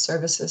directory of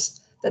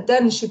services that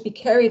then should be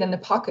carried in the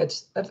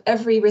pocket of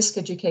every risk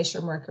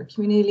education worker,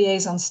 community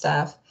liaison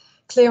staff,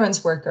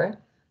 clearance worker,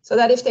 so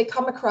that if they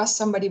come across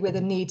somebody with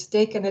a need,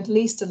 they can at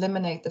least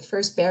eliminate the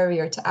first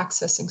barrier to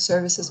accessing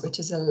services, which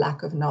is a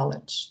lack of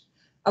knowledge.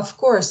 Of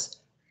course,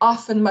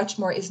 often much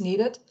more is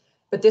needed,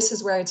 but this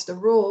is where it's the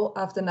role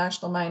of the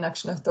National Mine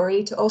Action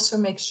Authority to also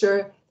make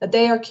sure that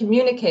they are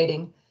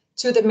communicating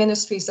to the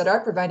ministries that are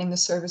providing the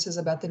services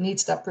about the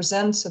needs that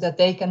present, so that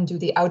they can do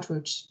the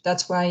outreach.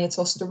 That's why it's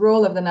also the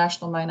role of the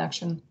National Mine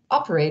Action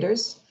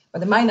Operators, or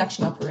the mine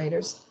action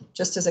operators,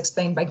 just as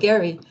explained by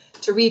Gary,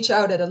 to reach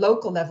out at a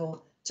local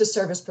level to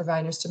service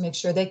providers to make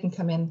sure they can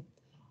come in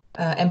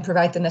and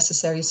provide the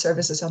necessary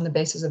services on the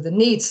basis of the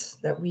needs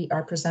that we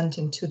are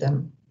presenting to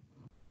them.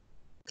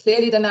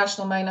 Clearly, the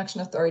National Mine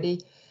Action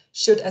Authority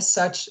should as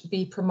such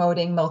be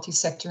promoting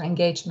multi-sector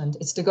engagement.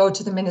 It's to go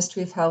to the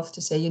Ministry of Health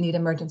to say you need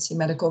emergency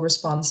medical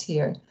response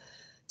here,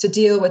 to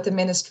deal with the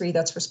ministry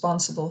that's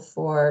responsible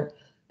for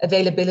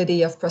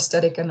availability of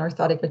prosthetic and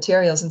orthotic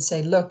materials and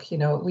say, look, you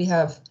know, we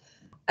have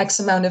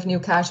X amount of new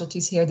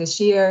casualties here this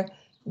year.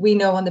 We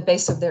know on the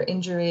basis of their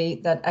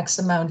injury that X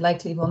amount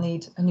likely will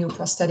need a new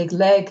prosthetic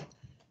leg,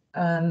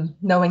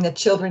 knowing that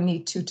children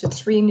need 2 to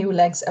 3 new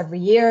legs every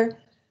year.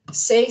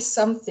 Say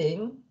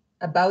something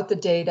about the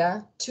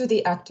data to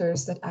the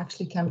actors that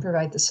actually can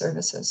provide the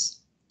services.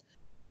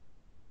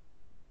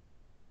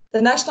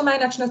 The National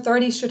Mine Action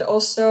Authority should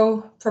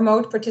also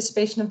promote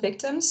participation of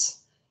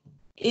victims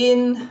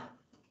in,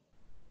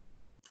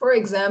 for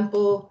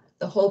example,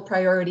 the whole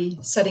priority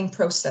setting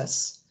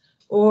process,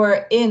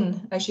 or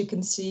in, as you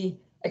can see,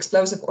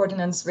 explosive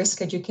ordnance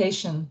risk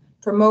education,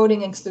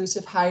 promoting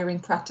exclusive hiring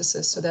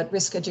practices so that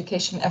risk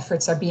education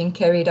efforts are being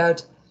carried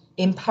out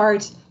in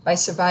part by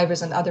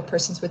survivors and other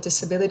persons with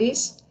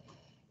disabilities,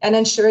 and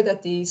ensure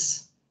that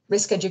these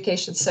risk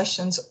education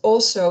sessions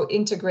also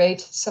integrate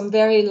some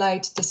very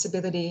light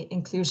disability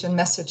inclusion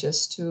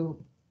messages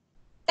to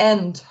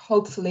end,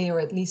 hopefully, or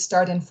at least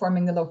start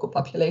informing the local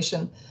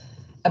population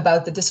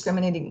about the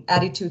discriminating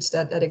attitudes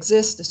that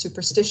exist, the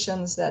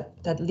superstitions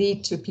that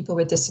lead to people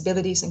with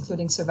disabilities,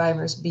 including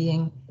survivors,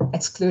 being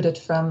excluded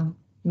from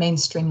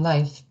mainstream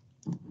life.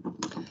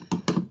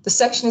 The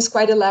section is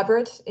quite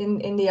elaborate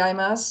in the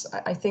IMAS.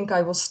 I think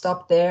I will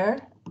stop there.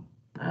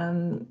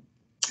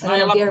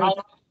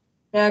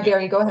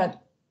 Gary, go ahead.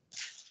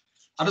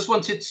 I just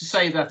wanted to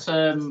say that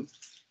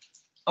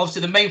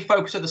obviously the main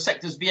focus of the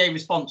sector's VA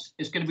response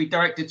is going to be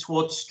directed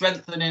towards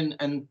strengthening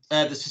and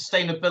the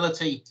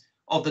sustainability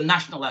of the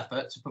national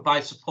effort to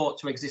provide support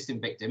to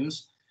existing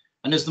victims.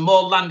 And as the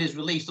more land is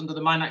released under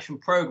the Mine Action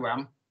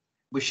Programme,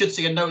 we should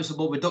see a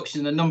noticeable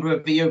reduction in the number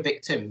of VO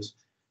victims.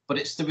 But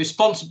it's the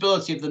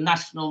responsibility of the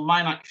National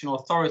Mine Action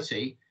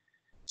Authority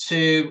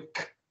to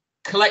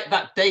collect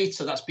that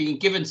data that's being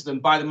given to them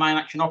by the mine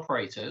action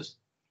operators,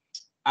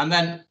 and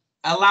then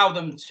allow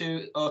them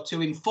to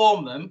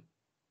inform them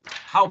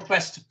how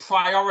best to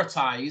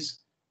prioritize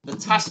the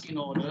tasking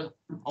order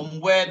on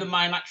where the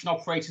mine action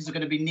operators are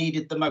going to be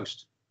needed the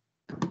most.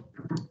 Do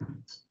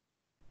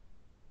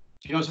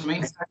you know what I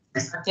mean?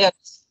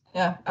 Yes,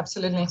 yeah,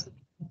 absolutely.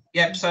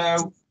 Yep,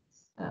 so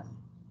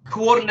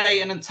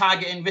coordinating and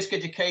targeting risk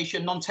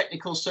education,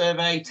 non-technical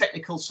survey,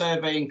 technical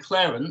survey and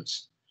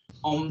clearance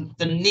on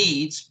the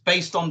needs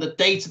based on the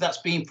data that's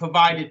being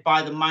provided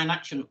by the mine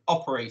action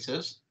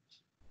operators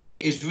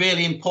is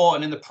really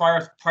important in the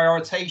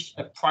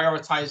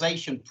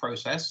prioritization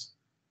process.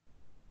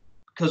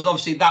 because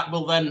obviously that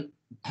will then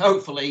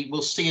hopefully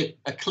we'll see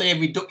a clear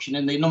reduction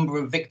in the number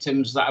of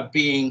victims that are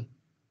being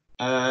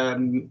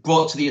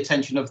brought to the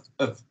attention of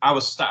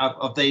our staff,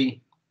 of the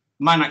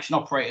mine action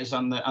operators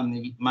and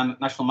the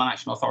National Mine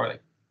Action Authority.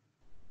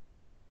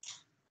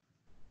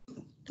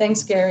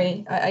 Thanks,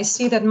 Gary. I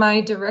see that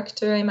my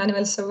director,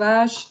 Emmanuel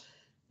Sauvage,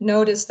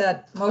 noticed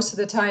that most of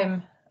the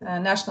time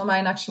national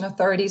mine action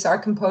authorities are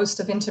composed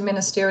of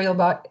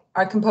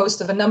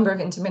a number of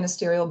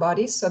interministerial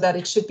bodies, so that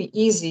it should be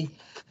easy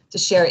to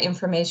share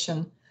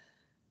information.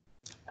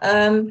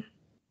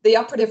 The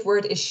operative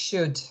word is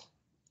should.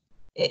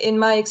 In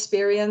my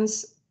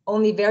experience,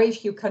 only very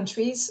few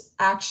countries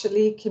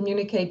actually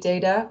communicate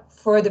data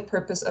for the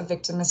purpose of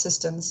victim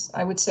assistance.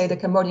 I would say the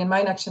Cambodian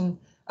Mine Action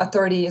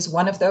Authority is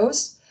one of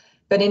those,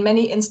 but in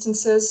many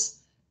instances,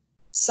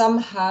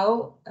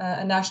 somehow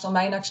a national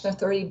mine action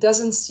authority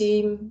doesn't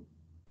seem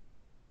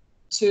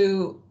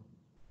to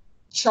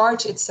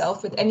charge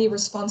itself with any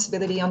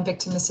responsibility on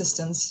victim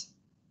assistance.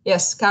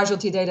 Yes,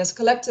 casualty data is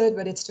collected,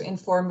 but it's to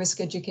inform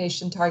risk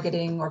education,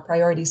 targeting, or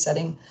priority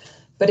setting.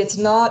 But it's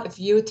not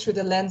viewed through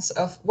the lens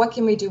of what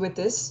can we do with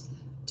this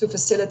to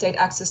facilitate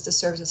access to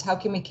services? How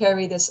can we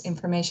carry this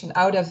information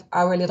out of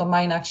our little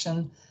mine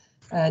action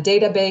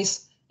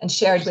database and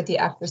share it with the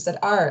actors that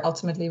are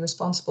ultimately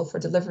responsible for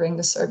delivering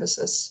the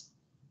services?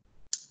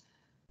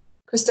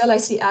 Christelle, I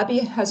see Abby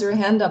has her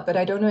hand up, but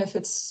I don't know if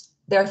it's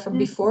there from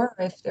before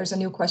or if there's a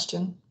new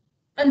question.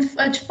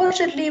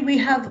 Unfortunately, we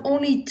have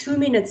only 2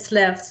 minutes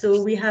left,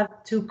 so we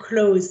have to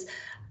close.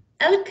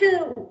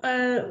 Elke,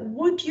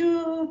 would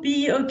you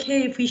be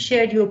okay if we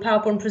shared your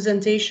PowerPoint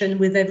presentation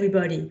with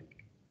everybody?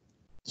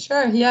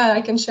 Sure, yeah,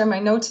 I can share my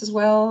notes as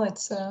well.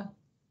 It's,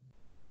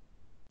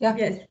 yeah.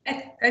 Yes,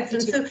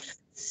 excellent.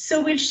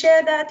 So we'll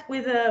share that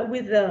with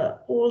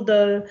all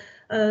the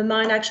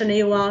Mine Action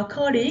AoR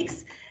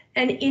colleagues.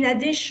 And in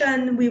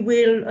addition, we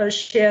will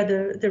share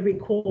the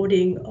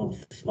recording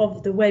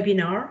of the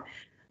webinar.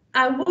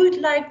 I would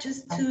like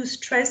just to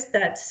stress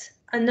that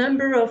a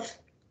number of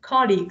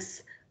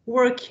colleagues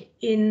work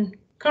in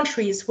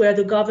countries where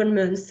the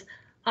governments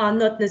are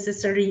not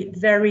necessarily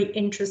very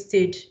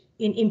interested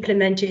in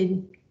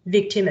implementing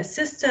victim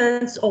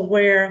assistance, or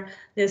where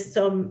there's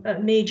some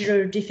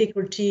major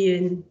difficulty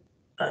in,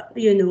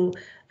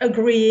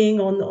 agreeing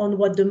on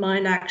what the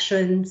mine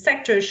action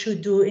sector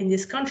should do in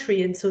this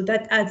country. And so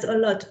that adds a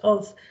lot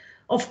of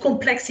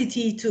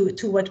complexity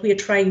to what we are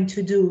trying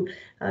to do,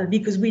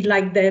 because we'd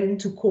like them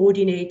to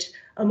coordinate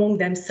among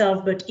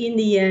themselves. But in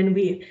the end,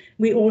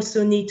 we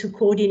also need to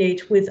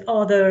coordinate with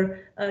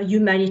other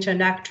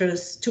humanitarian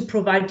actors to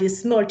provide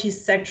this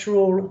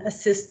multi-sectoral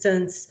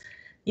assistance,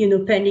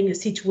 pending a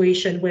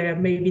situation where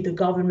maybe the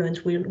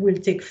government will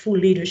take full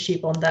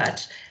leadership on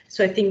that.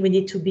 So I think we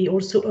need to be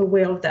also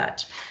aware of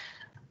that.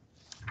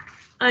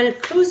 I'll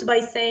close by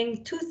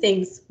saying 2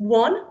 things.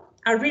 One,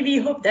 I really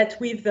hope that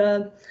we've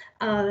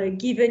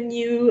given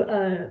you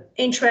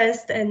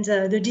interest and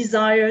the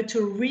desire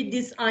to read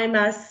this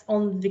IMAS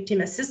on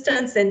victim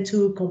assistance and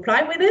to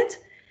comply with it.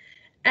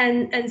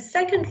 And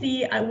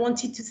secondly, I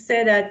wanted to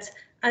say that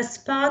as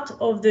part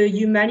of the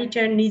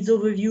Humanitarian Needs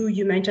Overview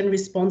Humanitarian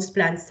Response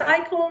Plan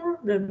cycle,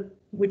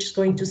 which is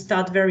going to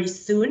start very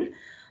soon,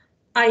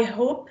 I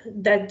hope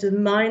that the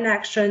Mine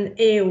Action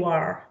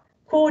AoR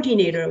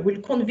coordinator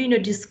will convene a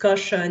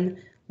discussion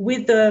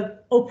with the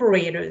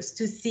operators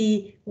to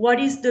see what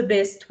is the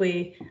best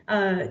way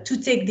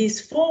to take this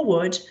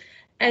forward.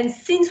 And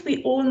since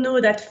we all know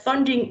that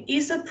funding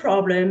is a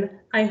problem,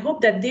 I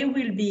hope that there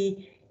will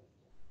be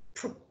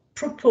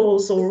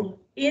proposal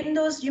in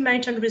those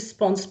humanitarian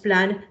response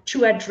plan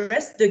to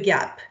address the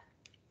gap.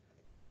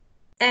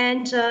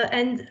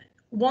 And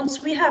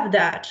once we have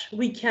that,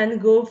 we can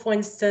go, for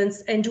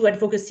instance, and do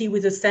advocacy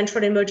with the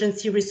Central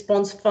Emergency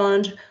Response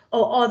Fund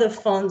or other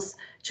funds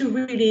to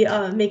really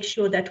make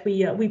sure that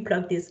we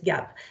plug this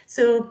gap.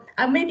 So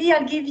maybe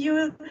I'll give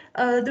you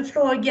the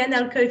floor again,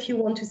 Elke, if you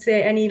want to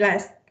say any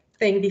last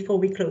thing before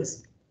we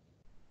close.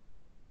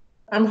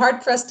 I'm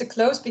hard pressed to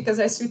close because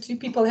I see 2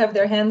 people have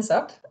their hands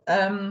up,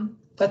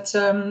 but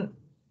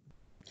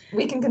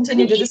we can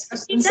continue the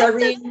discussion.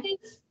 Zareen.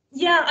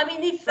 Yeah, I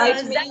mean, if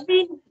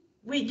Zareen,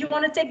 you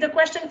want to take the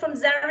question from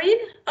Zareen?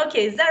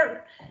 Okay,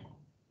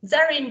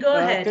 Zareen, go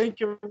ahead. Thank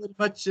you very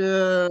much.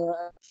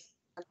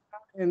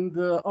 And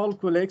all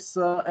colleagues,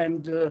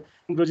 and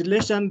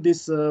congratulations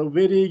this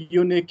very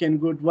unique and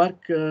good work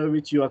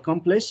which you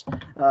accomplished.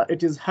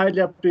 It is highly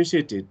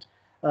appreciated.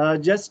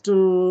 Just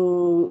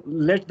to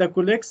let the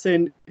colleagues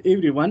and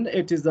everyone,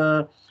 it is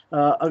a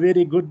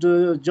very good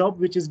job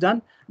which is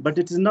done, but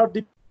it is not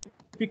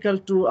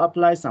difficult to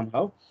apply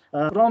somehow.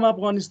 From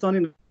Afghanistan,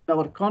 in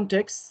our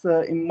context,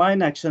 in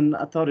Mine Action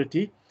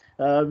Authority,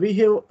 we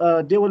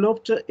have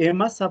developed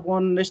AMAS,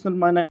 Afghan National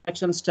Mine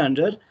Action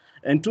Standard,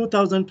 in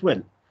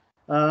 2012.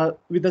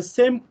 With the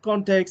same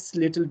context,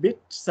 little bit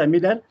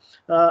similar,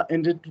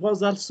 and it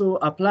was also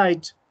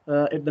applied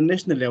at the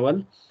national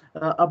level.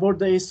 About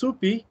the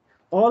SOP,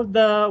 all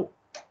the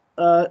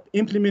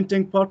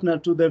implementing partner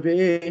to the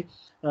VA.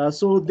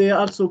 So they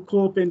also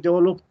cope and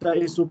develop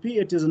the SOP.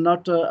 It is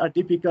not a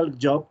typical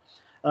job.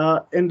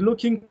 And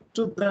looking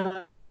to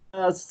the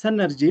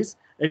synergies,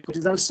 it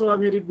is also a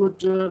very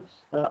good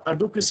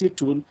advocacy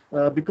tool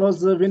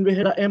because when we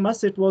had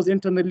IMAS, it was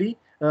internally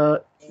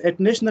at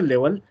national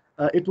level.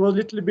 It was a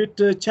little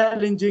bit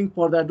challenging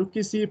for the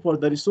advocacy, for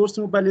the resource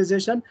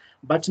mobilization.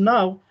 But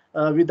now,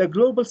 with the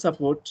global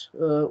support,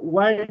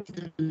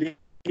 widely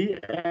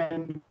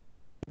and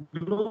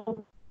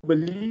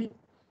globally,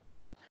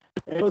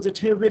 because it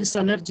has very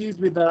synergies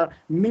with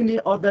many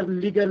other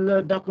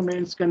legal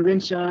documents,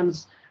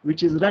 conventions,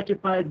 which is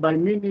ratified by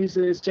many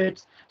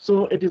states.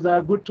 So it is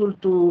a good tool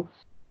to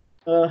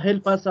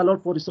help us a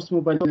lot for resource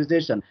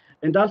mobilization.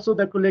 And also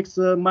the colleagues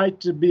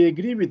might be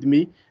agree with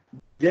me,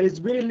 there is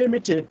very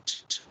limited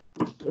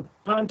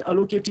fund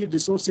allocated,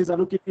 resources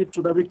allocated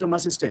to the victim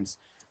assistance.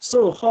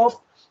 So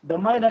hope the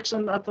Mine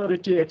Action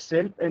Authority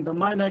itself and the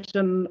Mine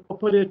Action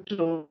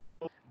operator,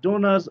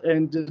 donors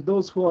and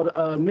those who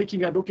are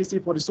making advocacy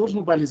for resource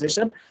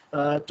mobilization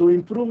to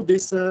improve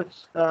this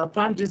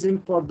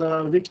fundraising for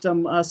the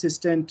victim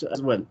assistant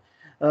as well.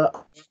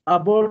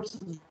 About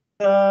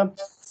the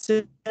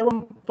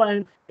 7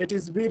 point, it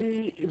is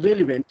very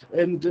relevant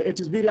and it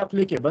is very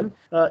applicable.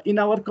 In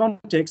our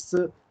context,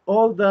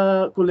 all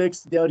the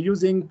colleagues they are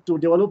using to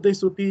develop the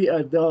SOP,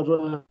 they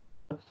are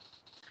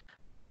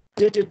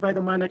by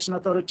the Mine Action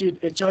Authority,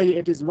 HI,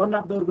 it is one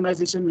of the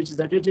organizations which is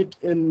accredited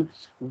in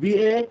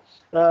VA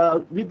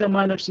with the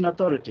Mine Action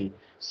Authority.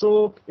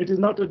 So it is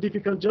not a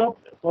difficult job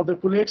for the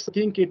colleagues. I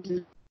think it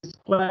is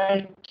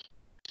quite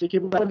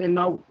capable, and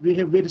now we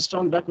have very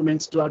strong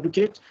documents to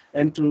advocate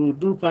and to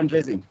do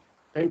fundraising.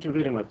 Thank you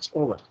very much.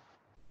 Over.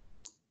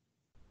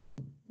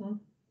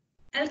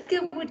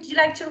 Elke, would you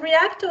like to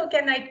react or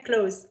can I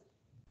close?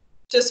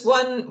 Just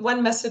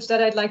one message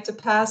that I'd like to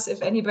pass.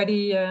 If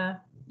anybody,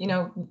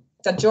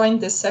 that joined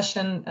this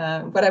session,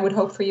 what I would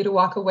hope for you to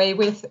walk away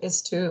with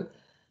is to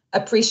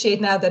appreciate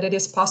now that it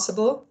is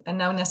possible and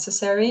now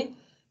necessary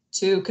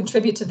to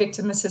contribute to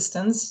victim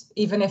assistance,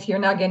 even if you're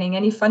not getting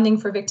any funding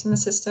for victim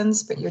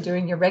assistance, but you're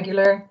doing your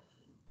regular,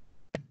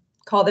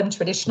 call them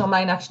traditional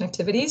mine action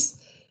activities.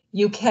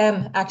 You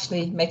can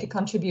actually make a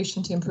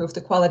contribution to improve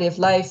the quality of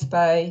life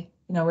by,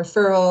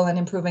 referral and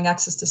improving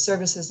access to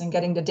services and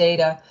getting the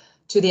data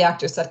to the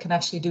actors that can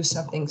actually do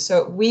something.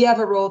 So we have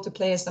a role to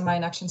play as the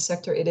mine action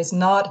sector. It is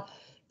not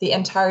the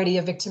entirety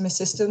of victim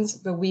assistance,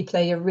 but we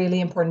play a really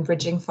important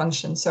bridging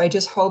function. So I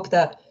just hope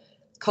that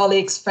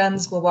colleagues,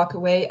 friends will walk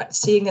away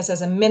seeing this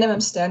as a minimum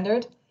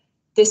standard.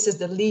 This is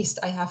the least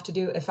I have to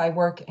do if I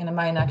work in a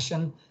mine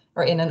action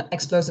or in an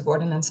explosive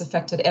ordnance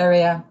affected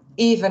area,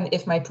 even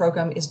if my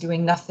program is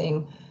doing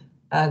nothing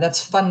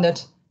that's funded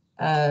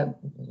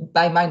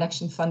by mine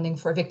action funding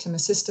for victim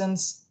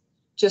assistance.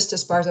 Just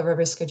as part of our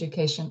risk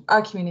education,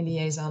 our community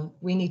liaison,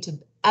 we need to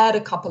add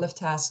a couple of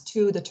tasks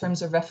to the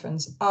terms of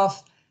reference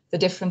of the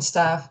different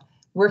staff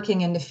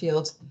working in the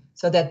field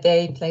so that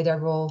they play their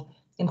role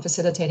in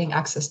facilitating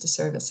access to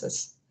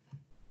services.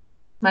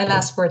 My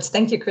last words.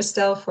 Thank you,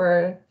 Christelle,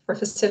 for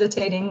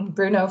facilitating,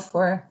 Bruno,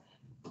 for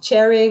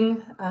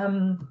chairing.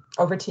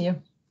 Over to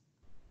you.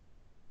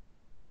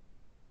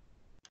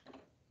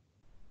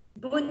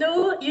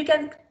 Bruno, you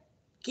can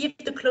give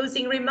the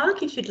closing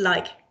remark if you'd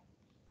like.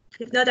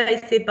 If not, I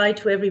say bye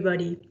to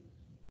everybody.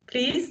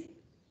 Please.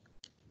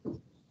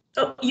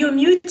 Oh, you're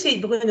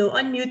muted, Bruno.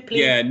 Unmute,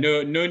 please. Yeah,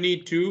 no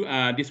need to.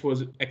 This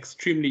was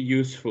extremely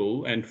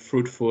useful and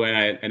fruitful,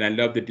 and I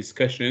love the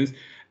discussions.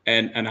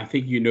 And I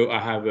think I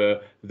have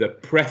the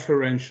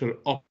preferential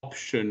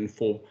option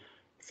for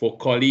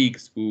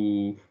colleagues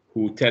who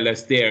tell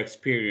us their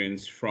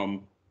experience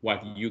from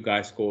what you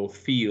guys call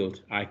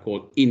field, I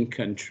call in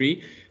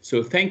country.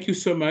 So thank you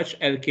so much,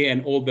 Elke,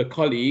 and all the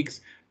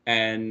colleagues,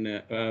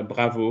 and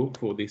bravo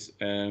for this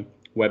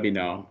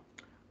webinar.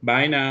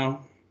 Bye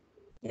now.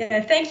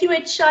 Yeah, thank you,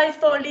 HI,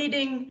 for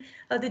leading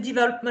the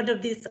development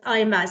of this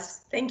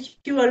IMAS.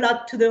 Thank you a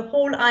lot to the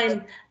whole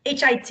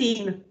HI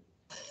team,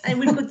 and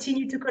we'll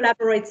continue to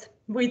collaborate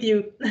with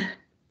you.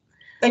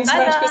 Thanks so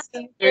much,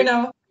 Christine.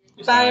 Bruno.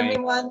 Bye,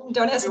 everyone.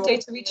 Don't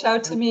hesitate to reach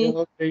out to me.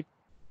 Okay.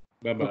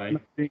 Bye-bye.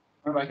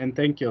 And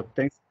thank you.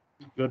 Thanks.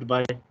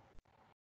 Goodbye.